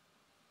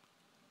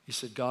 He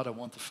said, God, I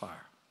want the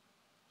fire.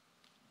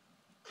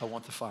 I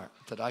want the fire,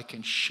 that I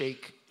can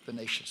shake the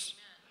nations.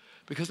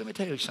 Because let me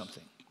tell you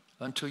something.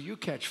 Until you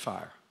catch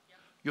fire,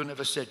 you'll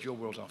never set your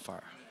world on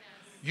fire.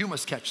 You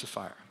must catch the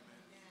fire.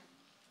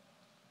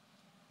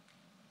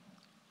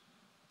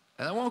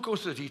 And I won't go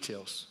through the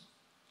details,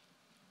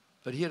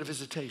 but he had a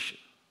visitation.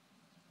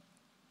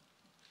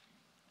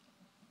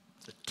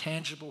 The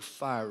tangible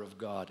fire of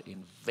God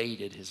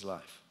invaded his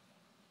life.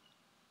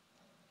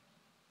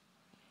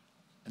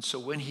 And so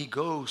when he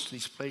goes to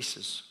these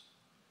places,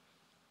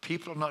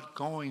 people are not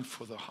going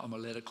for the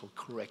homiletical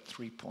correct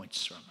 3-point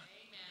sermon.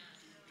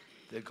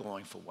 They're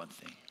going for one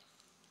thing.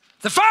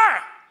 The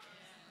fire.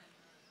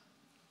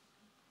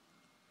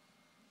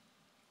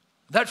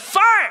 That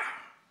fire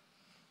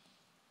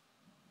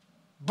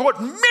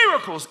brought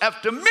miracles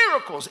after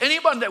miracles.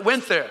 Anyone that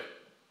went there,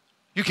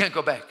 you can't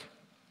go back.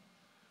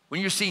 When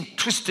you're seeing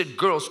twisted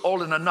girls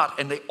all in a knot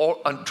and they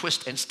all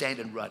untwist and stand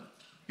and run,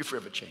 you're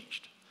forever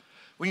changed.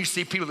 When you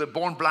see people that are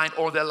born blind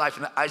all their life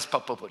and their eyes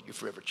pop up, you're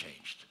forever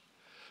changed.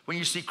 When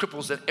you see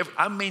cripples that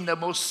the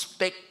most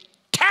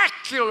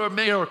spectacular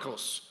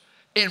miracles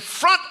in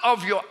front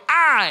of your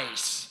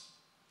eyes.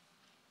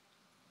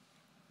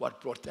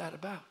 What brought that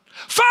about?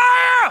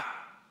 Fire!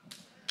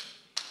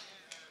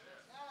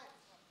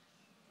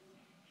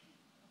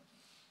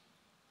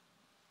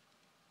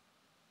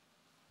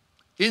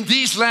 In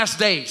these last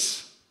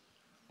days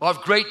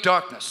of great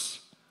darkness,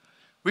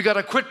 we got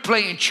to quit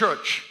playing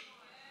church.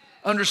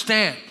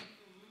 Understand.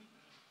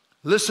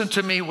 Listen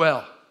to me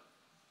well.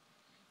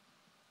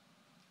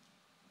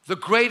 The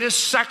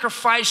greatest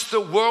sacrifice the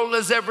world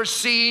has ever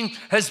seen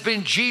has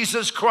been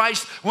Jesus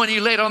Christ when he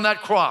laid on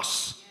that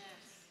cross.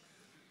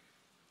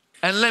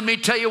 And let me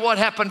tell you what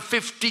happened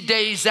 50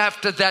 days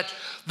after that.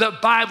 The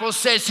Bible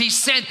says he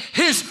sent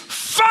his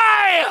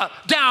fire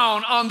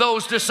down on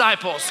those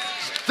disciples.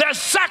 Their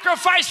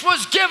sacrifice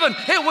was given.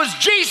 It was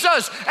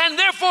Jesus. And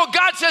therefore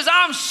God says,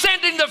 I'm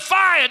sending the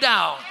fire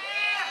down.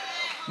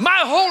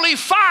 My holy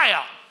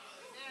fire.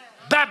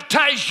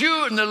 Baptize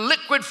you in the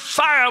liquid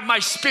fire of my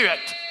spirit.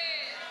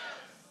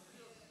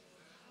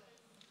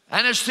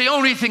 And it's the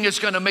only thing that's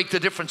going to make the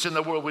difference in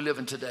the world we live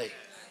in today.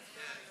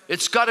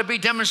 It's got to be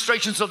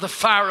demonstrations of the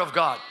fire of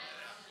God.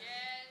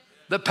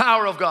 The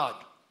power of God.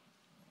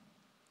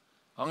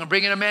 I'm going to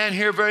bring in a man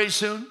here very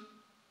soon.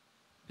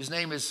 His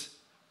name is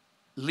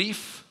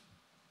Leif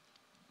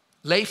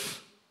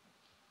Hufton.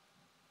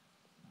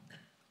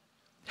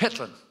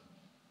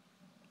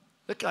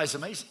 That guy's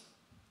amazing.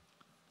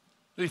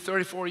 Nearly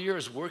 34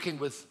 years working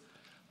with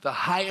the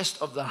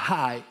highest of the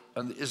high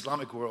in the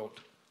Islamic world.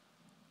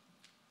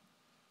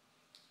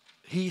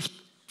 He's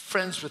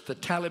friends with the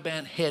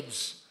Taliban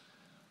heads,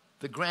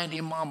 the grand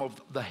imam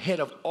of the head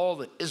of all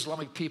the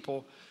Islamic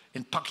people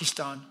in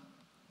Pakistan.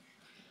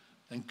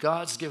 And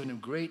God's given him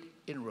great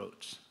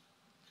inroads.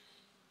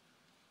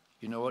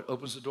 You know what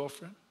opens the door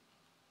for him?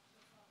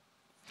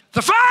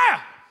 The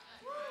fire!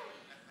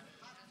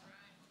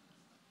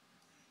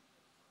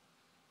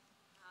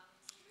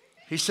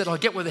 He said, I'll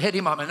get with the head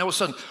imam. And all of a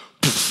sudden,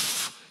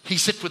 poof, he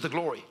sits with the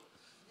glory.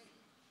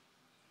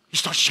 He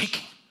starts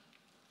shaking.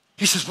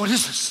 He says, what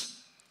is this?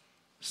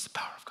 It's the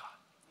power of God.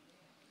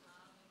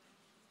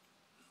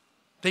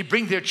 They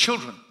bring their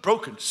children,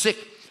 broken, sick.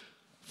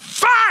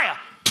 Fire!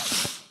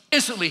 Poof,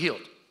 instantly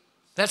healed.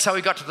 That's how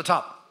he got to the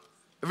top.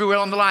 Everywhere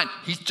on the line,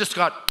 he just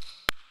got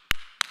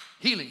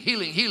healing,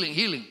 healing, healing,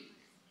 healing.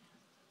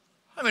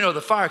 I mean,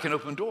 the fire can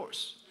open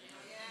doors.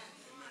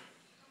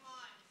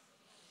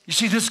 You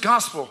see, this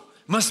gospel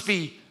must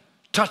be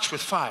touched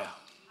with fire.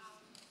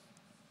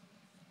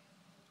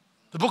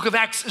 The book of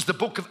Acts is the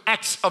book of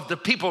Acts of the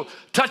people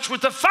touched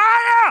with the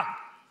fire.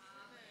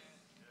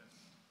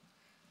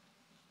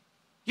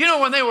 You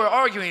know, when they were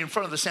arguing in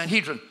front of the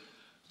Sanhedrin,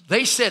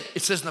 they said,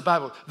 it says in the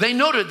Bible, they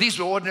noted these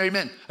were ordinary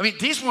men. I mean,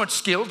 these weren't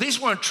skilled,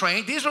 these weren't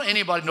trained, these weren't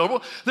anybody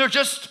notable. They're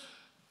just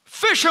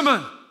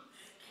fishermen,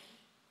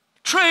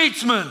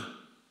 tradesmen,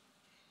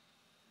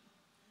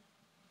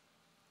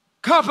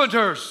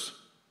 carpenters.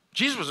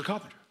 Jesus was a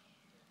carpenter.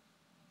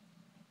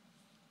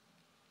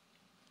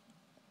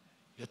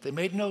 Yet they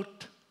made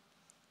note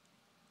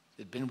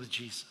they'd been with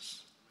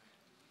Jesus.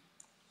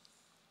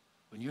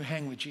 When you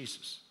hang with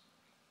Jesus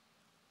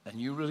and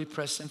you really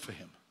press in for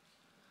him,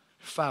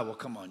 fire will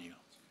come on you.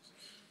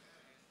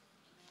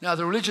 Now,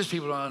 the religious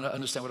people don't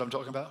understand what I'm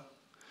talking about.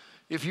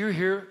 If you're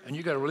here and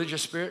you got a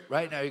religious spirit,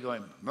 right now you're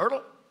going,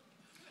 Myrtle,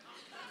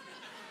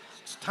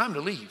 it's time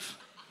to leave.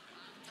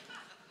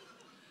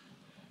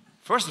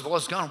 First of all,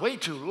 it's gone way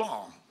too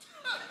long.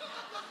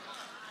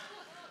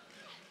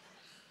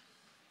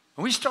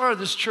 When we started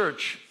this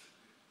church,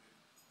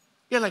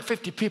 we had like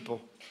 50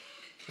 people.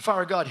 The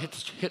fire of God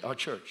hit our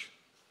church.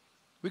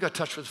 We got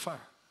touched with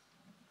fire.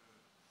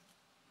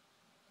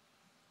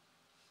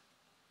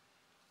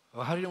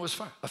 Well, how do you know it was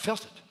fire? I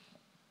felt it.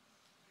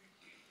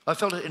 I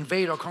felt it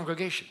invade our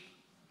congregation.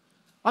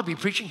 I'd be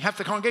preaching, half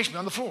the congregation would be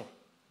on the floor.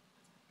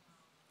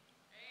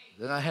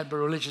 Then I had the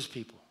religious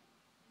people.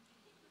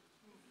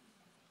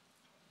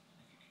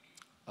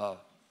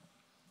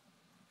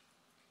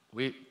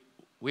 We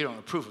don't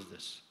approve of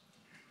this.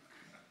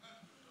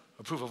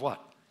 Approve of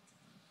what?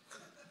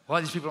 Why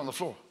are these people on the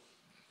floor?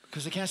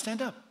 Because they can't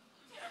stand up.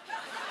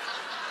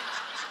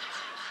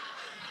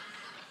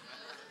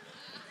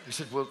 He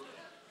said, well,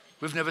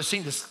 we've never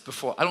seen this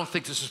before. I don't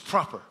think this is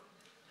proper.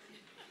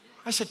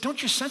 I said,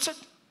 don't you sense it?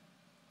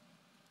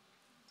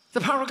 The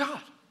power of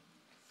God.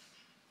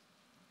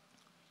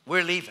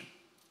 We're leaving.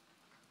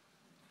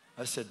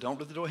 I said, don't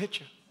let the door hit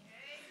you.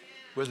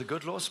 Where the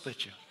good Lord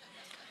split you.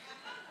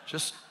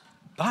 Just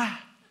bye.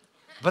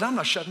 But I'm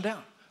not shutting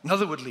down.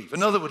 Another would leave.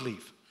 Another would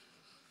leave.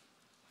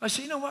 I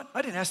said, you know what?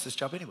 I didn't ask this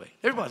job anyway.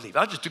 Everybody leave.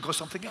 I'll just go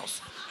something else.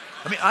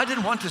 I mean, I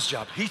didn't want this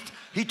job.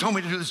 He told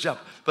me to do this job,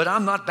 but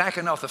I'm not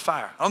backing off the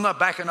fire. I'm not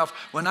backing off.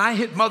 When I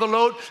hit mother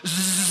load,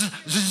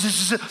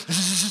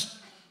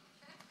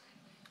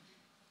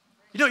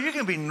 you know, you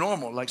can be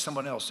normal like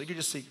someone else. You can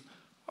just see,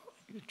 oh,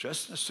 you're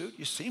dressed in a suit.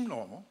 You seem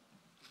normal.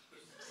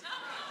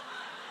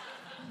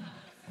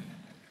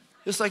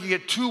 It's like you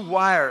get two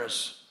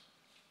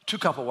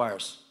copper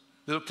wires.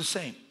 They look the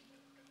same.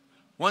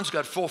 One's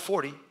got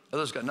 440, the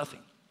other's got nothing.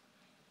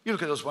 You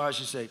look at those wires,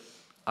 you say,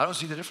 I don't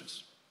see the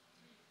difference.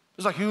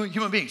 It's like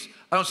human beings.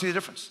 I don't see the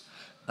difference.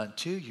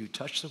 Until you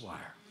touch the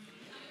wire.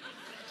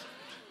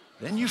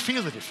 Then you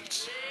feel the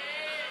difference.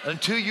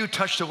 Until you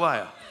touch the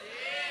wire.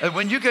 And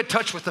when you get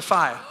touched with the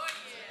fire,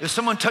 if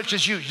someone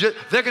touches you,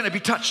 they're going to be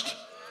touched.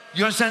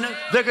 You understand that?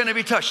 They're going to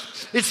be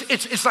touched.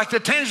 It's like the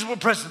tangible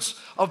presence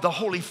of the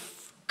Holy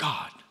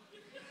God.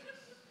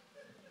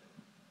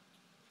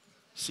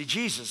 See,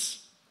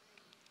 Jesus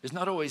is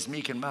not always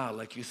meek and mild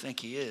like you think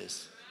he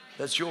is.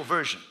 That's your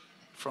version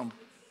from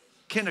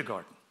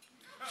kindergarten,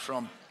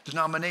 from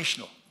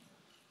denominational.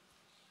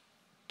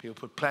 People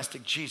put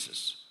plastic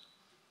Jesus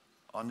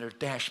on their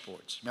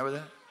dashboards. Remember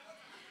that?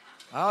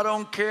 I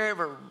don't care if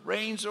it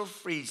rains or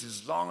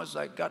freezes as long as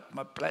I got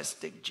my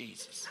plastic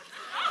Jesus.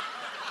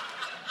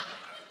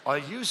 Are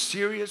you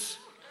serious?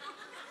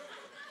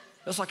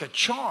 That's like a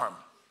charm.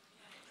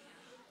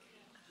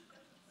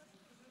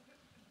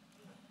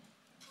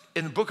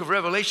 In the book of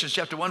Revelation,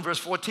 chapter 1, verse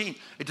 14,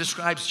 it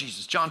describes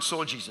Jesus. John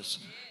saw Jesus.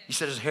 He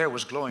said his hair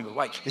was glowing with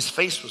white. His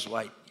face was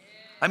white.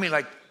 I mean,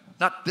 like,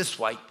 not this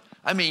white.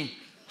 I mean,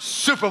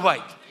 super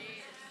white.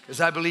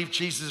 Because I believe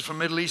Jesus is from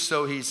Middle East,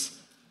 so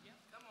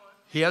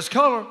he has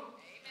color.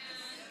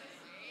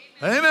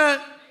 Amen.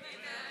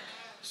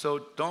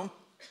 So don't,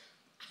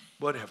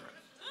 whatever.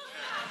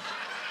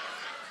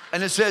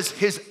 And it says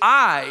his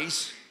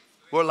eyes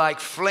were like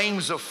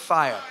flames of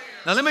fire.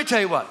 Now, let me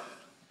tell you what.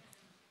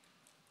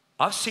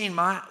 I've seen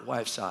my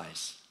wife's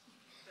eyes.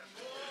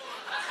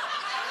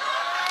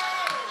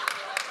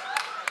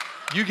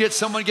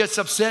 Someone gets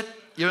upset,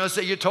 you know,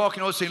 say you're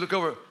talking, so you look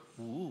over,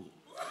 ooh.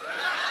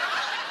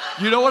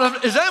 You know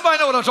what does anybody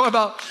know what I'm talking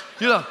about?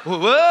 You know,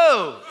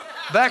 whoa,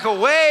 back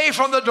away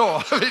from the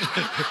door.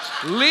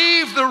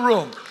 Leave the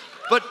room.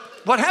 But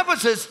what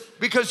happens is,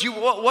 because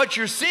what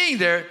you're seeing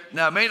there,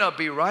 now it may not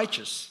be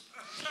righteous,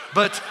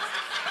 but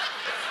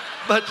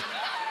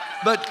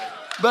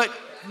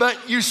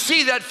you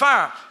see that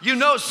fire. You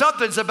know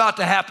something's about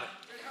to happen.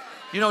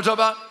 You know what I'm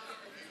talking about?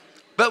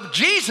 But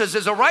Jesus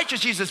is a righteous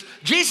Jesus.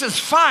 Jesus,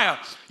 fire.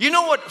 You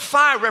know what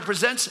fire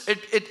represents?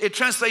 It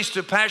translates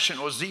to passion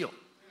or zeal.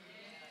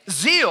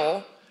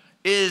 Zeal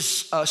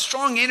is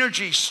strong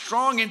energy,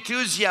 strong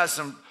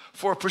enthusiasm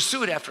for a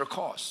pursuit after a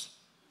cause.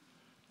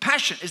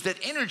 Passion is that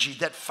energy,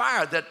 that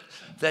fire,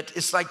 that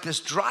is like this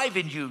drive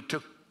in you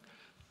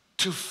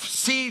to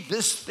see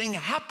this thing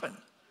happen.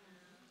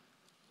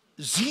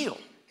 Zeal.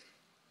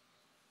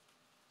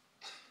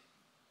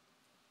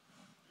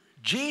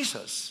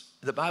 Jesus,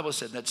 the Bible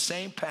said in that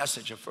same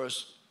passage of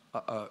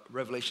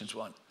Revelations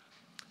 1,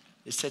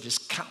 it said his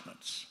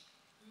countenance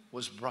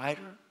was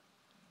brighter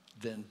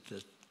than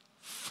the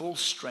full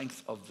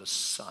strength of the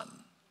sun.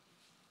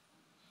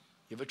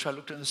 You ever try to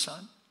look in the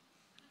sun?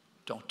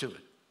 Don't do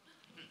it.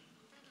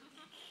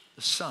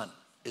 The sun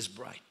is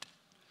bright.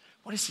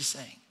 What is he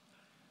saying?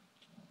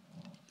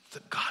 The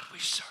God we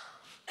serve,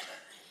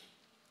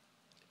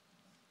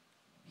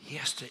 he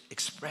has to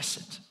express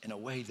it in a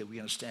way that we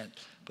understand.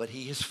 But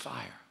he is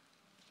fire.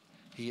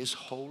 He is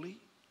holy.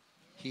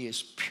 He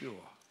is pure.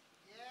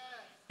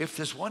 If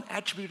there's one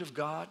attribute of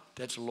God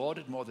that's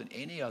lauded more than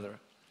any other,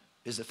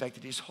 is the fact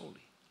that he's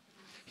holy.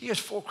 He has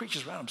 4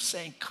 creatures around him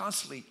saying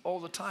constantly all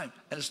the time,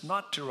 and it's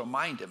not to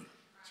remind him.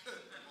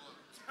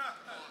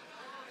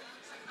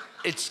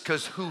 It's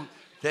because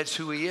that's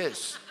who he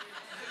is.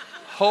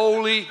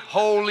 Holy,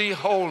 holy,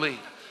 holy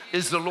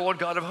is the Lord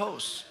God of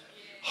hosts.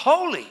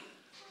 Holy.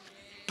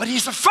 But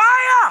he's a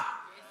fire.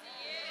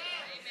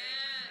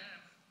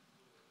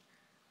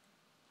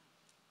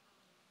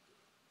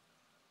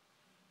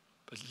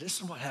 But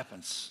listen what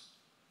happens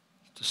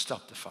to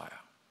stop the fire.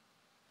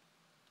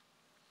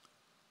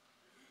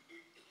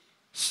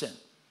 Sin.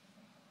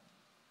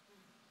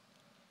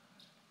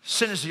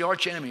 Sin is the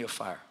arch enemy of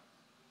fire.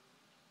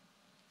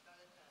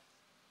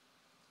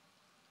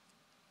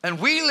 And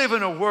we live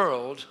in a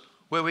world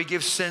where we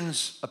give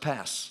sins a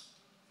pass,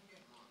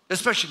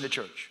 especially in the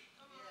church.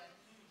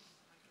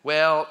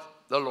 Well,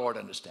 the Lord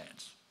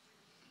understands.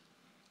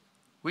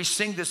 We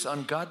sing this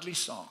ungodly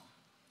song.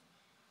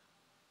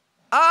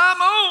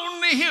 I'm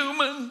only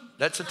human.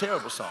 That's a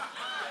terrible song.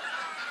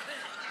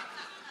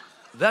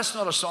 That's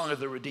not a song of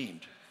the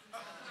redeemed.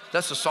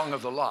 That's a song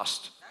of the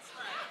lost.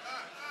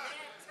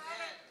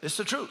 It's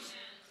the truth.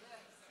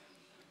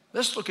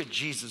 Let's look at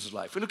Jesus'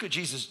 life. We look at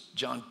Jesus,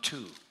 John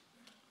 2,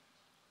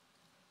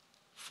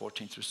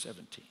 14 through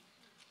 17.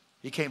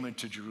 He came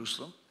into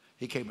Jerusalem.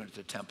 He came into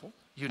the temple.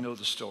 You know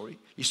the story.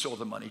 He saw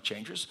the money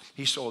changers.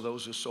 He saw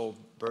those who sold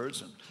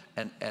birds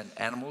and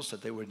animals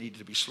that they were needed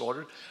to be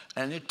slaughtered.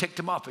 And it ticked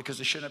him off because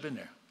they shouldn't have been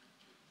there.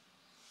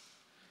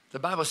 The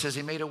Bible says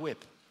he made a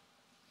whip.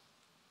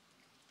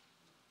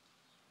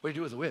 What do you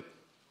do with a whip?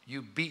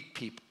 You beat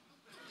people.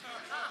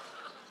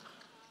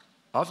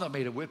 I've not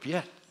made a whip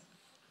yet.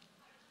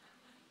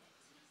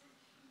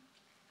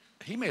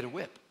 He made a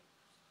whip.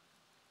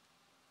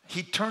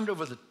 He turned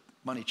over the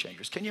money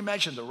changers. Can you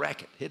imagine the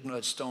racket hidden on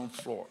that stone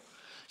floor?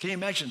 Can you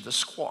imagine the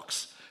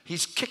squawks?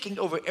 He's kicking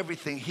over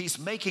everything. He's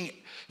making,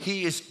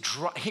 here's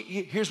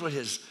what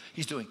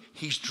he's doing.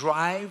 He's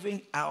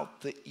driving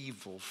out the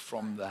evil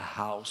from the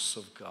house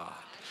of God.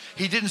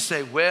 He didn't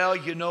say, well,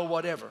 you know,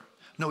 whatever.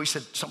 No, he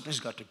said, something's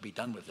got to be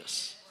done with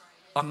this.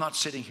 I'm not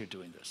sitting here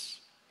doing this.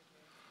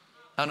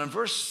 And in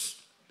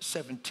verse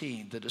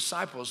 17, the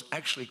disciples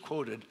actually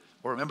quoted,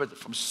 or remember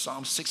from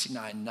Psalm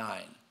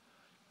 69:9,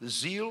 the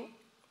zeal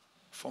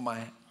for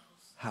my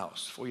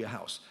house, for your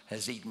house,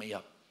 has eaten me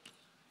up.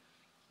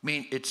 I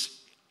mean, it's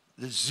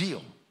the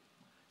zeal.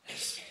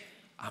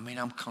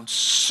 I'm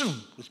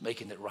consumed with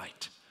making it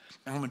right.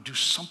 And I'm going to do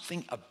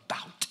something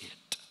about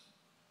it.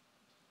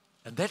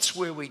 And that's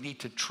where we need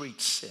to treat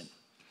sin.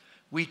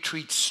 We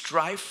treat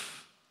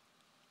strife.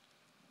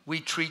 We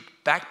treat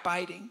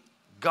backbiting,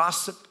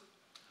 gossip.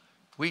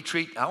 We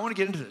treat, I want to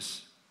get into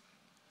this.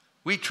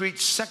 We treat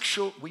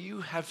sexual, we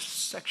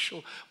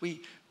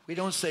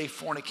don't say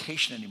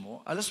fornication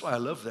anymore. That's why I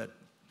love that,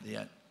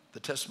 the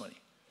testimony.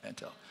 And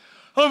tell,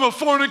 I'm a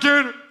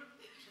fornicator.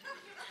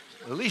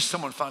 At least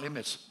someone finally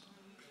admits it.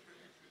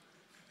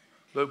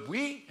 But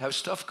we have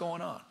stuff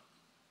going on.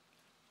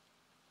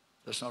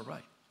 That's not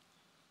right.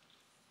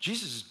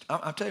 Jesus,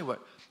 I'll tell you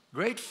what,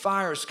 great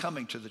fire is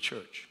coming to the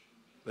church,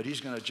 but he's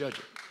going to judge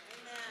it.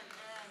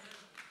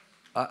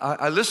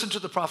 I listened to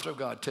the prophet of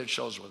God, Ted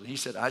Shulsworth, and he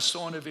said, I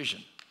saw in a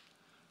vision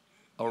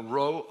a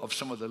row of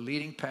some of the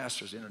leading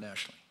pastors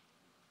internationally.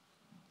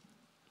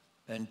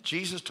 And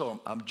Jesus told him,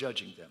 I'm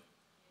judging them.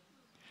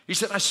 He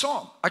said, I saw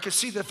them. I could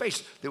see their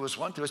face. There was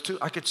one, there was two.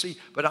 I could see,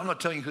 but I'm not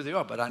telling you who they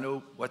are, but I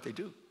know what they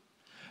do.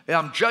 And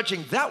I'm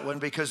judging that one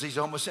because he's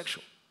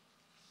homosexual.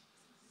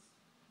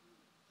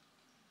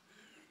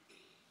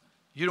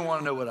 You don't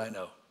want to know what I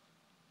know.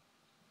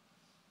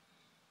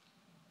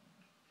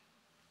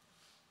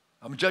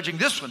 I'm judging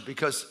this one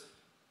because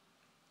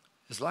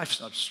his life's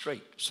not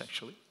straight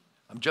sexually.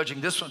 I'm judging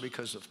this one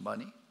because of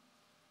money.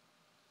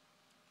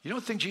 You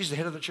don't think Jesus is the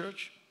head of the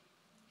church?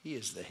 He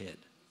is the head.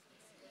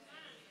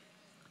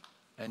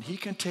 And he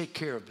can take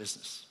care of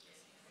business.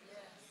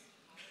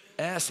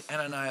 Ask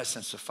Ananias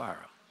and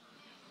Sapphira.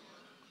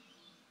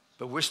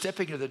 But we're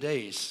stepping into the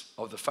days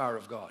of the fire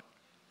of God.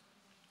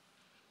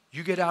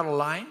 You get out of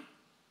line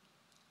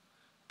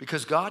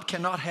because God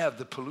cannot have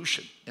the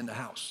pollution in the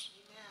house.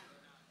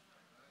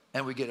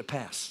 And we get a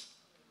pass.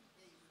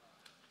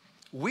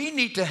 We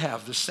need to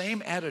have the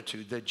same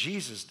attitude that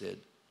Jesus did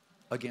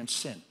against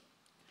sin.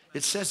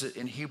 It says it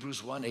in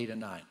Hebrews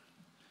 1:8-9.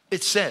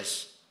 It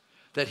says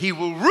that he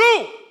will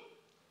rule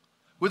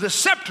with a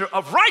scepter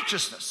of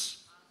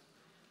righteousness.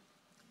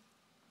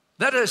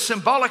 That is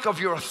symbolic of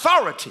your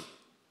authority.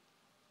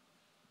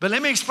 But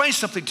let me explain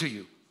something to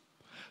you.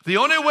 The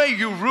only way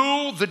you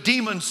rule the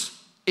demons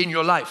in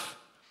your life,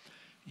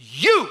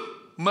 you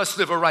must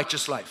live a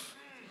righteous life.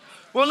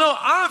 Well, no,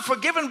 I'm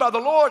forgiven by the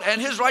Lord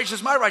and his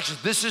righteousness, my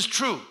righteousness. This is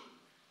true.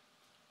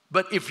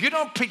 But if you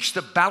don't preach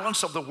the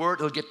balance of the word,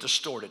 it'll get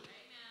distorted.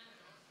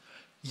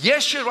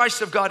 Yes, you're the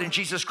righteousness of God in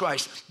Jesus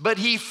Christ, but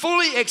he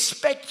fully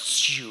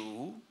expects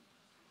you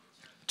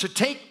to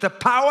take the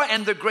power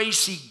and the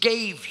grace he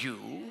gave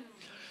you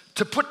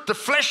to put the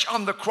flesh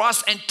on the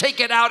cross and take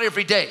it out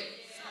every day.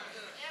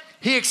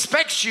 He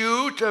expects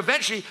you to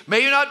eventually,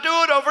 maybe not do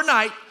it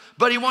overnight,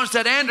 but he wants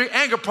that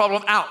anger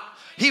problem out.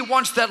 He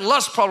wants that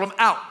lust problem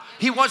out.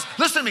 He wants,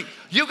 listen to me,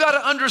 you got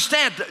to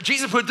understand,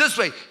 Jesus put it this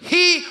way,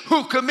 he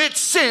who commits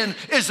sin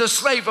is a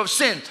slave of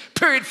sin,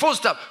 period, full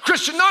stop.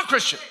 Christian,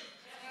 non-Christian.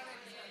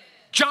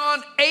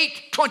 John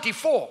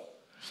 8:24.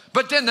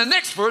 But then the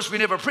next verse we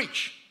never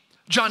preach.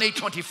 John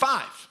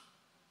 8:25.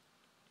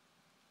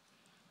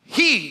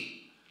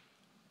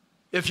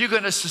 If you're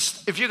going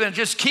to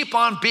just keep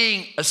on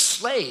being a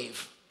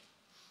slave,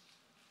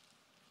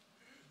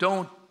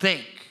 don't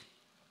think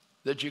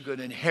that you're going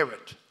to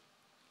inherit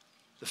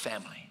the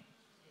family.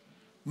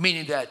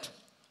 Meaning that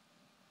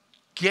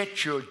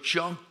get your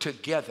junk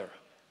together.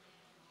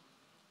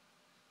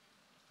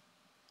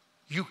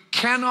 You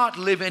cannot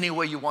live any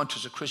way you want to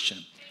as a Christian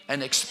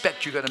and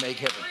expect you're going to make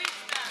heaven.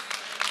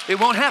 It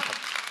won't happen.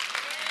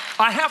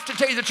 I have to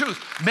tell you the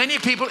truth. Many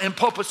people in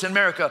pulpits in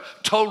America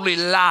totally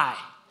lie.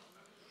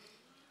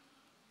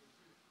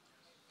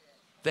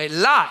 They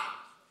lie.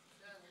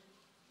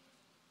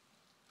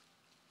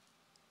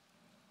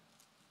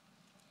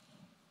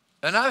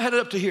 And I've had it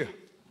up to here.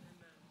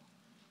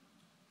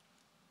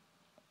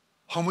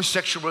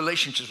 Homosexual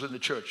relationships within the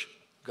church.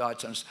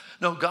 God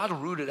will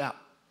root it out.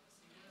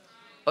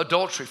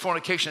 Adultery,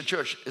 fornication in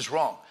church is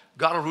wrong.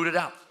 God will root it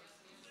out.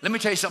 Let me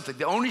tell you something.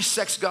 The only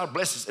sex God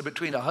blesses is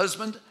between a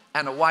husband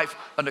and a wife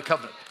under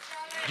covenant.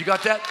 You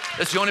got that?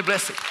 That's the only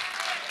blessing.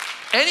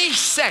 Any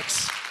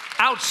sex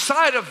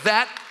outside of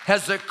that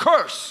has a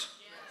curse,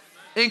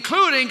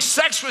 including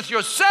sex with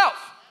yourself.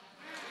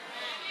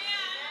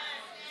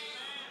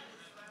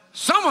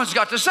 Someone's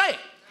got to say it.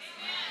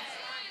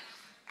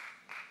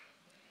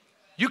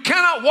 You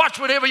cannot watch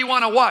whatever you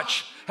want to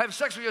watch. Have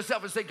sex with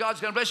yourself and say God's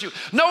going to bless you.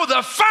 No,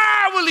 the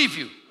fire will leave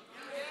you.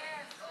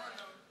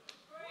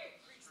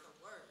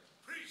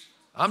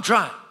 I'm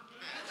trying.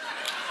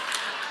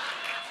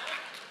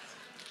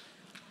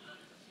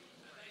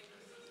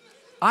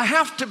 I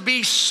have to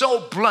be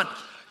so blunt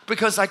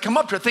because I come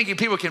up to thinking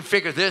people can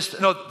figure this.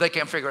 No, they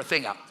can't figure a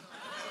thing out.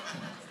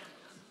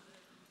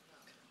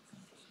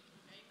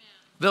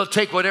 They'll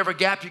take whatever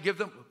gap you give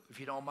them, if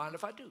you don't mind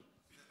if I do.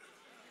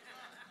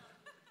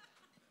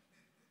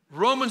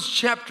 Romans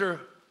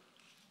chapter,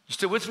 you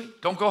still with me?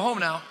 Don't go home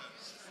now.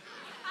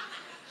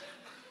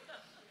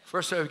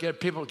 First,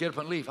 people get up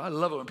and leave. I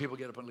love it when people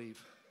get up and leave.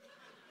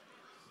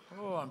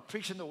 Oh, I'm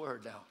preaching the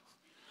word now.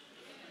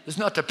 It's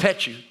not to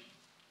pet you.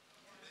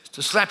 It's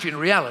to slap you in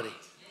reality.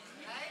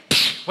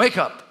 Wake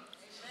up.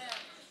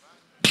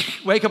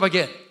 Wake up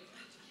again.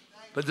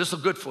 But this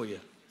is good for you.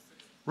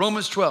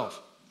 Romans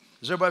 12.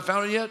 Has everybody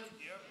found it yet?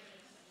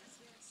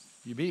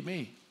 You beat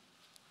me.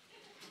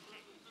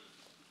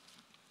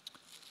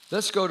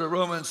 Let's go to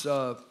Romans,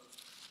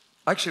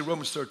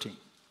 Romans 13.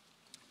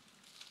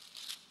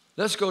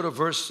 Let's go to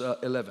verse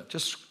 11.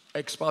 Just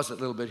exposit a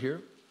little bit here.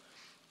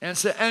 And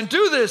say, and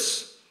do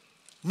this,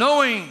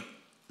 knowing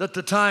that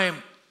the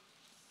time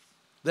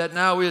that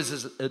now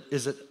is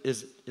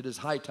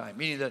high time,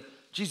 meaning that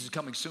Jesus is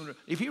coming sooner.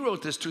 If he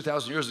wrote this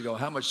 2,000 years ago,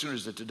 how much sooner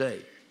is it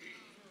today?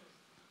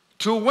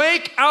 To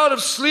wake out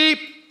of sleep,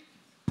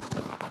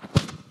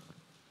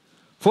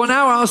 for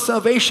now our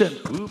salvation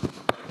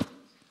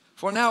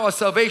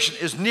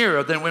is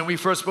nearer than when we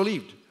first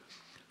believed.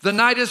 The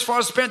night is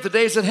far spent, the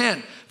day is at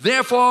hand.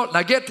 Therefore,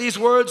 now get these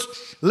words,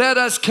 let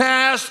us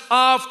cast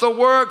off the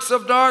works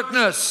of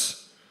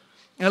darkness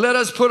and let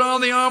us put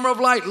on the armor of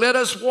light. Let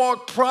us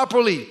walk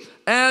properly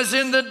as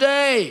in the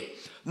day,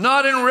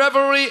 not in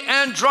revelry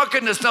and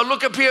drunkenness. Now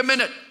look up here a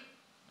minute.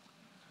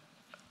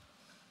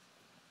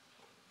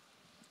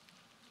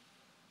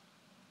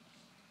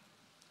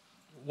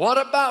 What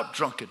about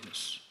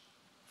drunkenness?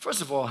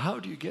 First of all, how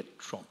do you get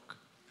drunk?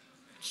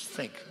 Just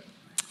think.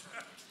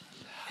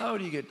 How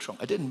do you get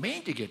drunk? I didn't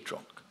mean to get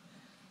drunk.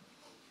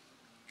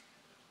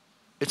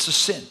 It's a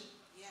sin.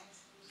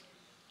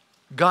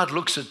 God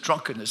looks at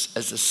drunkenness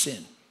as a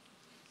sin.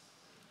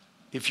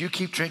 If you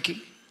keep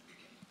drinking,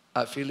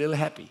 I feel a little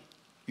happy.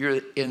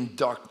 You're in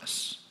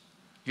darkness.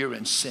 You're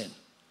in sin.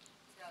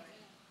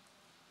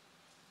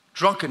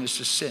 Drunkenness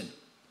is sin.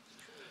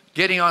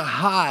 Getting on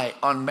high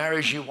on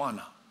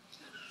marijuana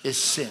is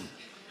sin.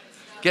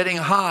 Getting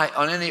high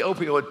on any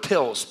opioid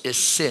pills is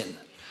sin.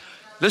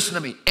 Listen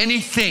to me.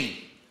 Anything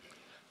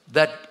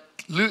that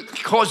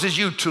causes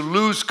you to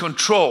lose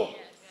control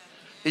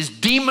is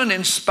demon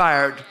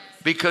inspired,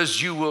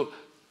 because you will,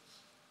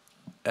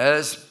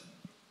 as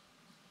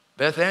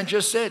Beth Ann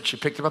just said, she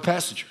picked up a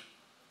passenger.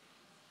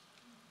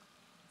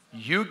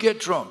 You get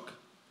drunk,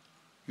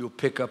 you'll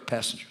pick up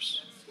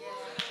passengers.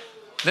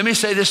 Let me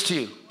say this to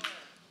you.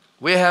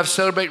 We have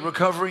Celebrate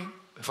Recovery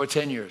for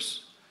 10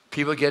 years.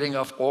 People getting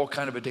off all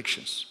kinds of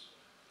addictions,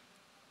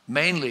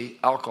 mainly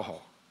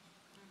alcohol.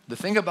 The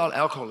thing about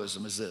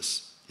alcoholism is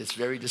this. It's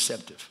very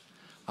deceptive.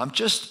 I'm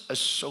just a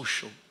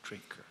social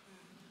drinker.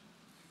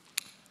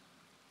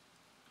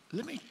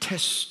 Let me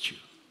test you.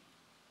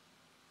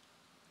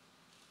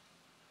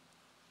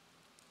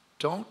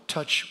 Don't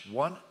touch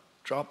one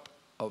drop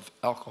of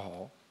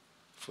alcohol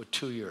for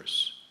 2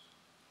 years.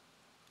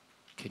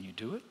 Can you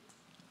do it?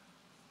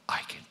 I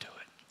can do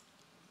it.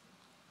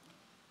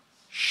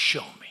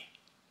 Show me.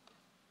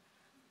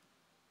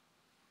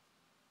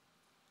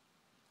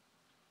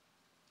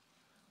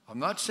 I'm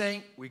not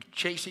saying we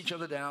chase each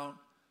other down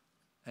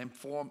and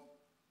form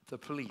the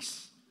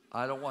police.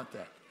 I don't want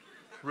that.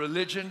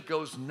 Religion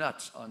goes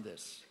nuts on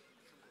this.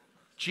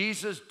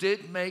 Jesus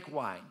did make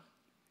wine.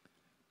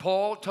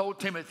 Paul told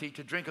Timothy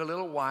to drink a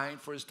little wine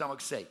for his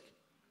stomach's sake.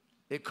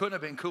 It couldn't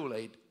have been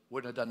Kool-Aid,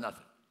 wouldn't have done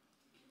nothing.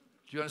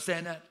 Do you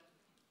understand that?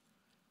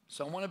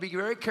 So I want to be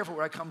very careful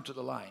where I come to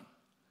the line.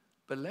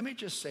 But let me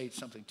just say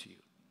something to you.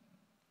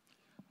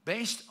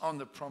 Based on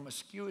the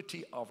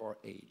promiscuity of our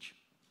age,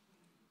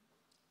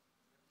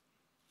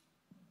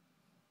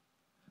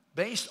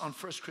 based on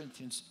 1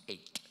 Corinthians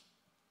 8.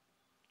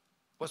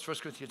 What's 1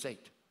 Corinthians 8?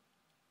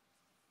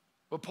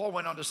 Well, Paul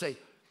went on to say,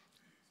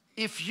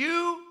 if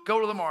you go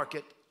to the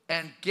market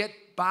and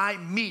buy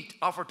meat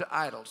offered to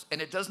idols,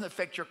 and it doesn't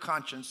affect your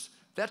conscience,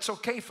 that's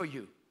okay for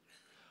you.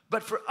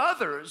 But for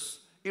others,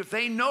 if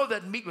they know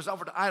that meat was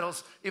offered to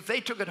idols, if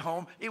they took it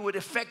home, it would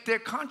affect their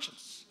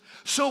conscience.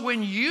 So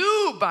when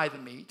you buy the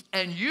meat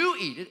and you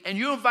eat it and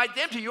you invite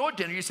them to your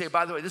dinner, you say,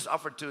 by the way, this is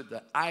offered to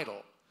the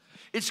idol.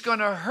 It's going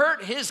to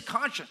hurt his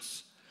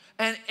conscience.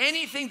 And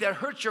anything that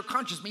hurts your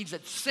conscience means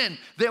it's sin.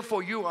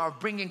 Therefore, you are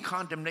bringing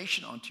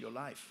condemnation onto your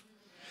life.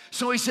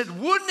 So he said,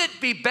 wouldn't it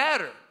be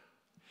better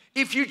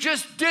if you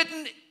just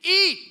didn't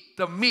eat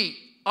the meat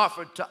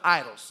offered to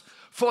idols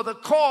for the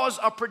cause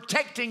of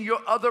protecting your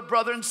other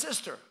brother and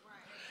sister?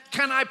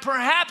 Can I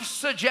perhaps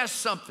suggest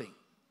something?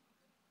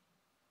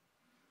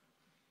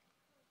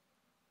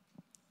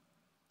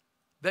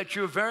 that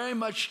you're very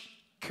much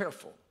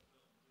careful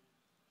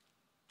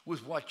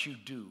with what you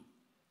do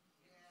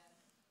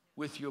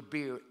with your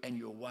beer and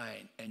your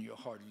wine and your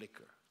hard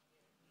liquor.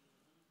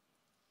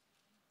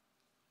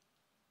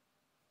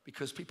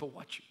 Because people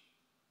watch you.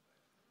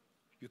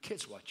 Your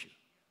kids watch you.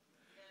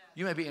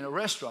 You may be in a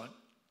restaurant,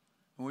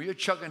 and when you're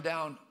chugging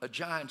down a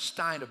giant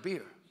stein of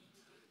beer,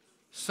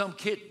 some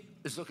kid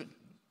is looking,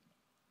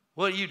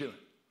 what are you doing?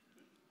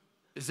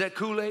 Is that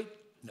Kool-Aid?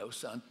 No,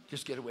 son,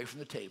 just get away from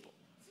the table.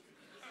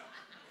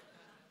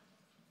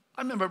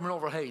 I remember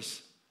Manova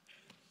Hayes.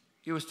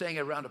 He was staying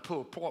around a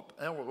pool.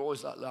 I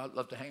always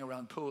love to hang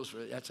around pools.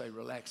 That's how you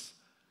relax.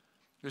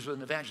 He was with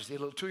an evangelist. He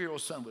had a little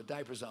 2-year-old son with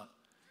diapers on.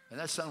 And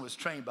that son was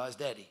trained by his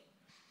daddy.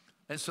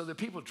 And so there are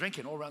people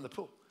drinking all around the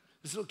pool.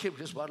 This little kid would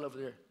just waddle over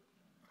there.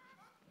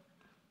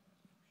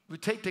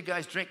 We'd take the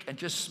guy's drink and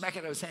just smack it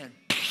out of his hand.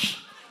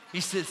 He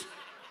says,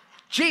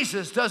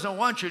 Jesus doesn't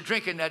want you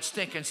drinking that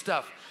stinking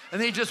stuff. And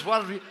then he just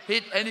waddle,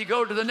 and he'd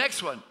go to the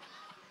next one.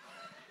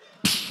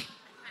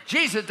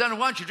 Jesus doesn't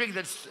want you drinking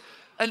that.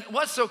 And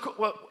what's so cool?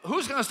 Well,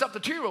 who's going to stop the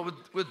 2-year-old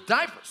with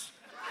diapers?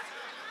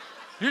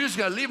 You're just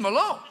going to leave him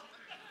alone.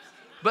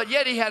 But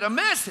yet he had a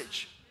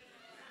message.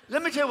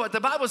 Let me tell you what, the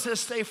Bible says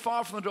stay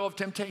far from the door of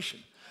temptation.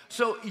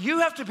 So you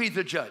have to be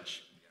the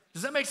judge.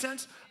 Does that make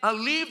sense? I'll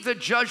leave the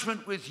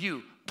judgment with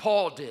you.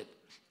 Paul did.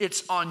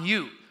 It's on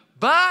you.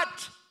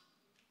 But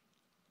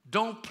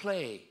don't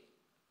play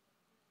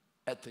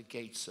at the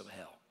gates of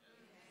hell.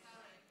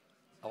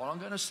 All I'm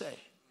going to say.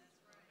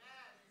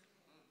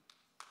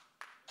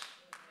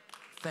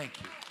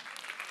 Thank you.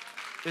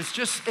 It's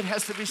just, it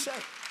has to be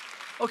said.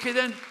 Okay,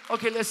 then,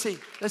 okay, let's see.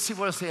 Let's see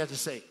what else they have to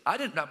say.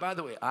 By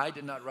the way, I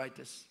did not write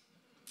this.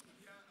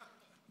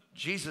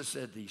 Jesus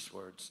said these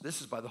words. This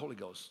is by the Holy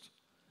Ghost.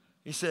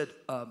 He said,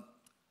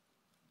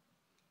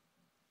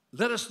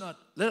 let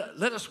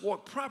us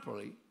walk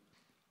properly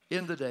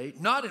in the day,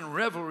 not in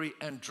revelry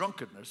and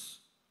drunkenness,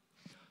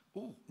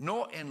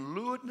 nor in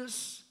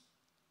lewdness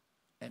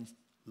and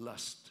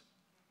lust.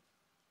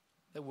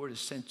 That word is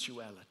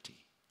sensuality.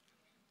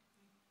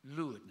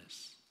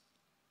 Lewdness.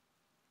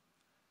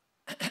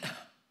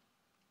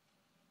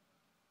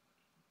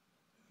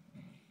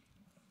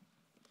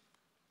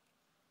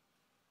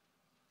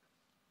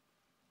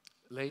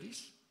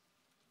 Ladies,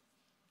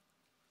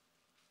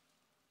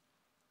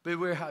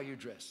 beware how you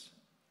dress.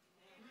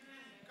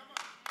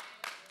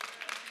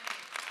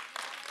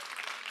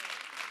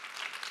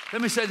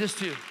 Let me say this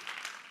to you.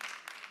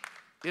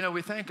 You know,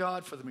 we thank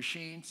God for the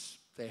machines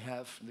they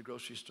have in the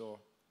grocery store.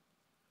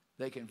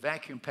 They can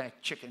vacuum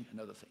pack chicken and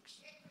other things.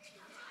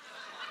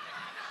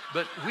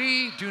 But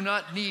we do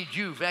not need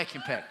you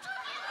vacuum packed.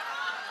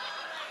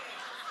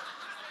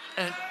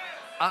 And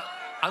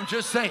I'm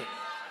just saying.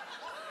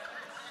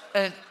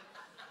 And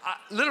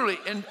literally,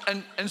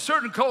 in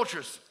certain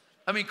cultures,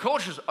 I mean,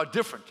 cultures are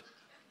different.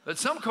 But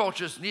some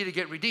cultures need to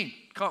get redeemed.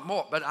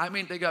 More. But I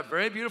mean, they got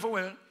very beautiful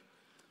women.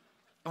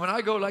 And when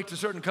I go like to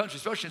certain countries,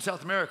 especially in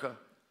South America,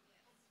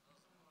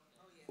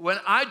 when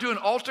I do an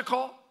altar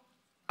call,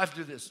 I have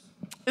to do this.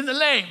 In the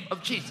name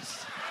of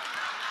Jesus.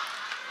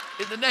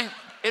 In the name.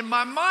 In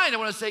my mind, I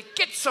want to say,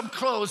 get some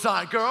clothes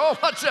on, girl.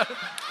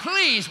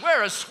 Please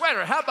wear a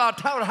sweater. How about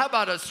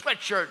a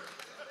sweatshirt?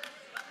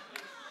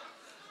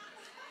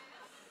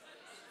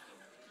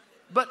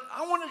 But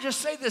I want to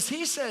just say this.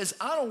 He says,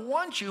 I don't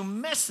want you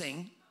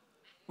messing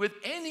with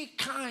any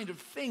kind of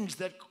things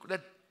that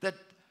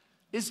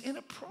is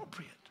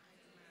inappropriate.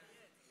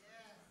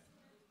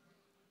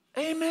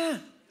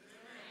 Amen.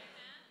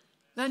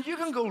 Now, you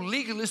can go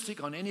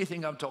legalistic on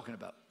anything I'm talking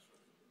about.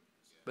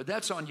 But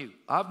that's on you.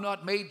 I've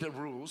not made the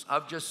rules.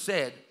 I've just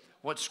said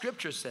what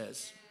Scripture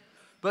says.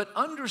 But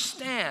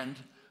understand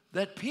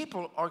that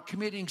people are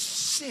committing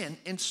sin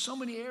in so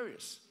many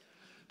areas.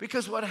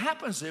 Because what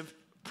happens if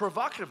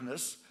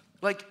provocativeness,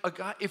 like a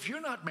guy, if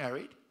you're not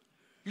married,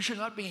 you should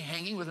not be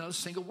hanging with another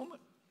single woman.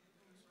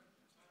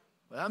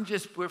 Well,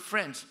 we're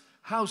friends.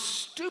 How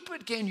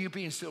stupid can you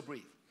be and still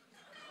breathe?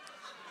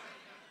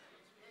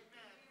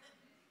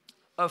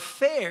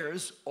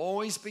 Affairs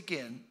always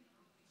begin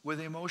with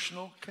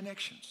emotional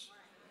connections.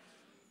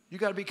 You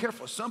got to be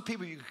careful. Some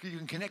people you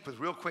can connect with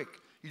real quick.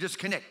 You just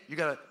connect. You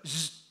got to,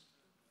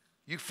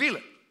 you feel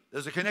it.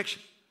 There's a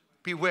connection.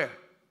 Beware.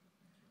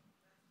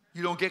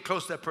 You don't get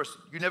close to that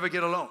person. You never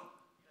get alone.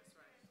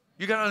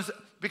 You got to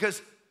understand,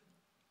 because,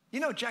 you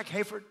know, Jack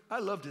Hayford, I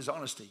loved his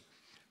honesty.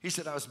 He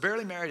said, I was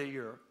barely married a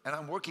year, and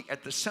I'm working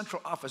at the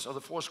central office of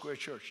the Foursquare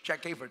Church.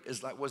 Jack Hayford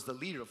was the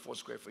leader of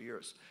Foursquare for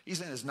years.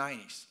 He's in his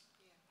 90s.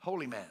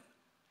 Holy man.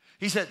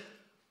 He said,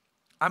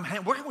 I'm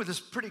working with this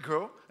pretty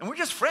girl, and we're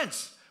just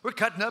friends. We're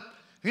cutting up.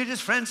 We're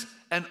just friends.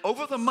 And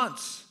over the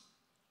months,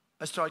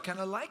 I started kind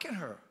of liking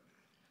her.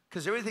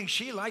 Because everything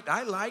she liked,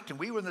 I liked, and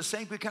we were in the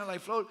same, we kind of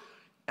like flowed.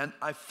 And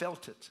I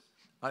felt it.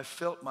 I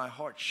felt my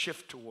heart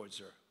shift towards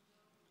her.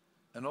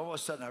 And all of a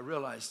sudden, I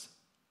realized,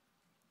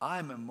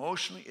 I'm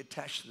emotionally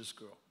attached to this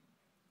girl.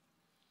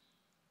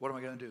 What am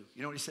I going to do?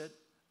 You know what he said?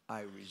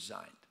 I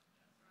resigned.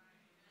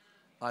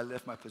 I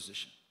left my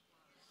position.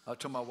 I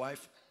told my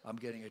wife, I'm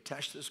getting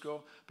attached to this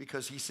girl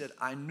because he said,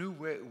 I knew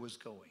where it was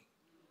going.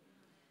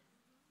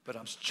 But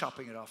I'm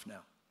chopping it off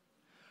now.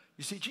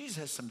 You see, Jesus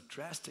has some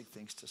drastic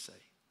things to say.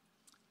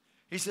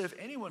 He said, if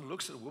anyone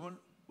looks at a woman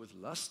with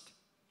lust,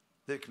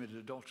 they've committed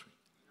adultery.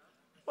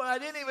 Well, I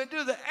didn't even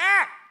do the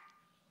act.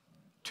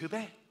 Too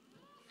bad.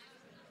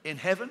 In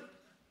heaven,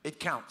 it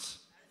counts.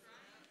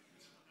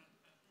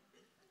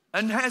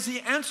 And has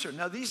the answer.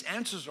 Now, these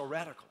answers are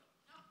radical.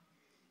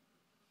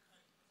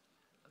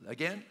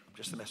 Again, I'm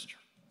just a messenger.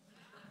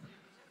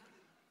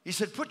 He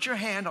said, put your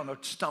hand on a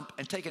stump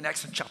and take an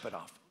axe and chop it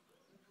off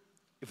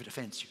if it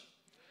offends you.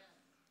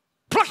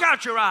 Pluck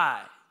out your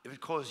eye if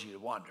it causes you to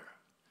wander.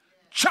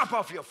 Chop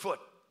off your foot.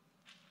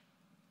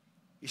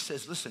 He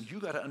says, listen, you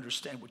got to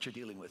understand what you're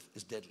dealing with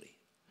is deadly.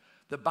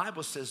 The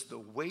Bible says the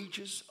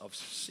wages of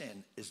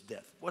sin is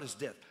death. What is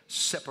death?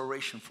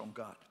 Separation from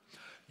God.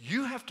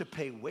 You have to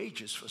pay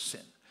wages for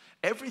sin.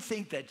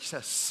 Everything that's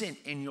a sin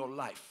in your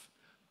life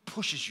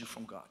pushes you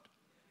from God.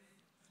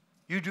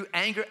 You do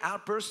anger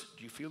outbursts.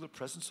 Do you feel the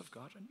presence of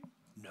God in you?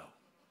 No.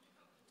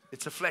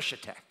 It's a flesh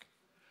attack.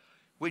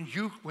 When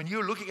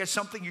you're looking at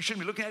something you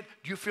shouldn't be looking at,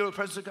 do you feel the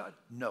presence of God?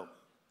 No.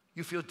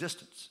 You feel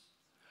distance.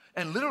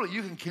 And literally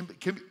you can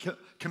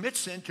commit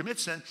sin,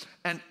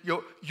 and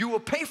you will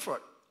pay for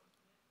it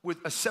with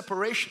a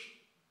separation.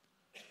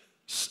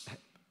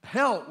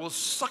 Hell will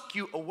suck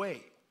you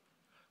away.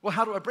 Well,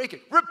 how do I break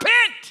it?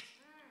 Repent!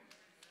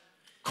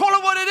 Call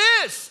it what it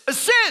is, a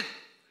sin.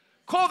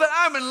 Call that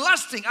I've been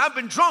lusting, I've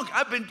been drunk,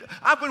 I've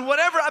been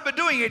whatever I've been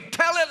doing it.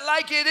 Tell it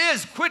like it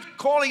is. Quit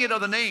calling it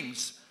other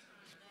names.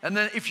 And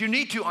then if you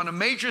need to, on a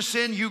major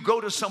sin, you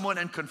go to someone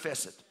and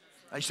confess it.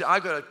 I say, I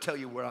got to tell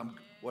you what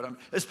I'm,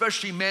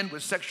 especially men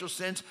with sexual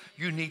sins,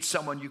 you need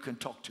someone you can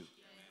talk to.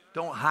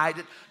 Don't hide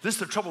it. This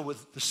is the trouble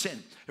with the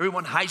sin.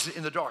 Everyone hides it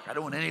in the dark. I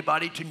don't want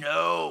anybody to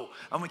know.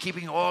 I'm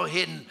keeping it all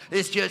hidden.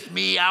 It's just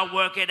me. I'll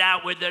work it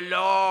out with the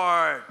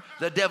Lord.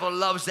 The devil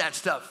loves that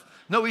stuff.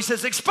 No, he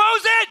says, expose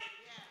it.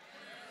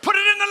 Put it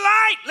in the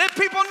light. Let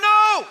people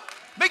know.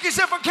 Make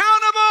yourself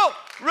accountable.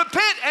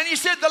 Repent. And he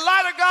said, the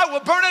light of God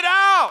will burn it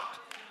out.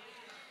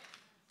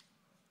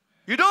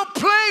 You don't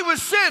play with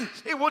sin.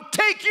 It will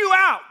take you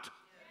out.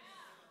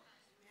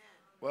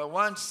 Well,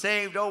 once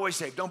saved, always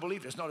saved. Don't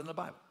believe it. It's not in the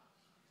Bible.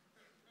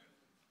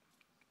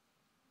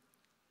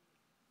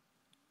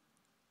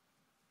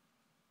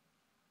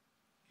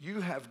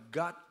 You have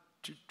got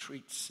to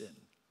treat sin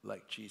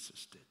like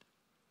Jesus did.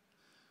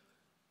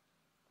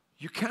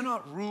 You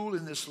cannot rule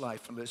in this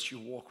life unless you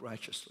walk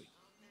righteously.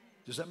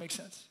 Does that make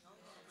sense?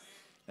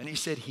 And he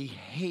said he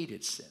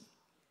hated sin,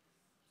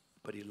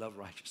 but he loved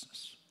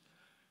righteousness.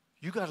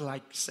 You got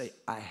to say,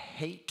 I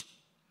hate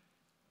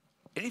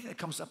anything that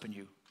comes up in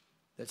you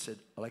that said,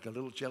 like a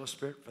little jealous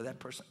spirit for that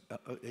person,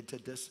 it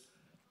did this.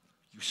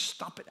 You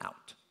stomp it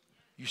out.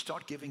 You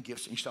start giving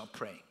gifts and you start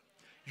praying.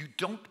 You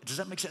don't, does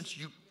that make sense?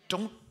 You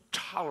don't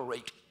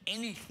tolerate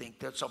anything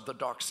that's of the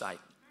dark side.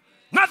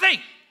 Nothing.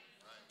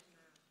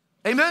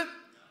 Amen?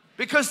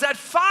 Because that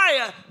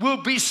fire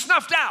will be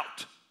snuffed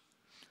out.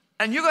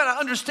 And you got to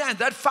understand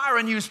that fire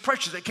in you is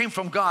precious. It came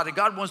from God, and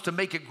God wants to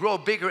make it grow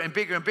bigger and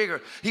bigger and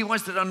bigger. He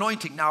wants that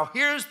anointing. Now,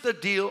 here's the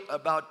deal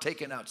about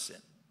taking out sin.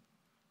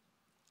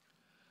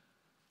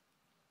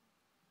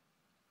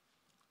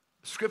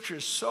 Scripture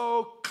is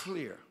so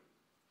clear.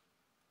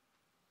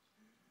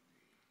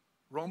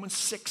 Romans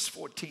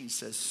 6:14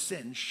 says,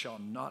 sin shall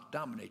not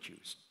dominate you.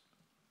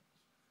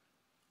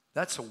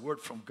 That's a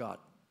word from God.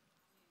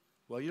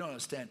 Well, you don't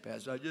understand,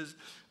 Pastor. I just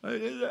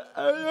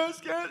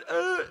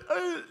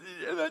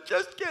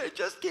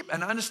keep.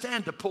 And I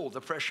understand the pull, the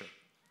pressure.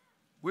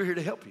 We're here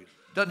to help you.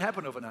 Doesn't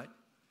happen overnight.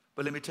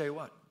 But let me tell you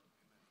what.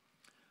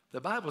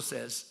 The Bible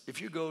says, if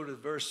you go to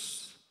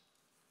verse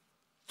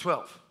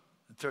 12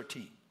 and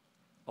 13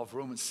 of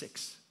Romans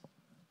 6,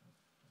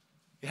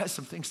 it has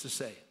some things to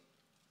say.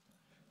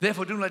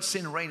 Therefore, do not let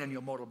sin reign in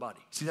your mortal body.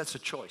 See, that's a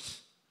choice.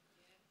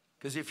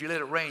 Because if you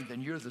let it reign, then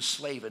you're the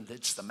slave and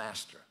it's the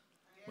master.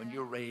 When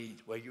you're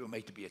raised, where you were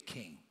made to be a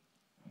king.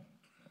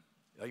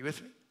 Are you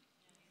with me?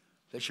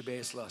 That should be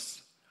his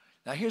lust.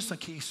 Now, here's some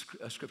key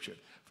scripture.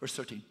 Verse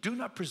 13. Do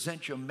not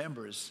present your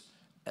members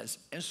as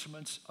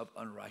instruments of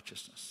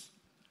unrighteousness.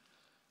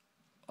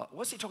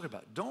 What's he talking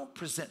about? Don't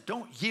present,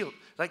 don't yield.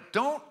 Like,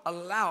 don't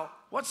allow.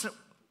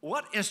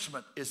 What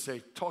instrument is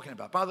he talking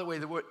about? By the way,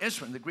 the word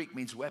instrument in the Greek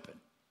means weapon.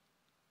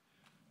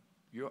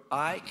 Your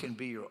eye can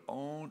be your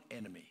own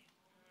enemy.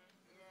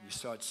 You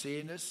start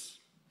seeing this.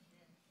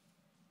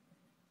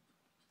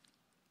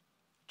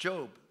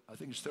 Job, I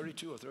think it's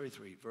 32 or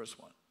 33, verse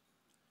 1.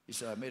 He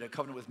said, I made a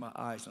covenant with my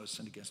eyes, not a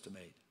sin against a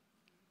maid.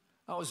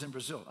 I was in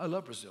Brazil. I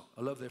love Brazil.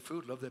 I love their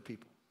food, love their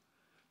people.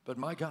 But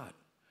my God,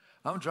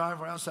 I'm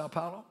driving around Sao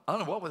Paulo. I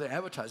don't know what were they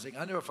advertising.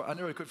 I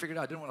never could figure it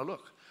out. I didn't want to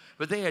look.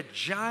 But they had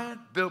giant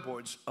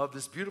billboards of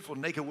this beautiful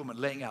naked woman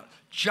laying out.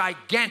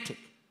 Gigantic.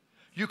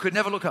 You could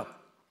never look up.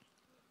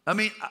 I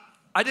mean,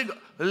 I didn't go,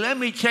 let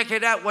me check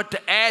it out what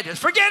the ad is.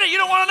 Forget it. You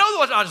don't want to know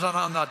what's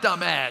on the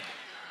dumb ad.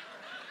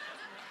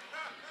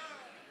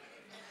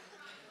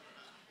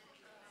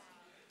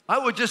 I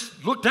would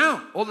just look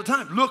down all the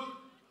time.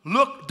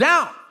 Look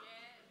down.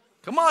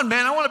 Come on,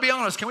 man. I want to be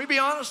honest. Can we be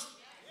honest?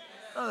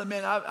 Oh,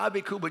 man, I'd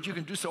be cool, but you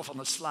can do stuff on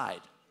the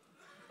slide.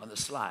 On the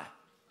sly.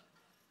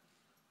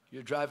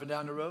 You're driving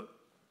down the road.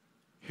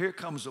 Here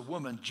comes a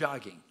woman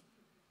jogging.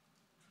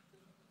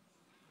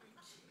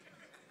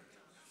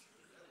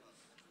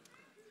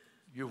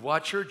 You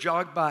watch her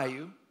jog by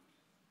you.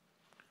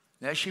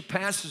 And as she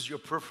passes your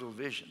peripheral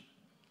vision,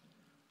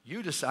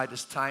 you decide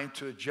it's time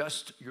to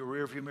adjust your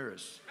rearview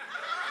mirrors.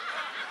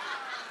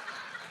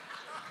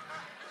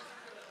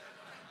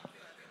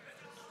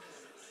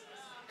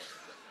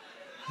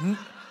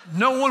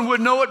 No one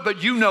would know it,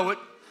 but you know it.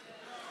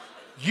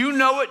 You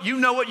know it, you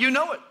know it, you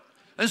know it.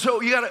 And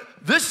so you gotta,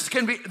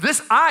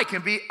 this eye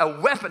can be a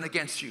weapon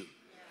against you.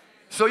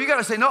 So you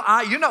gotta say, no,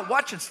 eye, you're not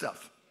watching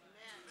stuff.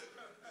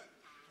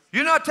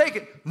 You're not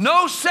taking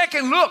no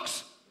second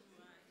looks.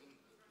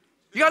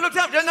 You gotta look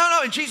down.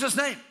 No, in Jesus'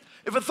 name.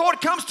 If a thought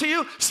comes to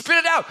you, spit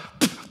it out.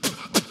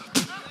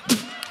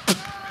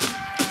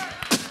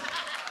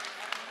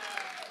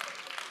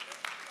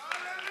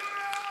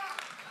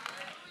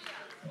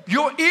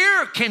 Your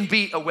ear can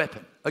be a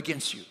weapon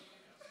against you.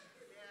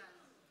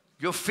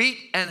 Your feet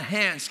and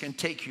hands can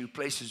take you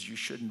places you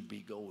shouldn't be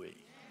going.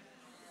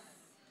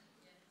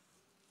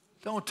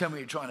 Don't tell me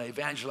you're trying to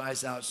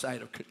evangelize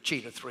outside of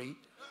Cheetah 3.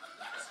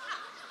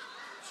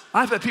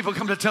 I've had people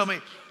come to tell me,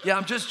 yeah,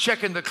 I'm just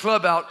checking the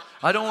club out.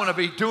 I don't want to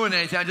be doing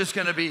anything. I'm just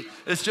going to be,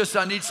 it's just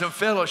I need some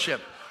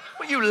fellowship.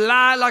 Well, you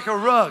lie like a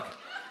rug.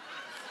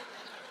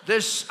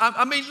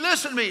 I mean,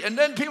 listen to me. And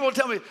then people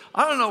tell me,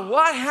 I don't know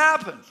what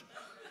happened.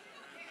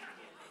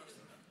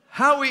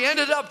 How we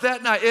ended up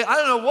that night. I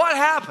don't know what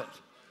happened.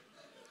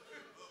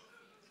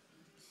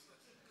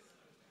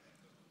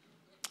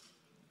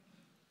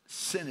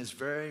 Sin is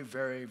very,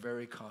 very,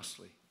 very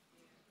costly.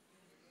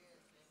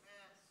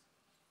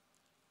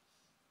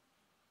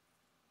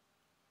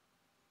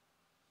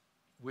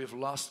 We've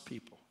lost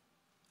people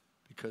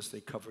because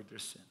they covered their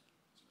sin.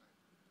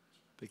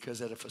 Because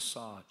they had a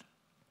facade.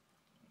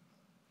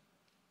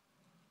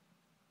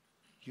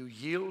 You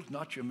yield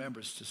not your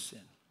members to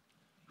sin.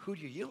 Who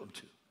do you yield them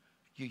to?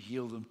 You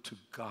yield them to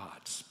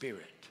God's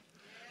Spirit.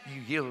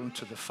 You yield them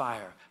to the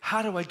fire.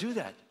 How do I do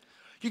that?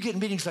 You get in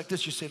meetings like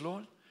this, you say,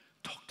 Lord,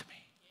 talk to me.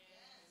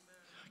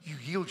 You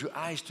yield your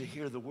eyes to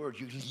hear the word.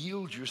 You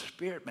yield your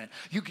spirit, man.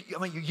 You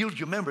yield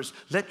your members.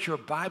 Let your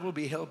Bible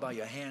be held by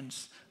your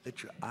hands.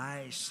 Let your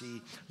eyes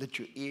see. Let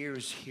your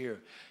ears hear.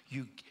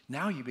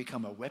 Now you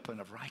become a weapon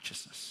of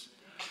righteousness.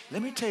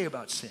 Let me tell you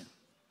about sin.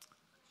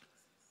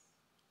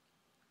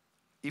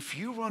 If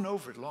you run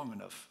over it long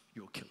enough,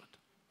 you'll kill it.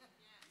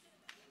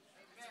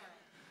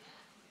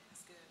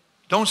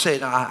 Don't say,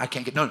 no, I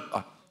can't get, no,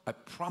 I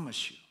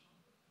promise you,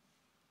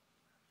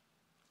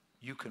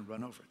 you can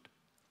run over it.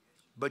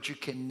 But you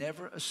can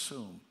never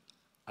assume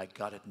I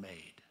got it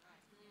made.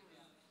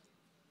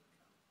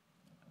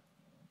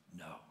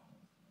 No.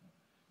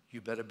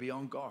 You better be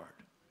on guard.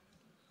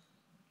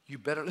 You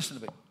better, listen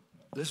to me.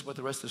 This is what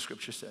the rest of the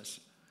scripture says.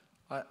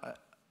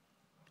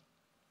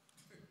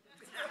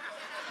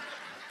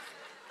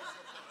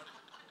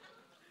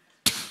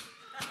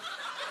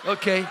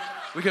 Okay,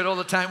 we got all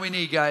the time we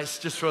need, guys.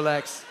 Just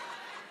relax.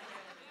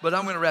 But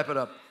I'm going to wrap it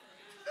up.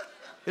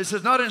 It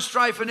says, not in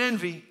strife and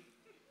envy,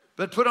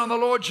 but put on the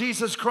Lord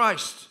Jesus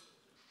Christ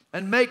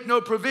and make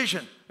no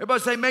provision.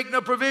 Everybody say, make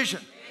no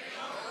provision.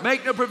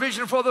 Make no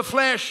provision for the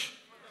flesh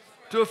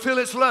to fulfill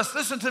its lust.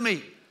 Listen to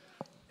me.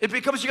 It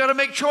becomes you got to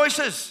make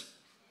choices.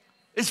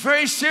 It's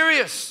very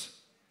serious.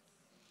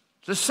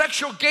 The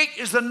sexual gate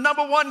is the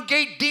number one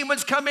gate.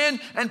 Demons come in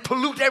and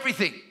pollute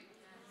everything.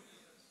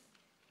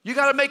 You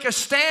got to make a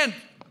stand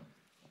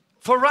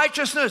for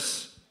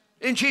righteousness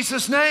in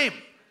Jesus' name.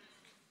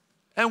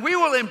 And we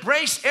will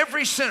embrace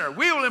every sinner.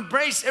 We will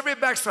embrace every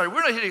backslider.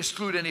 We're not here to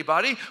exclude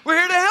anybody. We're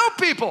here to help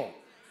people.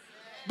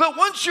 But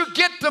once you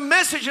get the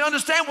message and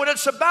understand what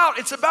it's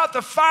about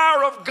the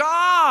fire of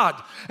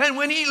God. And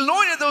when he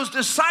anointed those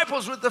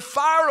disciples with the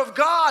fire of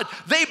God,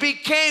 they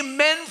became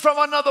men from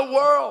another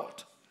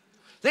world.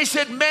 They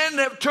said, men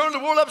have turned the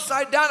world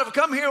upside down, have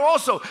come here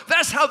also.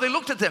 That's how they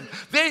looked at them.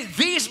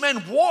 These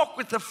men walk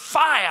with the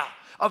fire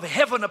of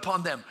heaven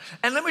upon them.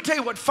 And let me tell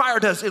you what fire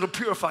does. It'll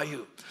purify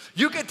you.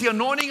 You get the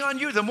anointing on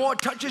you, the more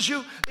it touches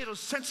you, it'll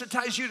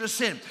sensitize you to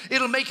sin.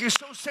 It'll make you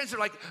so sensitive,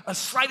 like a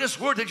slightest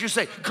word that you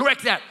say,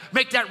 correct that,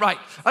 make that right.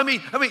 I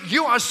mean,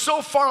 you are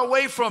so far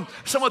away from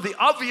some of the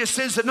obvious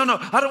sins that, no,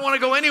 I don't want to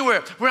go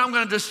anywhere where I'm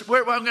going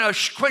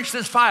to quench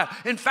this fire.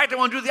 In fact, I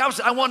want to do the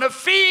opposite. I want to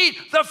feed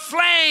the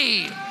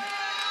flame.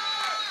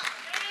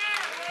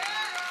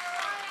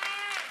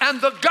 And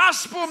the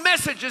gospel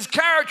message is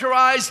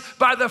characterized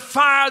by the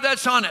fire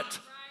that's on it.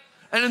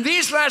 And in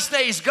these last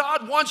days,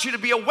 God wants you to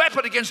be a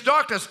weapon against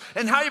darkness.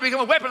 And how you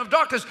become a weapon of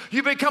darkness?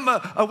 You become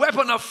a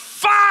weapon of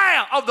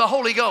fire of the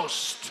Holy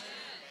Ghost.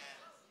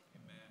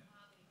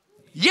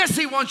 Yes,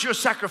 he wants your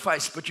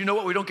sacrifice, but you know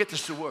what? We don't get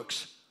this through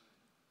works.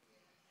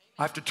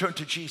 I have to turn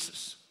to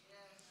Jesus.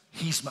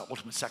 He's my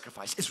ultimate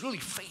sacrifice. It's really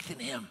faith in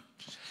him.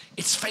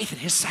 It's faith in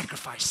his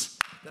sacrifice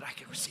that I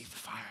can receive the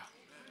fire.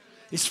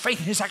 It's faith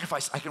in his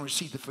sacrifice. I can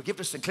receive the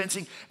forgiveness and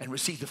cleansing and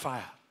receive the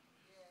fire.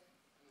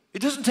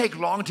 It doesn't take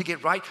long to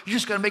get right. You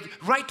just got to make it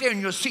right there in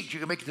your seat. You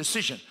can make a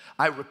decision.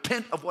 I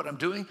repent of what I'm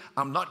doing.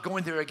 I'm not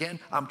going there again.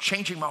 I'm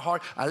changing my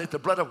heart. I let the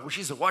blood of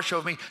Jesus wash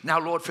over me. Now,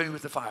 Lord, fill me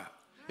with the fire.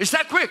 It's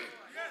that quick.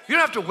 You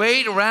don't have to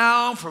wait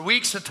around for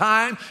weeks at a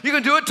time. You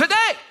can do it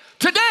today.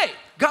 Today.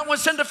 God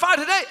wants to send the fire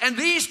today. And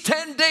these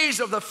 10 days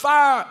of the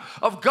fire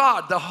of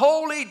God, the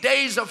holy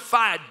days of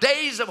fire,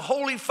 days of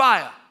holy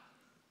fire,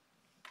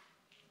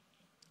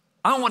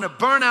 I want to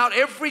burn out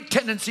every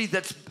tendency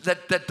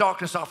that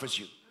darkness offers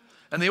you.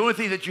 And the only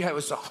thing that you have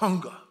is a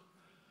hunger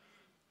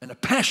and a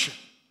passion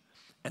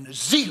and a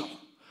zeal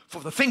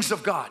for the things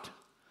of God.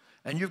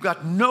 And you've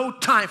got no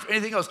time for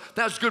anything else.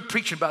 That's good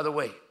preaching, by the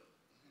way.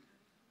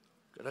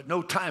 Got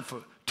no time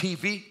for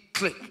TV,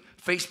 click,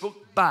 Facebook,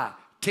 bye,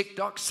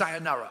 TikTok,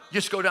 sayonara.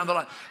 Just go down the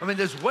line. I mean,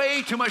 there's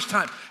way too much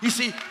time. You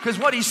see, because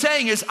what he's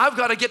saying is, I've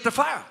got to get the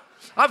fire.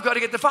 I've got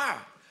to get the fire.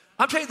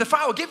 I'm telling you, the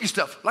fire will give you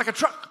stuff like a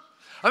truck.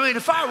 I mean,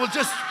 the fire will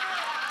just,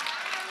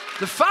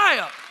 the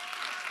fire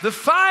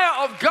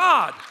of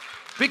God,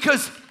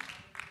 because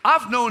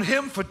I've known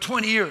him for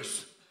 20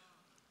 years.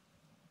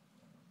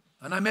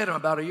 And I met him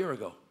about a year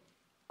ago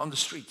on the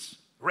streets,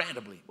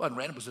 randomly. It wasn't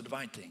random, it was a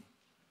divine thing.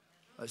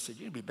 I said,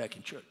 you'll be back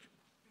in church.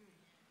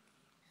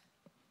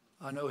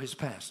 I know his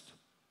past.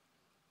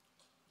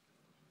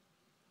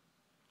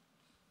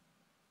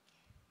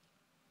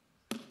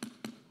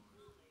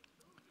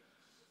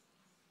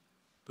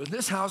 But in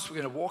this house, we're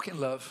going to walk in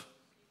love.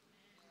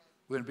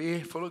 We're going to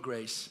be full of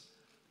grace,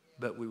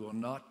 but we will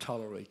not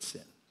tolerate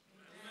sin.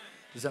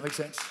 Does that make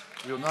sense?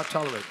 We will not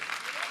tolerate.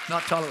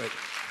 Not tolerate.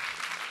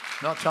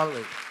 Not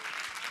tolerate.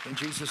 In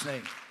Jesus'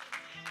 name.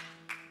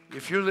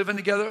 If you're living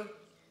together,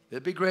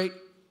 it'd be great.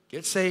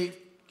 Get saved.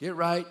 Get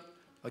right.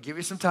 I'll give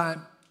you some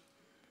time.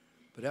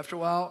 But after a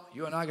while,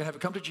 you and I are going to have a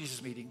come to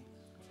Jesus meeting.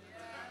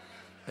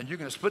 And you're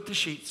going to split the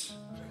sheets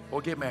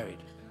or get married.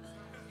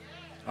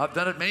 I've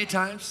done it many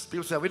times.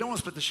 People say, we don't want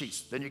to split the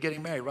sheets. Then you're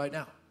getting married right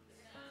now.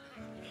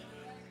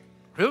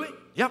 Really?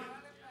 Yep.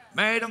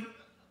 Married them.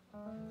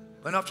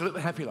 Went off to live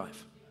a happy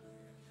life.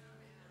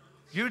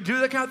 You do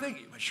that kind of thing,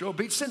 it sure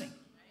beats sinning.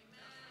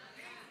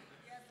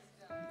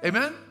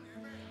 Amen?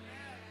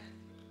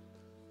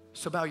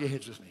 So bow your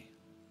heads with me.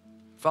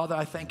 Father,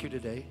 I thank you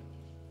today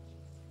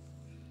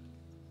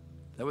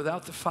that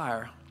without the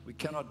fire, we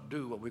cannot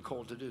do what we're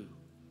called to do.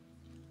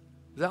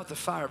 Without the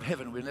fire of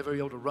heaven, we'll never be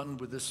able to run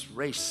with this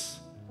race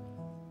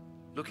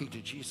looking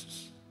to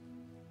Jesus.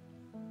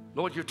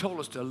 Lord, you told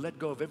us to let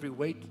go of every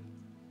weight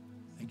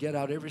and get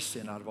out every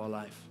sin out of our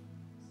life.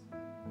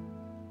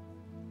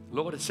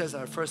 Lord, it says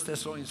in 1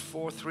 Thessalonians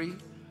 4:3,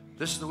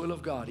 this is the will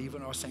of God,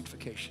 even our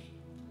sanctification.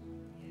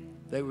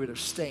 They would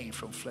abstain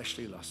from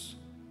fleshly lusts.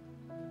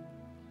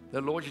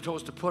 That, Lord, you told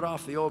us to put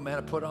off the old man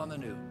and put on the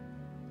new.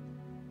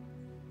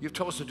 You've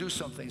told us to do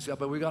some things, God,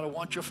 but we got to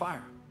want your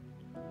fire.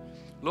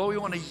 Lord, we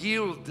want to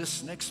yield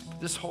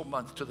this whole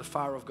month to the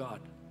fire of God.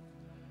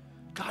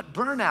 God,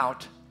 burn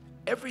out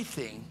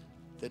everything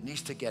that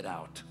needs to get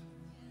out.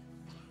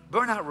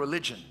 Burn out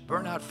religion.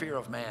 Burn out fear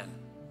of man.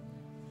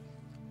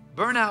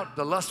 Burn out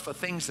the lust for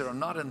things that are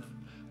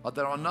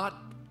not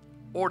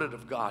ordered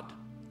of God.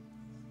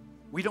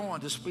 We don't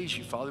want to displease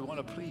you, Father. We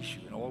want to please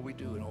you in all we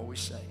do and all we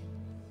say.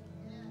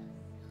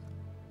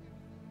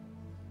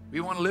 We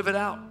want to live it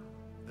out,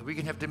 that we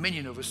can have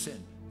dominion over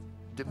sin.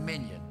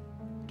 Dominion.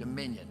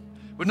 Dominion.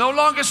 We're no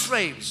longer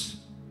slaves,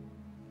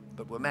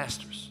 but we're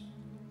masters.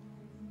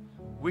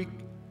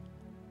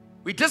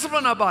 We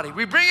discipline our body.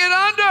 We bring it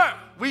under.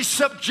 We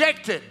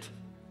subject it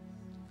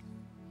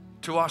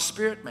to our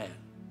spirit man.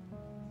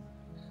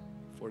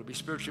 For to be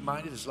spiritually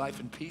minded is life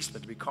and peace,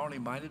 but to be carnally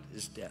minded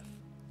is death.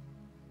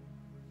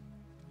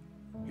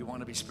 You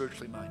want to be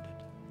spiritually minded.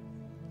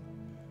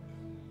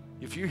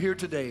 If you're here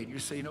today and you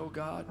say, you know,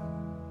 God,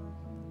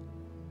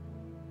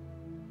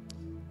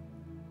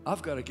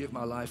 I've got to give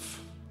my life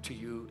to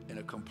you in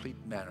a complete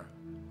manner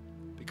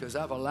because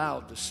I've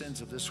allowed the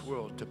sins of this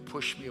world to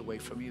push me away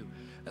from you.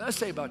 And I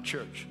say about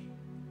church,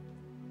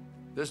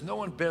 there's no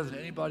one better than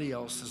anybody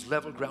else. There's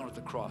level ground at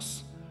the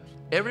cross.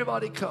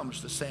 Everybody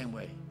comes the same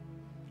way.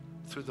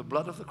 Through the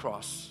blood of the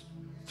cross,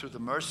 through the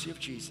mercy of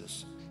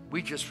Jesus,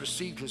 we just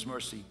received his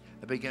mercy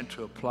and began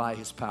to apply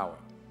his power.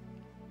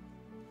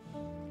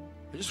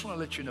 I just want to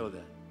let you know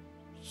that.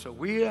 So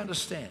we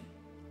understand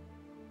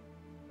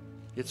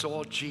it's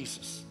all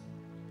Jesus.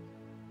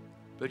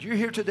 But you're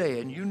here today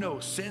and you know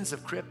sins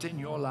have crept in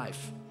your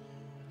life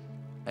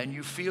and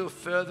you feel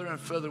further and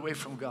further away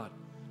from God.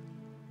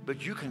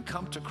 But you can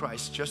come to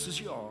Christ just as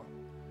you are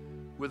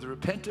with a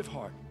repentant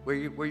heart where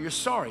you're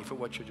sorry for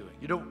what you're doing.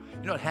 You're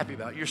not happy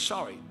about it. You're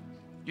sorry.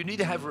 You need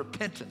to have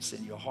repentance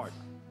in your heart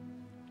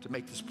to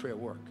make this prayer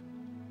work.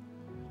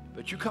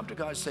 But you come to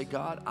God and say,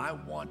 God, I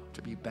want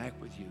to be back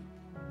with you.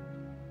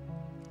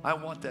 I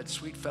want that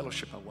sweet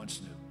fellowship I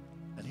once knew.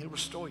 And he'll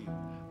restore you.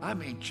 I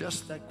mean,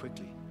 just that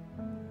quickly.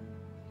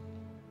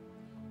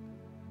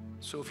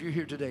 So if you're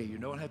here today, you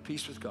don't have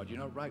peace with God, you're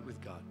not right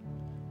with God.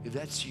 If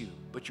that's you,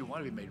 but you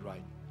want to be made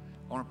right,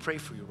 I want to pray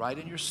for you right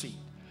in your seat.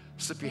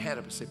 Slip your hand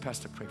up and say,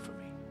 Pastor, pray for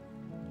me.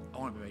 I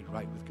want to be made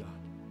right with God.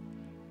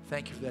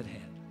 Thank you for that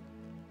hand.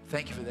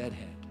 Thank you for that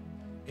hand.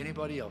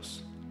 Anybody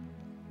else?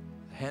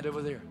 Hand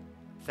over there.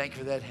 Thank you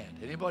for that hand.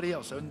 Anybody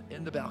else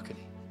in the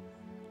balcony?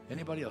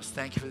 Anybody else?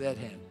 Thank you for that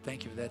hand.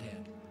 Thank you for that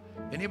hand.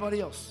 Anybody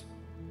else?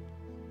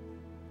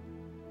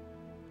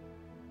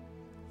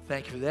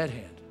 Thank you for that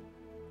hand.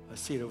 I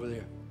see it over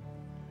there.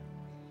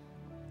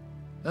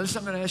 Now listen,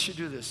 I'm going to ask you to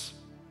do this.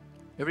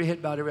 Every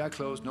head bowed, every eye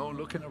closed, no one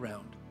looking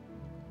around.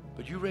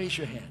 But you raise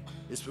your hand.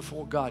 It's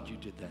before God you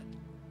did that.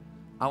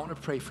 I want to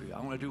pray for you. I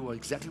want to do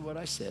exactly what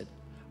I said.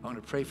 I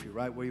want to pray for you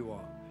right where you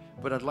are.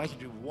 But I'd like you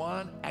to do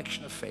one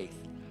action of faith.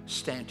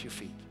 Stand to your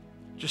feet.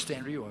 Just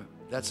stand where you are.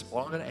 That's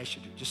all I'm going to ask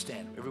you to do. Just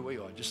stand everywhere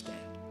you are. Just stand.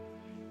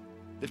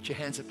 Lift your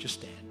hands up. Just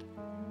stand.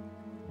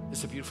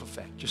 It's a beautiful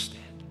fact. Just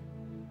stand.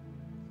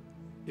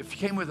 If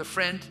you came with a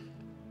friend,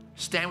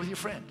 stand with your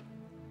friend.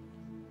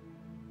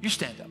 You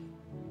stand up.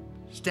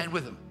 Stand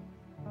with them.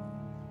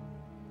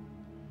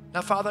 Now,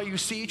 Father, you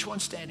see each one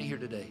standing here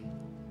today.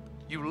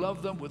 You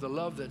love them with a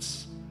love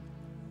that's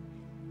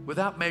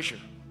without measure.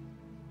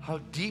 How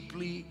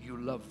deeply you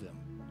love them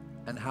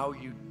and how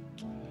you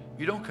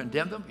don't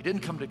condemn them. You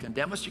didn't come to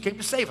condemn us. You came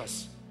to save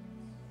us.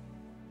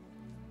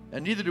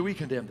 And neither do we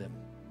condemn them.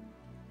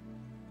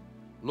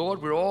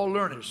 Lord, we're all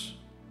learners.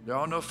 There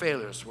are no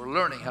failures. We're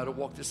learning how to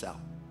walk this out.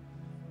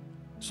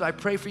 So I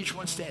pray for each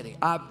one standing.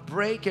 I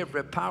break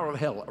every power of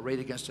hell arrayed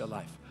against your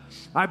life.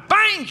 I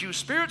bind you,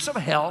 spirits of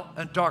hell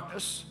and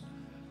darkness,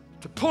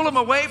 to pull them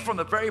away from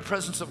the very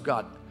presence of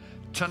God.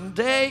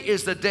 Today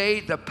is the day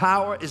the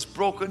power is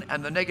broken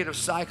and the negative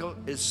cycle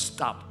is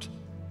stopped.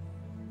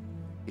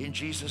 In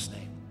Jesus'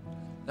 name.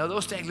 Now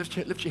those standing,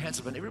 lift your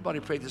hands up and everybody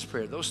pray this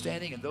prayer. Those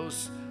standing and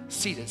those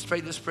seated, pray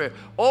this prayer.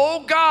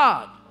 Oh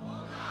God,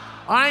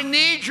 I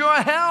need your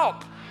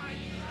help.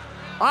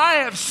 I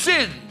have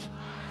sinned.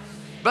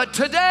 But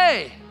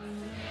today,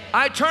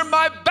 I turn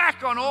my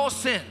back on all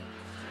sin.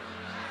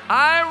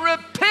 I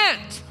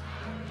repent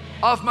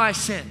of my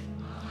sin.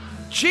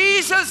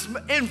 Jesus,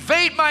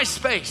 invade my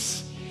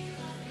space.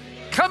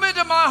 Come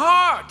into my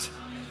heart.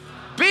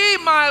 Be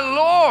my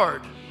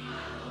Lord.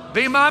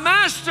 Be my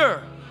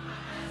master.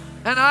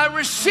 And I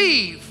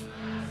receive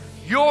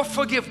your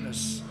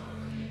forgiveness.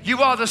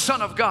 You are the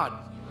Son of God.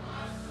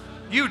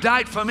 You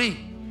died for me.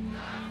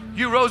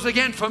 You rose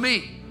again for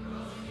me.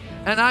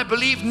 And I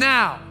believe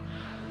now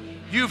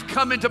you've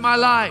come into my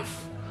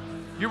life.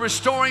 You're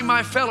restoring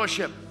my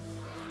fellowship.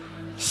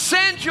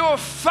 Send your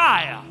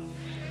fire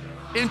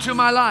into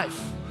my life.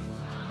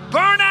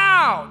 Burn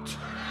out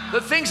the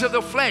things of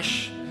the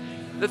flesh,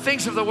 the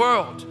things of the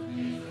world,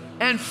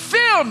 and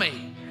fill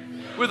me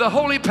with a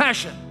holy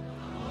passion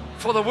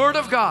for the Word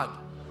of God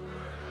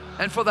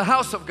and for the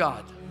house of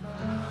God.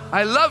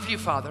 I love you,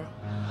 Father.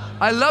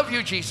 I love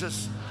you,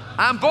 Jesus.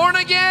 I'm born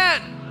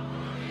again.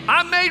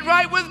 I'm made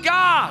right with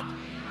God.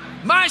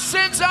 My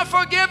sins are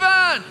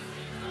forgiven.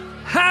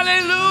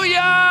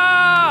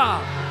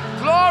 Hallelujah.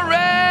 Glory.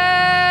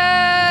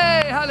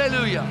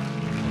 Hallelujah.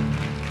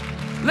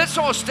 Let's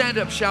all stand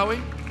up, shall we?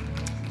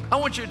 I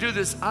want you to do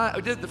this. I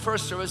did the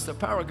first service. The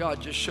power of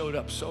God just showed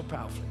up so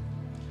powerfully.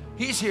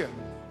 He's here.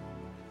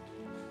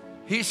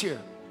 He's here.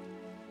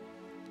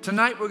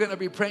 Tonight we're going to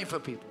be praying for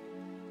people.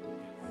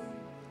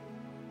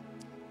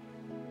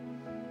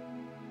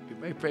 We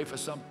may pray for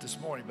some this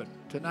morning, but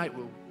tonight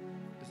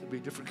this will be a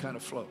different kind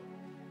of flow.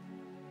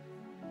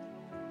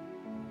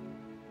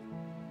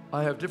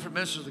 I have different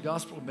ministers of the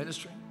gospel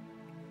ministering.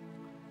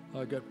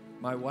 I got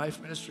my wife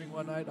ministering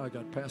one night. I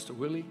got Pastor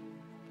Willie.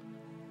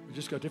 We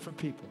just got different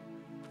people.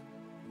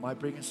 Might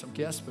bring in some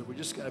guests, but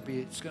it's going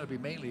to be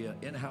mainly an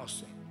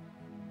in-house thing.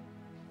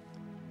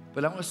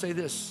 But I want to say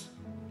this.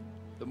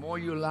 The more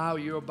you allow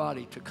your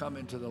body to come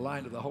into the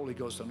line of the Holy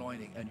Ghost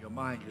anointing and your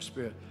mind, your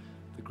spirit,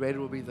 the greater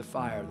will be the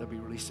fire that will be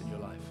released in your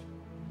life.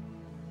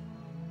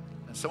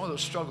 And some of those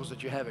struggles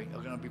that you're having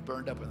are going to be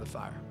burned up in the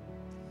fire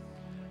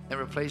and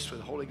replaced with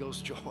Holy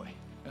Ghost joy.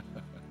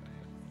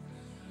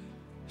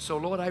 So,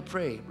 Lord, I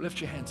pray, lift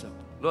your hands up.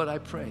 Lord, I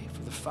pray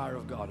for the fire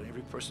of God on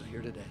every person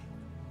here today.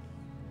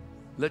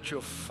 Let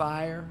your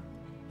fire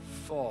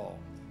fall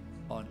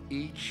on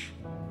each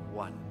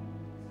one.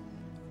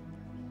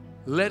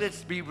 Let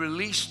it be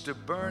released to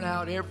burn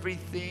out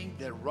everything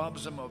that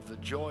robs them of the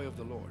joy of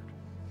the Lord.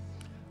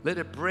 Let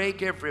it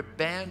break every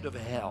band of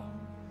hell.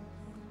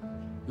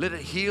 Let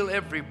it heal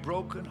every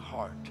broken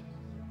heart.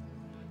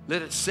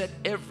 Let it set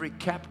every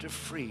captive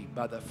free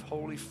by the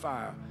holy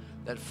fire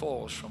that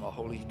falls from a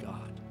holy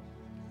God.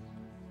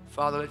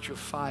 Father, let your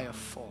fire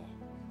fall.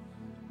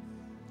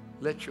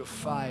 Let your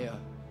fire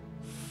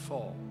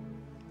fall.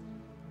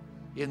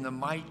 In the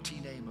mighty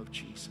name of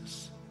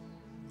Jesus.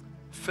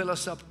 Fill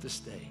us up this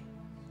day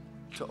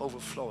to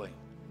overflowing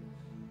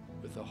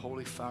with the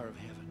holy fire of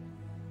heaven.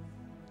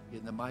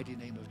 In the mighty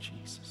name of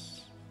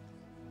Jesus.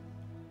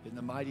 In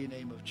the mighty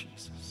name of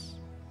Jesus.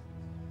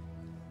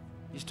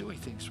 He's doing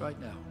things right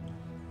now.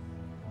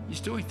 He's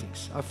doing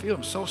things. I feel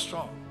him so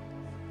strong.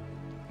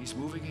 He's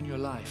moving in your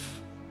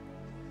life.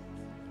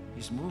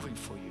 He's moving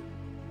for you.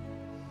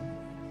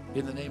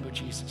 In the name of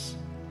Jesus.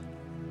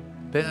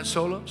 Ben and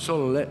Sola,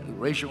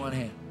 raise your one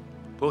hand.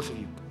 Both of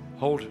you,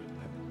 hold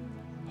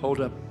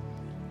up.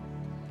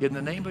 In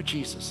the name of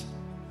Jesus,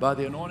 by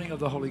the anointing of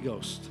the Holy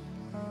Ghost,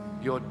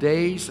 your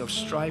days of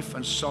strife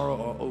and sorrow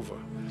are over.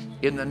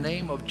 In the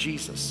name of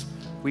Jesus,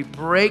 we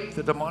break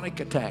the demonic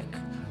attack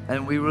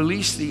and we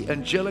release the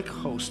angelic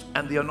host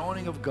and the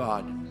anointing of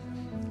God.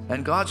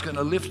 And God's going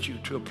to lift you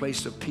to a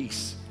place of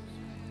peace.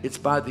 It's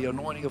by the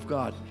anointing of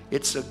God.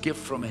 It's a gift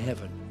from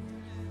heaven.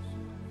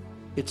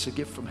 It's a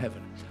gift from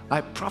heaven.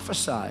 I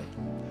prophesy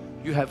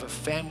you have a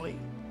family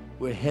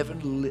where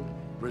heaven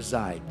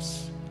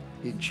resides.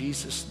 In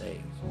Jesus'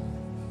 name.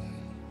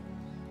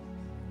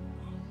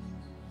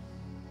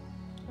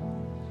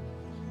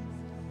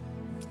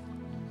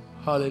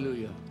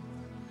 Hallelujah.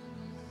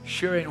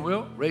 Sherry and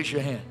Will, raise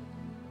your hand.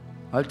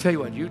 I'll tell you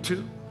what, you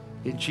two,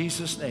 in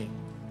Jesus' name,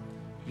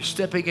 you're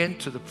stepping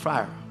into the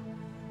fire.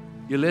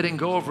 You're letting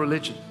go of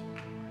religion.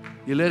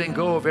 You're letting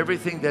go of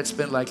everything that's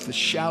been like the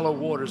shallow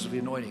waters of the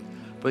anointing,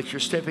 but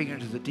you're stepping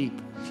into the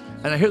deep.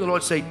 And I hear the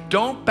Lord say,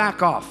 don't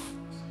back off.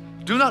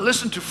 Do not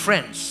listen to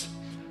friends.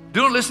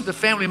 Do not listen to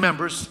family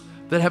members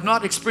that have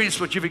not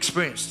experienced what you've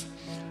experienced.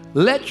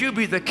 Let you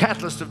be the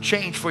catalyst of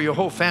change for your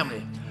whole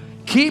family.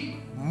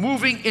 Keep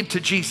moving into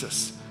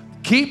Jesus.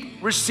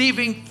 Keep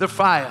receiving the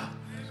fire,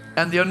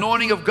 and the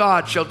anointing of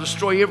God shall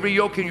destroy every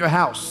yoke in your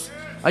house.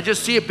 I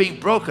just see it being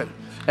broken.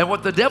 And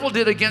what the devil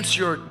did against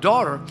your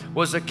daughter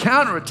was a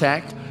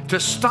counterattack to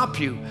stop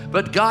you.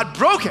 But God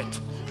broke it,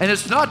 and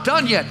it's not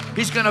done yet.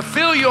 He's going to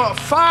fill your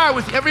fire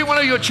with every one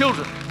of your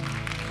children.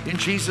 In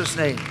Jesus'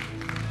 name.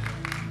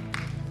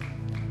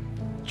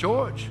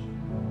 George.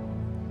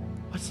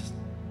 What's this?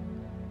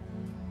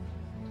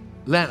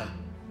 Lana.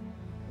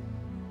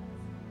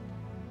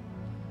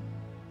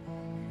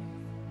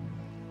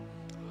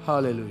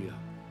 Hallelujah.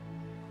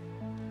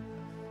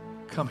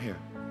 Come here.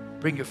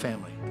 Bring your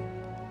family.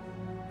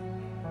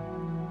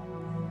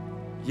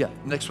 Yeah,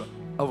 next one.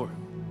 Over.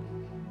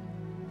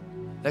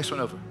 Next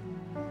one over.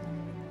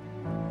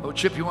 Oh,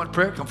 Chip, you want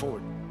prayer? Come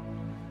forward.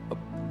 Oh,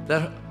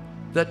 that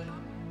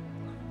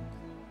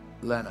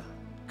Lana.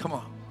 Come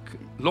on.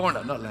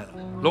 Lorna, not Lana.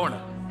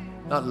 Lorna.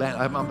 Not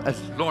Lana.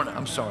 Lorna,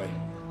 I'm sorry.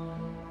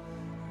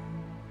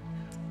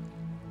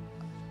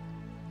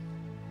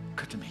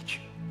 Good to meet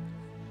you.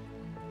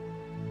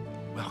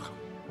 Welcome.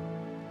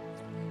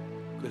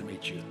 Good to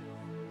meet you.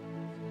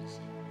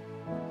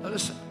 Now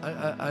listen,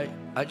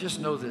 I just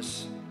know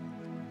this.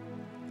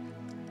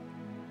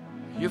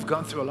 You've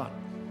gone through a lot,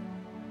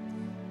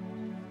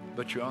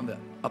 but you're on the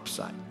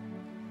upside.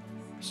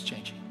 It's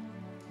changing.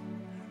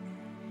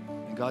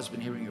 And God's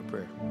been hearing your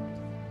prayer.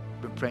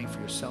 Been praying for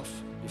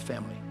yourself, your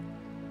family,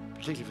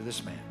 particularly for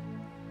this man.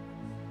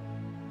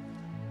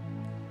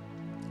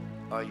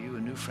 Are you a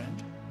new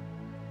friend?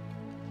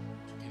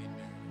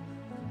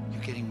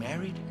 You're getting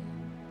married?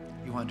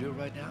 You want to do it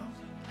right now?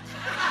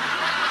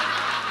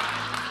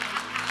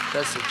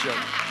 That's a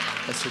joke.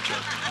 That's a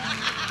joke.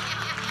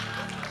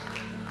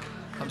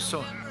 I'm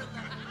sorry.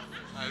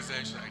 I was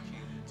actually, I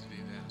came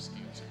today to ask you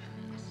to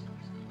marry us.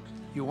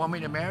 You want me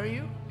to marry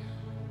you?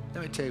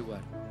 Let me tell you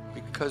what.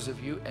 Because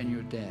of you and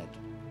your dad.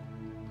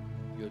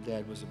 Your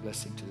dad was a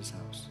blessing to this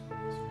house.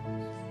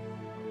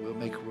 We'll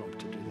make room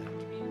to do that.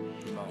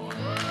 Oh.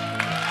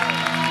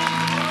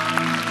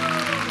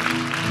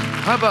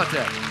 How about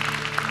that?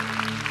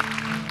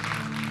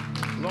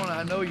 Lorna,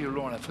 I know you,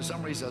 Lorna. For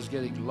some reason, I was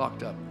getting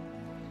locked up.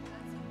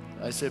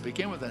 I said,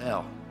 begin with an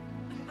L.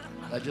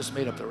 I just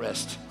made up the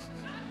rest.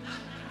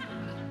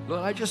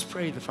 Lord, I just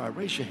pray the fire.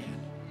 Raise your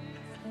hand.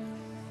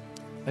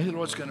 I hear the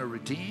Lord's going to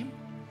redeem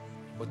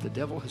what the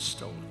devil has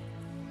stolen.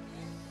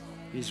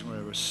 He's going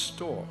to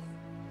restore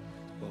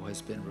what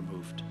has been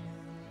removed.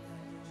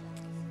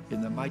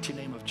 In the mighty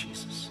name of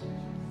Jesus.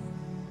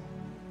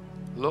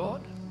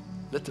 Lord,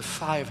 let the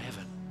fire of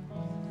heaven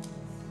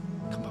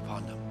come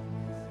upon them.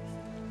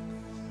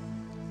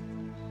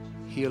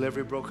 Heal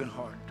every broken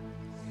heart.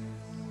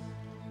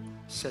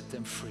 Set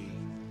them free.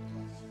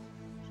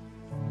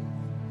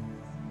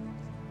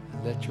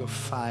 And let your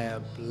fire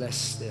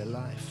bless their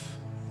life.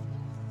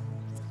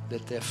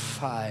 Let their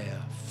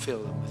fire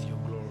fill them with your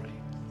glory.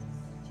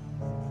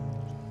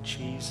 In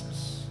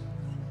Jesus'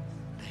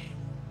 name.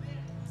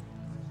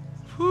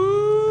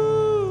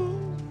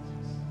 Woo!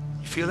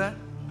 You feel that?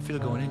 I feel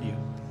it going in you.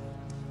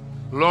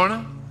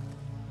 Lorna,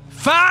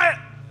 fire!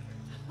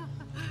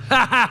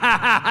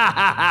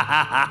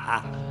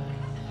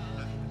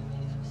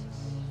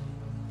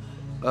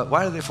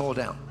 Why do they fall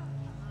down?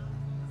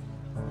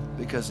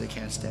 Because they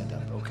can't stand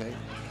up, okay?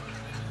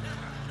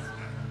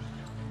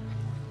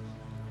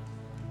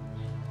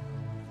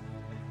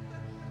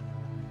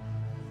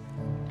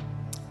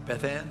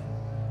 Beth Ann?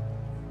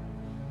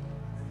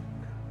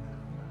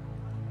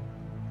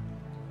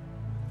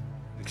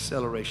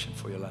 Acceleration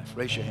for your life.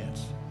 Raise your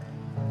hands.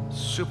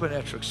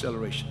 Supernatural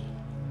acceleration.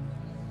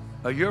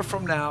 A year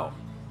from now,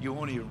 you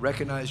won't even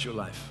recognize your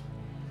life.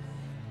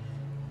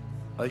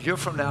 A year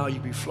from now,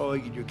 you'll be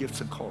flowing in your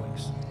gifts and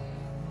callings.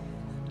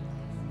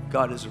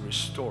 God is a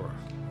restorer.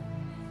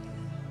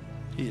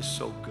 He is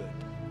so good.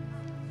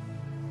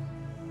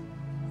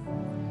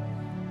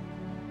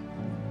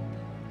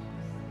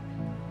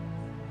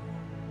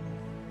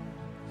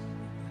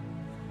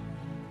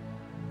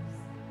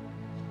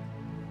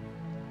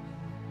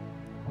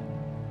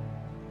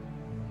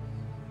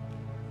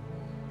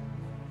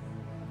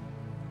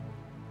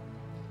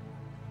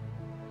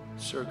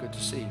 sir, good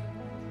to see you.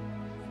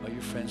 Are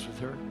you friends with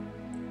her?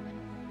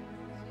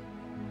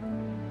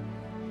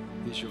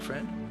 Is your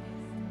friend?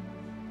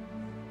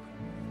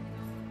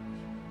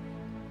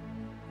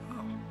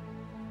 Oh.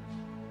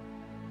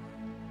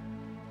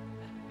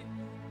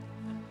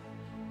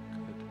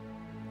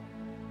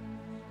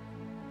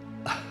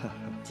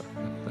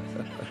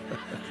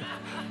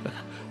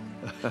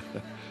 Good.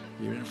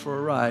 You're in for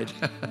a ride.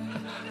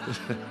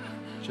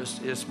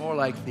 It's more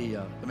like the,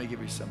 let me give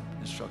you some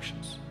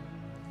instructions.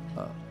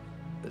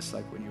 It's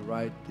like when you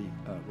ride the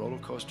roller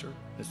coaster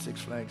at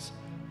Six Flags,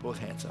 both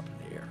hands up in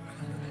the air.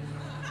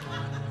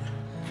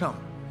 Come.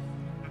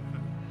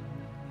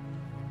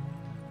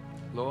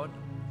 Lord,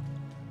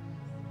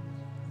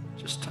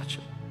 just touch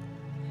him.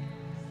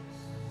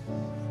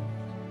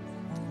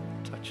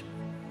 Touch him.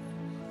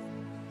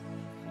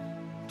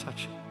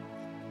 Touch him.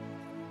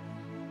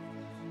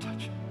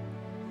 Touch him.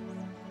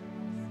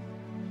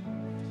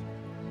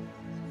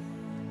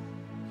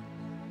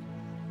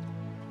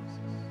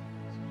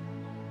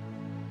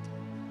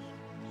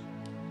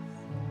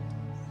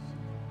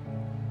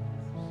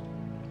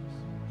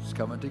 It's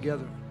coming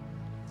together.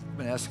 I've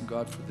been asking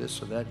God for this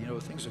or that. You know,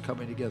 things are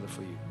coming together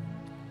for you.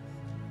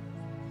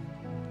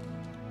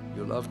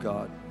 You love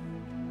God.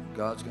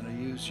 God's going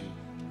to use you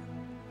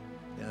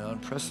in an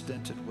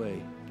unprecedented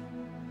way.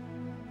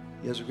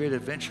 He has a great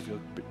adventure if you'll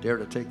dare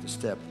to take the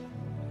step.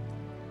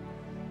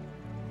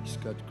 He's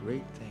got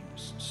great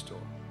things in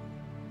store.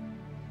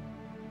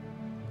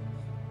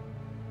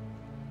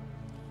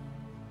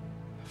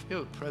 I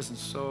feel the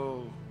presence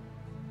so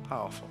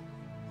powerful.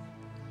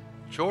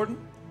 Jordan,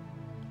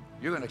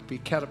 you're going to be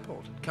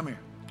catapulted. Come here.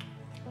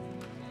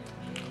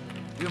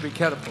 You're going to be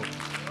catapulted.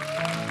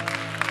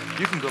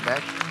 You can go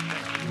back.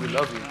 We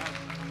love you.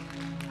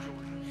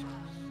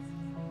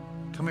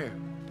 Come here,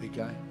 big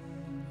guy.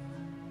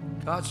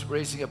 God's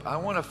raising up. I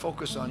want to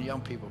focus on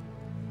young people.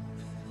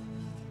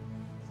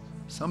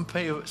 Some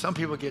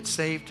people get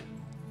saved,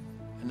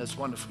 and that's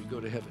wonderful. You go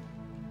to heaven.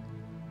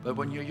 But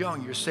when you're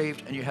young, you're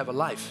saved, and you have a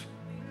life.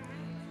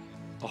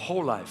 A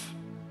whole life,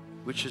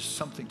 which is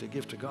something to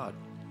give to God.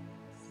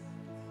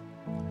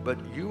 But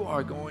you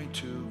are going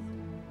to,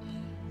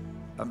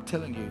 I'm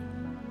telling you,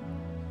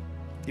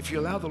 if you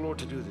allow the Lord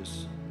to do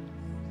this,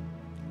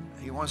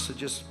 He wants to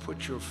just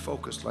put your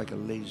focus like a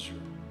laser.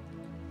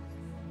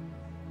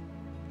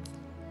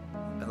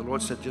 And the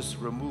Lord said, just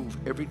remove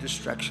every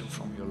distraction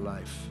from your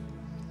life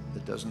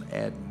that doesn't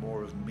add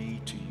more of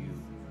me to you.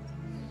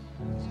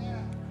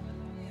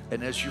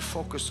 And as you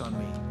focus on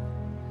me,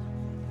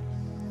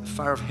 the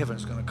fire of heaven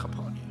is going to come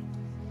upon you.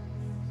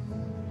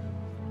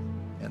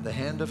 And the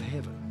hand of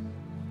heaven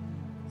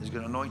is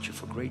going to anoint you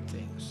for great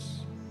things.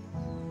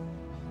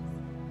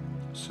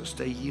 So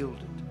stay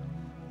yielded.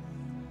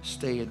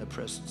 Stay in the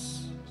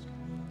presence.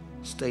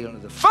 Stay under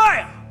the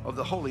fire of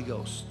the Holy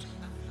Ghost.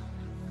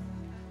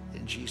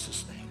 In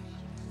Jesus' name.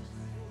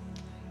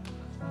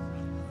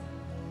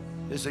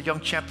 There's a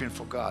young champion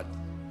for God.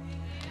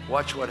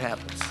 Watch what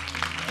happens.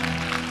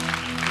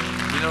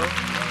 You know,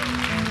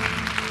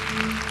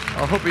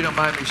 I hope you don't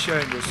mind me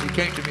sharing this. He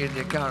came to me in the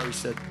encounter. He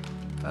said,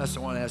 Pastor,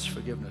 I want to ask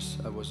forgiveness.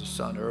 I was a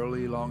son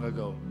early, long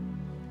ago,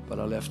 but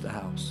I left the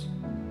house.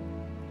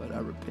 But I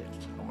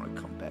repent. I want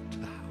to come back to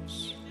the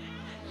house.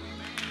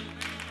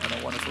 And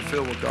I want to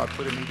fulfill what God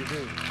put in me to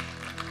do.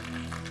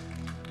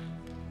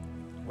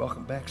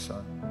 Welcome back,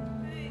 son.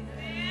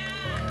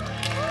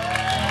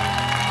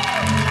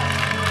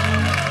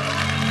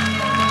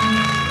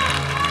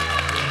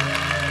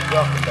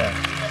 Welcome back.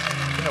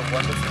 Isn't it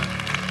wonderful?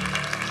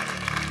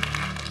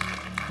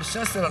 You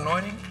sense that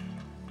anointing?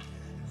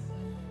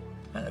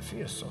 Man, it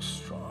feels so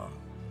strong.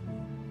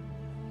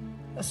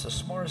 That's the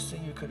smartest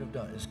thing you could have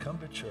done, is come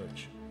to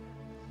church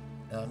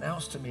and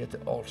announce to me at the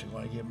altar you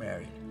want to get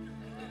married.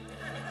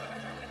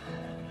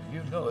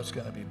 You know it's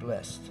going to be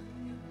blessed.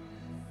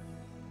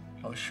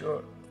 I'm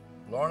sure,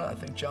 Lorna, I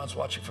think John's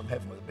watching from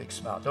heaven with a big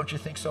smile. Don't you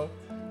think so?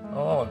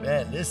 Oh,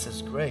 man, this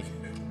is great.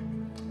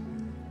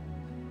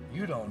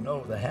 You don't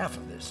know the half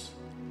of this.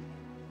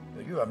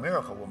 But you're a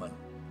miracle woman.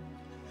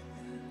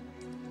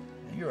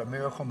 And you're a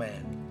miracle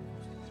man.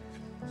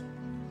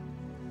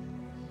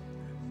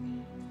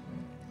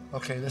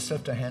 Okay, let's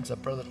lift our hands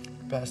up. Brother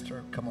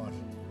Pastor, come on.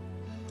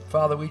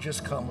 Father, we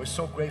just come. We're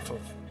so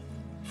grateful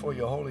for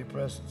your holy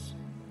presence.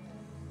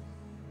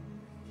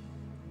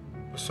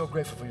 We're so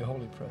grateful for your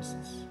holy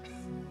presence.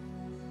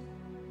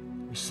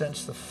 We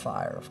sense the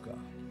fire of God.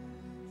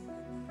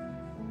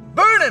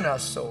 Burn in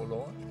us, oh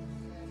Lord.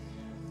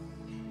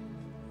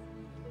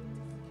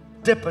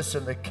 Dip us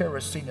in the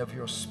kerosene of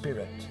your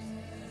spirit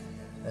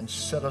and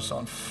set us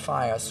on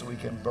fire so we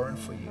can burn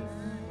for you.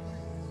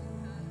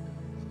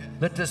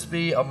 Let this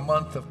be a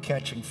month of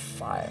catching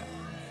fire.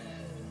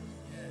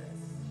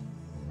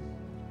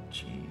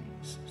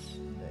 Jesus'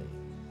 name.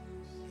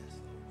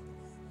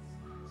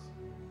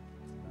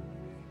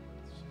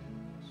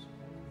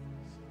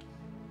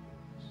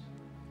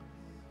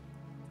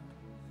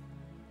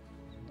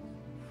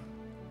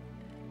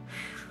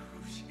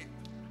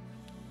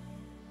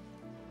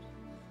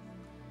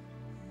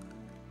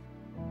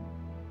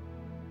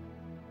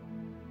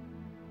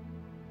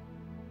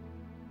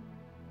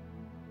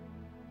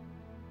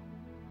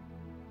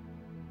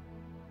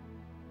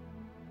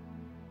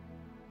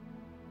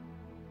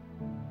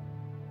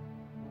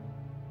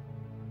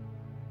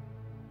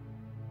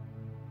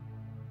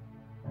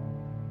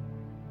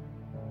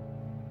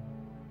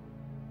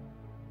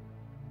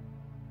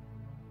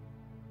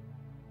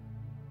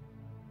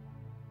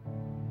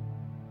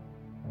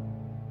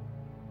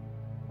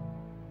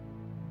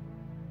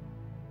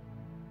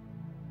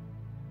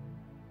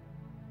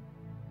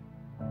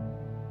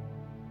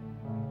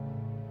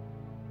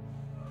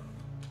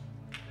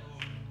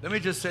 Let me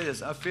just say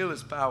this. I feel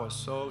His power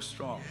so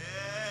strong.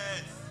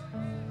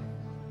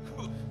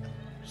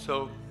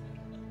 So,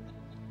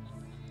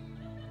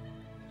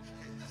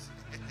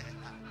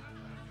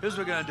 here's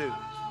what we're going to do.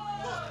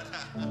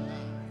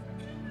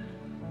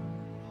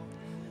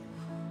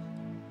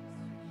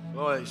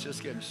 Boy, it's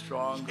just getting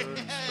stronger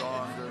and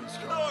stronger and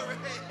stronger.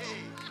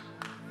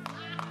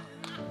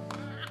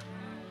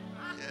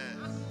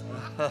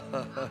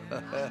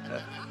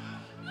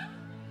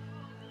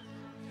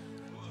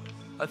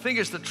 I think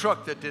it's the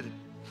truck that did it.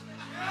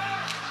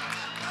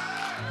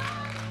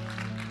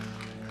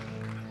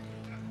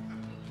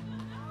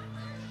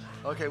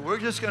 Okay, we're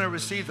just going to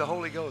receive the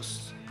Holy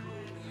Ghost.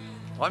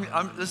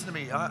 Listen to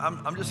me.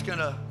 I'm just going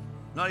to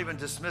not even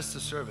dismiss the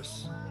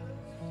service.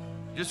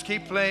 Just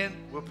keep playing.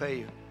 We'll pay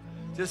you.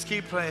 Just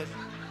keep playing.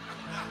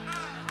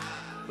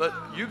 But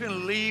you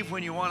can leave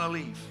when you want to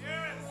leave.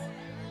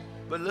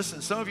 But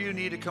listen, some of you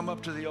need to come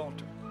up to the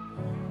altar.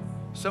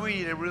 Some of you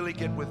need to really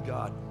get with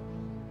God.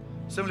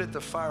 Some let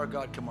the fire of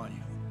God come on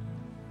you.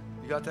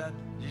 You got that?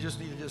 You just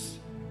need to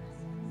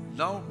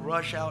don't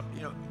rush out.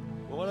 You know,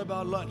 well, what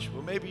about lunch?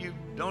 Well, maybe you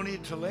don't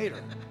eat till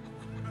later.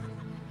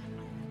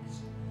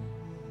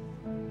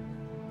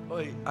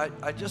 Boy,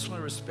 I just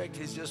want to respect.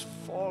 He's just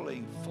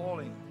falling.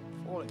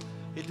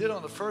 He did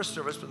on the first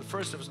service, but the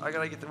first service, I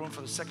got to get the room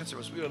for the second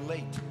service. We were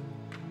late.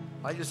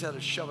 I just had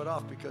to shove it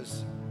off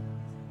because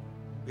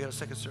we had a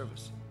second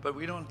service. But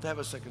we don't have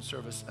a second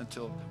service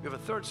until, we have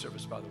a third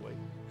service, by the way,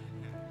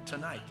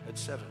 tonight at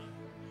 7.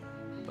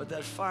 But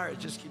that fire, it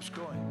just keeps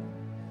growing.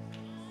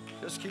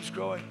 Just keeps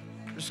growing.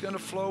 It's going to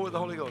flow with the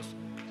Holy Ghost.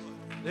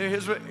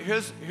 Here's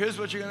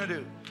what you're going to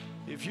do.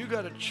 If you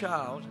got a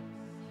child,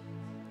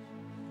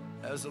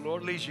 as the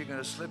Lord leads you, you're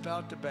going to slip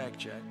out the back,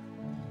 Jack.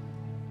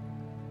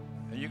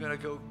 And you're going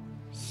to go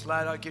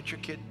slide out, get your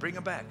kid, bring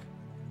him back.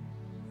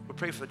 We'll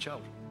pray for the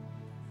child.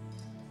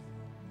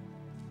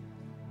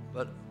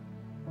 But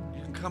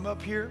you can come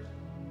up here.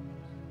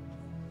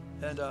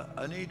 And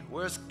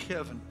where's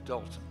Kevin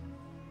Dalton?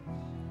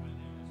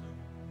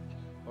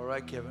 All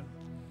right, Kevin.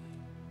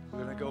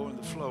 We're going to go in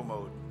the flow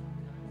mode.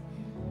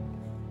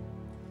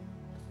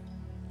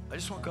 I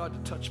just want God to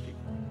touch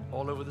people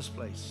all over this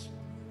place.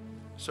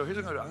 So here's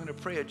what I'm going to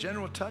pray a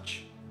general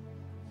touch.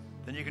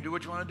 Then you can do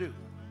what you want to do.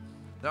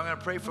 Then I'm going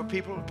to pray for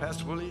people.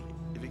 Pastor Willie,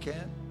 if you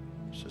can.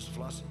 Sister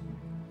Flossie.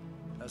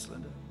 Pastor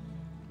Linda.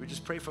 We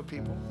just pray for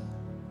people.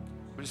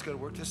 We just got to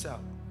work this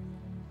out.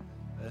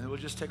 And we'll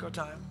just take our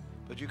time.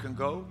 But you can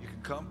go, you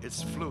can come.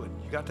 It's fluid.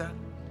 You got that?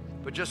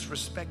 But just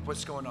respect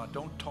what's going on.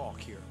 Don't talk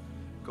here.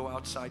 Go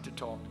outside to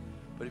talk.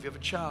 But if you have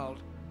a child,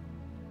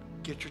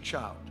 get your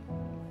child.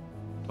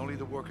 Don't leave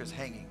the workers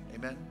hanging.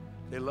 Amen?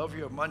 They love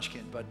your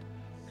munchkin, but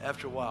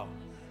after a while,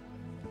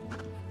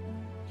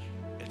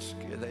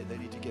 they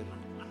need to get it.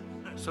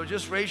 So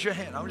just raise your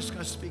hand. I'm just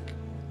going to speak.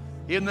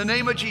 In the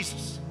name of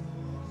Jesus,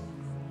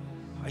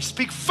 I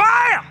speak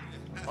fire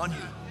on you.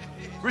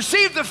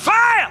 Receive the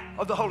fire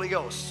of the Holy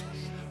Ghost.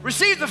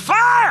 Receive the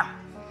fire.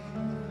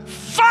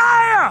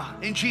 Fire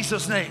in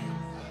Jesus' name.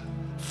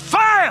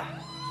 Fire.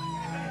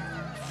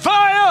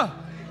 Fire.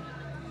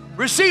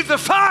 Receive the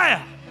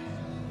fire.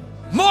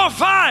 More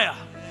fire.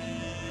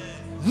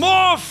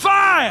 More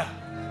fire.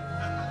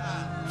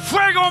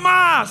 Fuego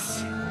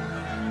más.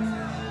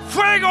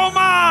 Fuego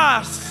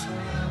más.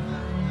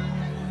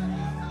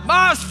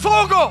 Más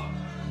fuego.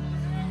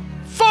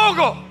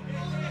 Fuego.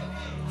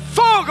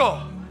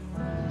 Fuego.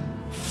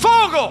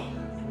 Fuego.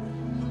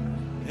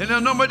 En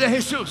el nombre de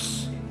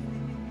Jesús.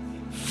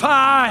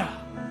 Fire.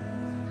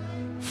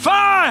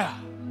 Fire.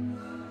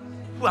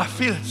 Ooh, I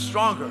feel it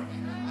stronger.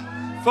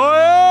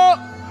 Fire.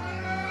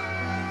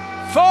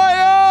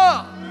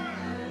 Fire.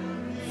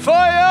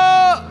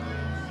 Fire.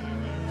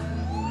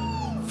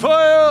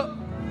 Fire.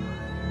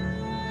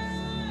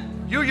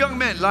 You young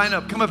men, line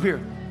up. Come up here.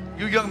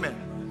 You young men.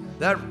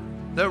 That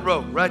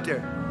row right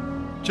there.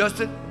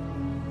 Justin.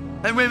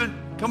 And women,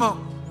 come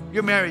on.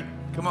 You're married.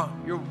 Come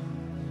on. You're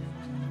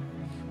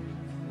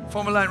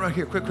form a line right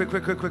here. Quick.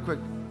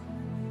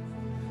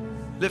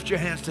 Lift your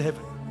hands to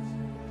heaven.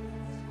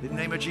 In the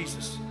name of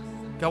Jesus.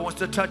 God wants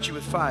to touch you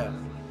with fire.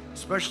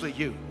 Especially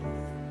you.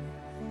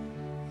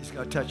 He's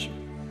going to touch you.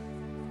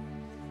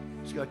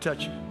 He's going to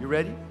touch you. You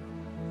ready?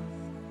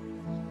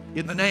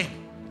 In the name.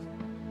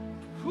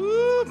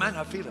 Whoo, man,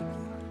 I feel it.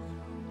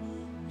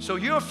 So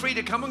you're free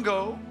to come and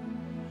go.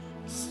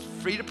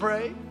 Free to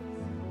pray.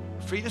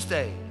 Free to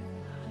stay.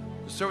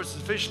 The service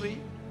is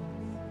officially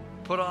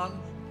put on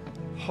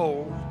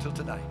hold till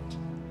tonight.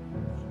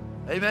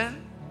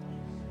 Amen.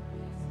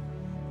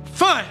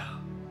 Fire.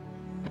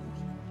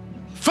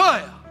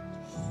 Fire.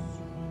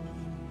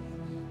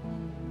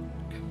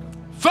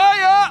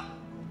 Fire.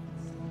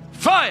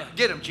 Fire.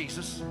 Get him,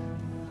 Jesus.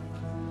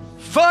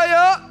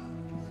 Fire.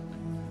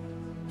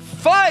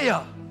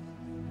 Fire.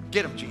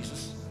 Get him,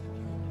 Jesus.